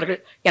தியாகராஜன் அவர்கள்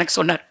எனக்கு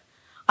சொன்னார்.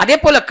 அதே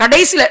போல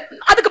கடைசியில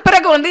அதுக்கு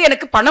பிறகு வந்து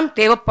எனக்கு பணம்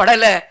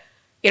தேவைப்படல,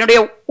 என்னுடைய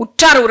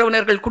உற்றார்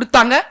உறவினர்கள்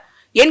கொடுத்தாங்க,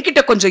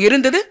 என்கிட்ட கொஞ்சம்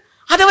இருந்தது,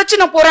 அதை வச்சு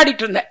நான்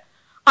போராடிட்டு இருந்தேன்.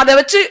 அதை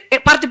வச்சு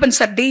பார்த்திபன்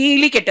சார்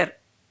டெய்லி கேட்டார்,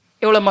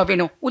 எவ்வளவுமா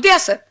வேணும். உதயா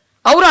சார்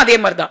அவரும் அதே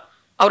மாதிரிதான்,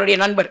 அவருடைய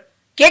நண்பர்,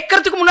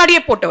 கேட்கறதுக்கு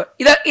முன்னாடியே போட்டவர்.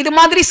 இது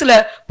மாதிரி சில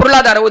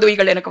பொருளாதார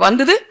உதவிகள் எனக்கு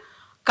வந்தது.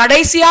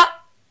 கடைசியா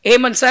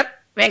ஹேமந்த் சார்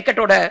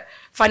வெங்கட்டோட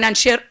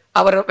பைனான்சியர்,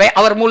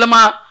 அவர்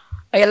மூலமா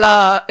எல்லா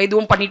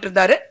இதுவும் பண்ணிட்டு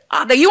இருந்தாரு.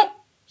 அதையும்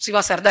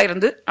சிவா சார் தான்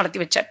இருந்து நடத்தி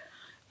வச்சார்.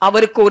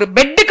 அவருக்கு ஒரு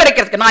பெட்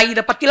கிடைக்கிறதுக்கு நான்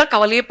இதை பத்தி எல்லாம்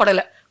கவலையே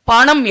படல.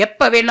 பணம்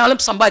எப்ப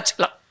வேணாலும்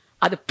சம்பாதிச்சுக்கலாம்,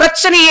 அது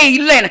பிரச்சனையே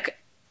இல்லை எனக்கு.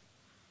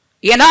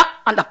 ஏன்னா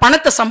அந்த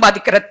பணத்தை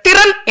சம்பாதிக்கிற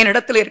திறன்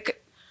என்னிடத்துல இருக்கு.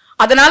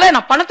 அதனால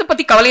நான் பணத்தை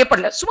பத்தி கவலையே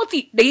படல. சுமதி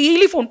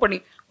டெய்லி போன் பண்ணி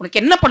உனக்கு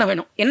என்ன பணம்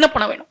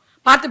வேணும்,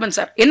 பார்த்திபன்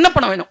சார் என்ன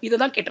பணம் வேணும்,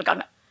 இதுதான்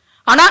கேட்டிருக்காங்க.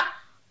 ஆனா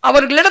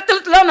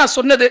அவர்களிடத்துல நான்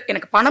சொன்னது,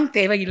 எனக்கு பணம்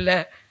தேவையில்லை,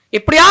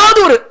 எப்படியாவது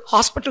ஒரு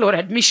ஹாஸ்பிட்டல் ஒரு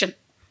அட்மிஷன்.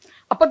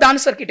 அப்ப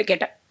தானு சார் கிட்ட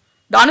கேட்டேன்.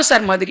 தானு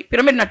சார் மாதிரி,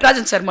 பிரமிட்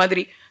நட்ராஜன் சார்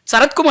மாதிரி,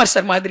 சரத்குமார்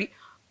சார் மாதிரி,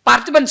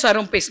 பார்த்திபன்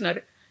சாரும் பேசினாரு.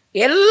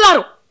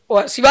 எல்லாரும்,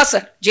 சிவா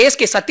சார்,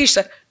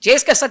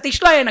 ஜேஎஸ்கே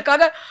சதீஷ்லாம்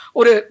எனக்காக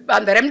ஒரு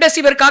அந்த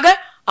ரெம்டெசிவிற்காக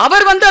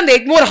அவர் வந்து அந்த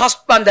எக்மோர்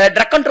அந்த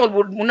ட்ரக் கண்ட்ரோல்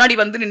போர்டு முன்னாடி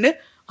வந்து நின்று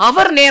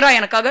அவர் நேரா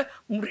எனக்காக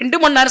 2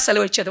 மணி நேரம்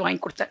செலவழிச்சு அதை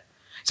வாங்கி கொடுத்தார்.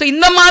 ஸோ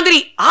இந்த மாதிரி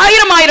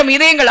 1000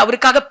 இதயங்கள்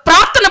அவருக்காக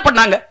பிரார்த்தனை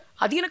பண்ணாங்க.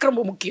 அது எனக்கு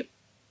ரொம்ப முக்கியம்,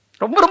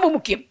 ரொம்ப ரொம்ப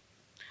முக்கியம்.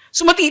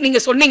 சுமதி நீங்க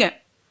சொன்னீங்க,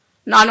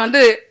 நான்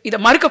வந்து இதை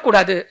மறுக்க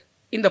கூடாது,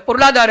 இந்த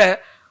பொருளாதார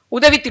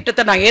உதவி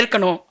திட்டத்தை நான்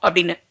ஏற்கணும்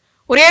அப்படின்னு.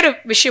 ஒரே ஒரு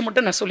விஷயம்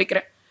மட்டும் நான்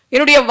சொல்லிக்கிறேன்.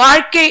 என்னுடைய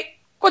வாழ்க்கை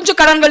கொஞ்சம்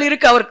கடன்கள்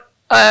இருக்கு,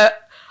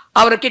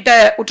 அவர்கிட்ட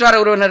உற்றார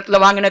உறவினர்ல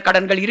வாங்கின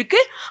கடன்கள் இருக்கு.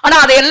 ஆனா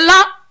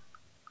அதையெல்லாம்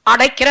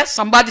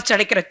சம்பாதிச்சு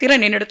அடைக்கிற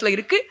திறன் என்னிடத்துல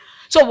இருக்கு.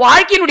 சோ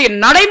வாழ்க்கையினுடைய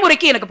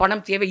நடைமுறைக்கு எனக்கு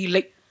பணம்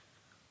தேவையில்லை.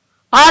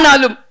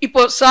 ஆனாலும்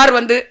இப்போ சார்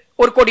வந்து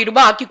 1 கோடி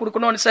ரூபாய் ஆக்கி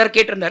கொடுக்கணும்னு சார்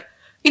கேட்டிருந்தார்.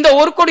 இந்த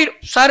 1 கோடி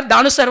சார்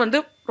தானு சார் வந்து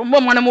ரொம்ப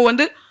மனமும்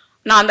வந்து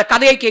நான் அந்த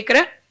கதையை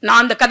கேட்கிறேன்,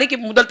 நான் அந்த கதைக்கு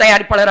முதல்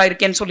தயாரிப்பாளராக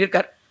இருக்கேன்னு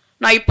சொல்லியிருக்காரு.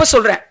 நான் இப்ப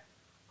சொல்றேன்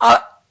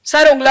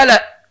சார், உங்களால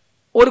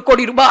 1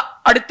 கோடி ரூபாய்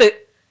அடுத்து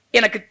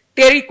எனக்கு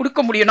தேடி கொடுக்க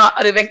முடியும்னா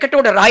அது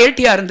வெங்கட்டோட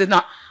ராயல்ட்டியா இருந்ததுன்னா,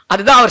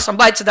 அதுதான் அவர்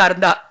சம்பாதிச்சதா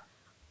இருந்தா,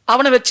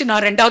 அவனை வச்சு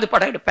நான் 2வது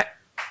படம் எடுப்பேன்.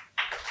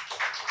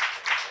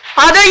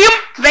 அதையும்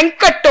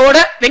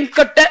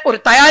வெங்கட்ட ஒரு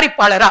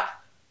தயாரிப்பாளரா,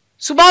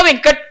 சுபா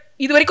வெங்கட்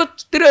இது வரைக்கும்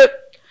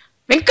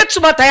வெங்கட்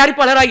சுபா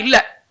தயாரிப்பாளரா இல்ல,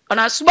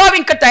 ஆனா சுபா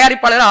வெங்கட்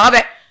தயாரிப்பாளரா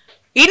ஆவேன்.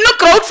 இன்னும்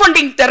கிரவுட்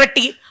ஃபண்டிங்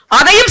திரட்டி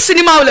அதையும்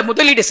சினிமாவில்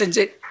முதலீடு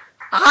செஞ்சு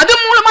அது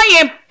மூலமா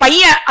என்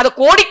பையன் அதை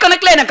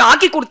கோடிக்கணக்கில் எனக்கு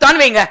ஆக்கி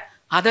கொடுத்தான்னு வைங்க,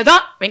 அதை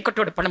தான்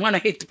வெங்கட்டோட பணமா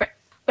நான் ஏத்துப்பேன்.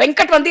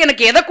 வெங்கட் வந்து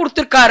எனக்கு எதை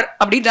கொடுத்துருக்கார்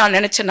அப்படின்னு நான்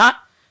நினைச்சேன்னா,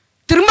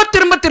 திரும்ப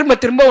திரும்ப திரும்ப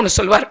திரும்ப ஒன்று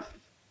சொல்வார்.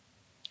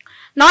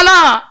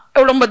 நான்லாம்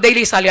ரொம்ப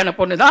தைரியசாலியான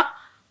பொண்ணுதான்,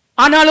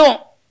 ஆனாலும்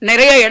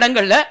நிறைய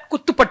இடங்கள்ல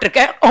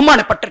குத்துப்பட்டிருக்கேன்,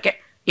 அவமானப்பட்டிருக்கேன்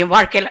என்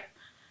வாழ்க்கையில.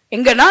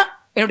 எங்கன்னா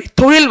என்னுடைய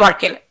தொழில்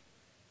வாழ்க்கையில,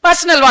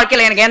 பர்சனல்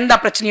வாழ்க்கையில எனக்கு எந்த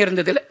பிரச்சனையும்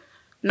இருந்தது இல்லை.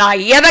 நான்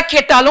எதை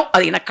கேட்டாலும்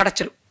அது எனக்கு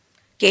கிடைச்சிடும்,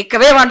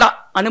 கேட்கவே வேண்டாம்,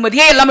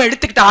 அனுமதியே எல்லாமே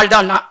எடுத்துக்கிட்ட ஆள்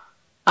தான் நான்.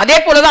 அதே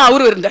போலதான்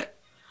அவரும் இருந்தார்.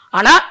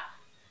 ஆனா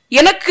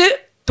எனக்கு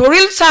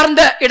தொழில்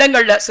சார்ந்த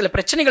இடங்கள்ல சில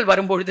பிரச்சனைகள்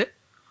வரும்பொழுது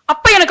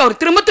அப்ப எனக்கு அவர்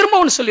திரும்ப திரும்ப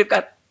ஒன்று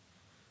சொல்லியிருக்காரு,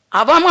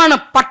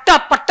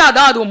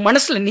 அவமானப்பட்டாதான் அது உன்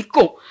மனசுல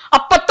நிற்கும்.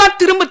 அப்பத்தான்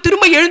திரும்ப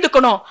திரும்ப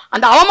எழுந்துக்கணும்,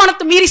 அந்த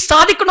அவமானத்தை மீறி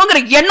சாதிக்கணுங்கிற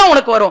எண்ணம்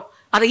உனக்கு வரும்.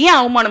 அதை ஏன்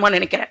அவமானமா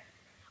நினைக்கிற?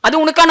 அது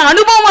உனக்கான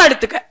அனுபவமா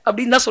எடுத்துக்க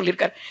அப்படின்னு தான்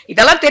சொல்லியிருக்காரு.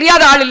 இதெல்லாம்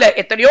தெரியாத ஆள் இல்லை.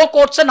 எத்தனையோ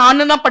கோர்ஸை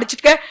நானும் தான்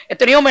படிச்சிருக்கேன்,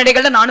 எத்தனையோ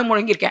மேடைகள்ல நானும்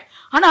முழங்கியிருக்கேன்.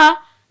 ஆனா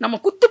நம்ம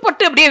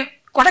குத்துப்பட்டு அப்படியே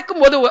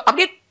கொடக்கும் போது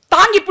அப்படியே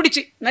தாங்கி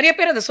பிடிச்சு நிறைய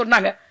பேர் அதை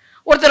சொன்னாங்க.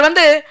 ஒருத்தர்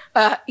வந்து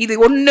இது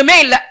ஒண்ணுமே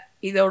இல்லை,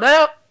 இதோட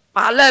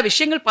பல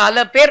விஷயங்கள்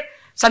பல பேர்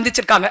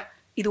சந்திச்சிருக்காங்க,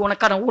 இது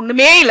உனக்கான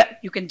ஒண்ணுமே இல்லை,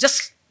 யூ கேன்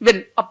ஜஸ்ட்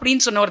வின்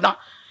அப்படின்னு சொன்னவர் தான்.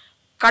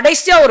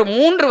 கடைசியா ஒரு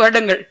 3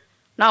 வருடங்கள்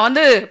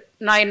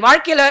நான் என்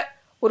வாழ்க்கையில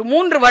ஒரு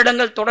 3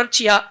 வருடங்கள்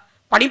தொடர்ச்சியா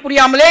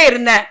பணிபுரியாமலே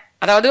இருந்தேன்.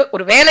 அதாவது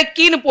ஒரு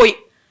வேலைக்குன்னு போய்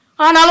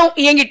ஆனாலும்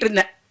இயங்கிட்டு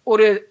இருந்தேன்,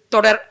 ஒரு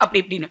தொடர்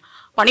அப்படி இப்படின்னு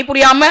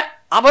பணிபுரியாம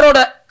அவரோட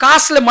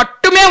காசுல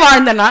மட்டுமே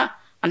வாழ்ந்தேன்னா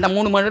அந்த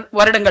 3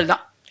 வருடங்கள்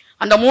தான்.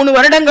 அந்த 3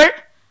 வருடங்கள்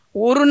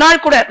ஒரு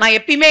நாள் கூட நான்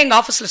எப்பயுமே எங்க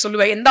ஆஃபீஸ்ல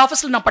சொல்லுவேன், எந்த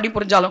ஆஃபீஸ்ல நான்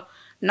பணிபுரிஞ்சாலும்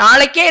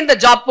நாளைக்கே இந்த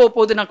ஜாப்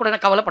போகுதுன்னா கூட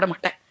நான் கவலைப்பட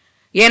மாட்டேன்.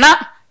 ஏன்னா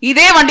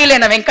இதே வண்டியில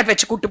என்ன வெங்கட்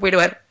வச்சு கூட்டு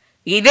போயிடுவார்,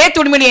 இதே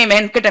துணிமணியை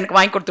வெங்கட் எனக்கு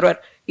வாங்கி கொடுத்துருவார்,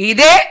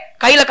 இதே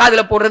கையில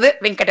காதுல போடுறது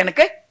வெங்கட்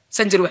எனக்கு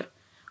செஞ்சிருவார்.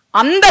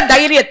 அந்த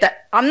தைரியத்தை,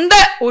 அந்த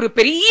ஒரு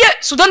பெரிய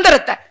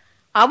சுதந்திரத்தை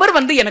அவர்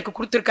எனக்கு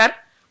கொடுத்திருக்கார்.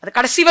 அது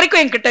கடைசி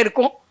வரைக்கும் என்கிட்ட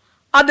இருக்கும்.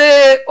 அது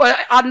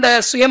அந்த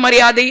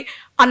சுயமரியாதை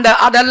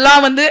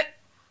அதெல்லாம்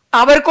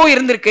அவருக்கும்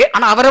இருந்திருக்கு.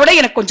 ஆனா அவரை விட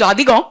எனக்கு கொஞ்சம்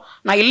அதிகம்,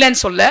 நான் இல்லைன்னு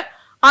சொல்ல.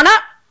 ஆனா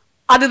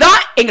அதுதான்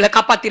எங்களை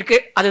காப்பாத்திருக்கு,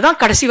 அதுதான்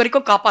கடைசி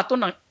வரைக்கும்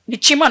காப்பாத்தும் நான்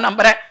நிச்சயமா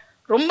நம்புறேன்.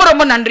 ரொம்ப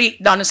ரொம்ப நன்றி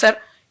தானு சார்,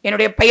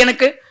 என்னுடைய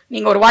பையனுக்கு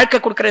நீங்க ஒரு வாழ்க்கை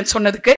கொடுக்குறேன்னு சொன்னதுக்கு.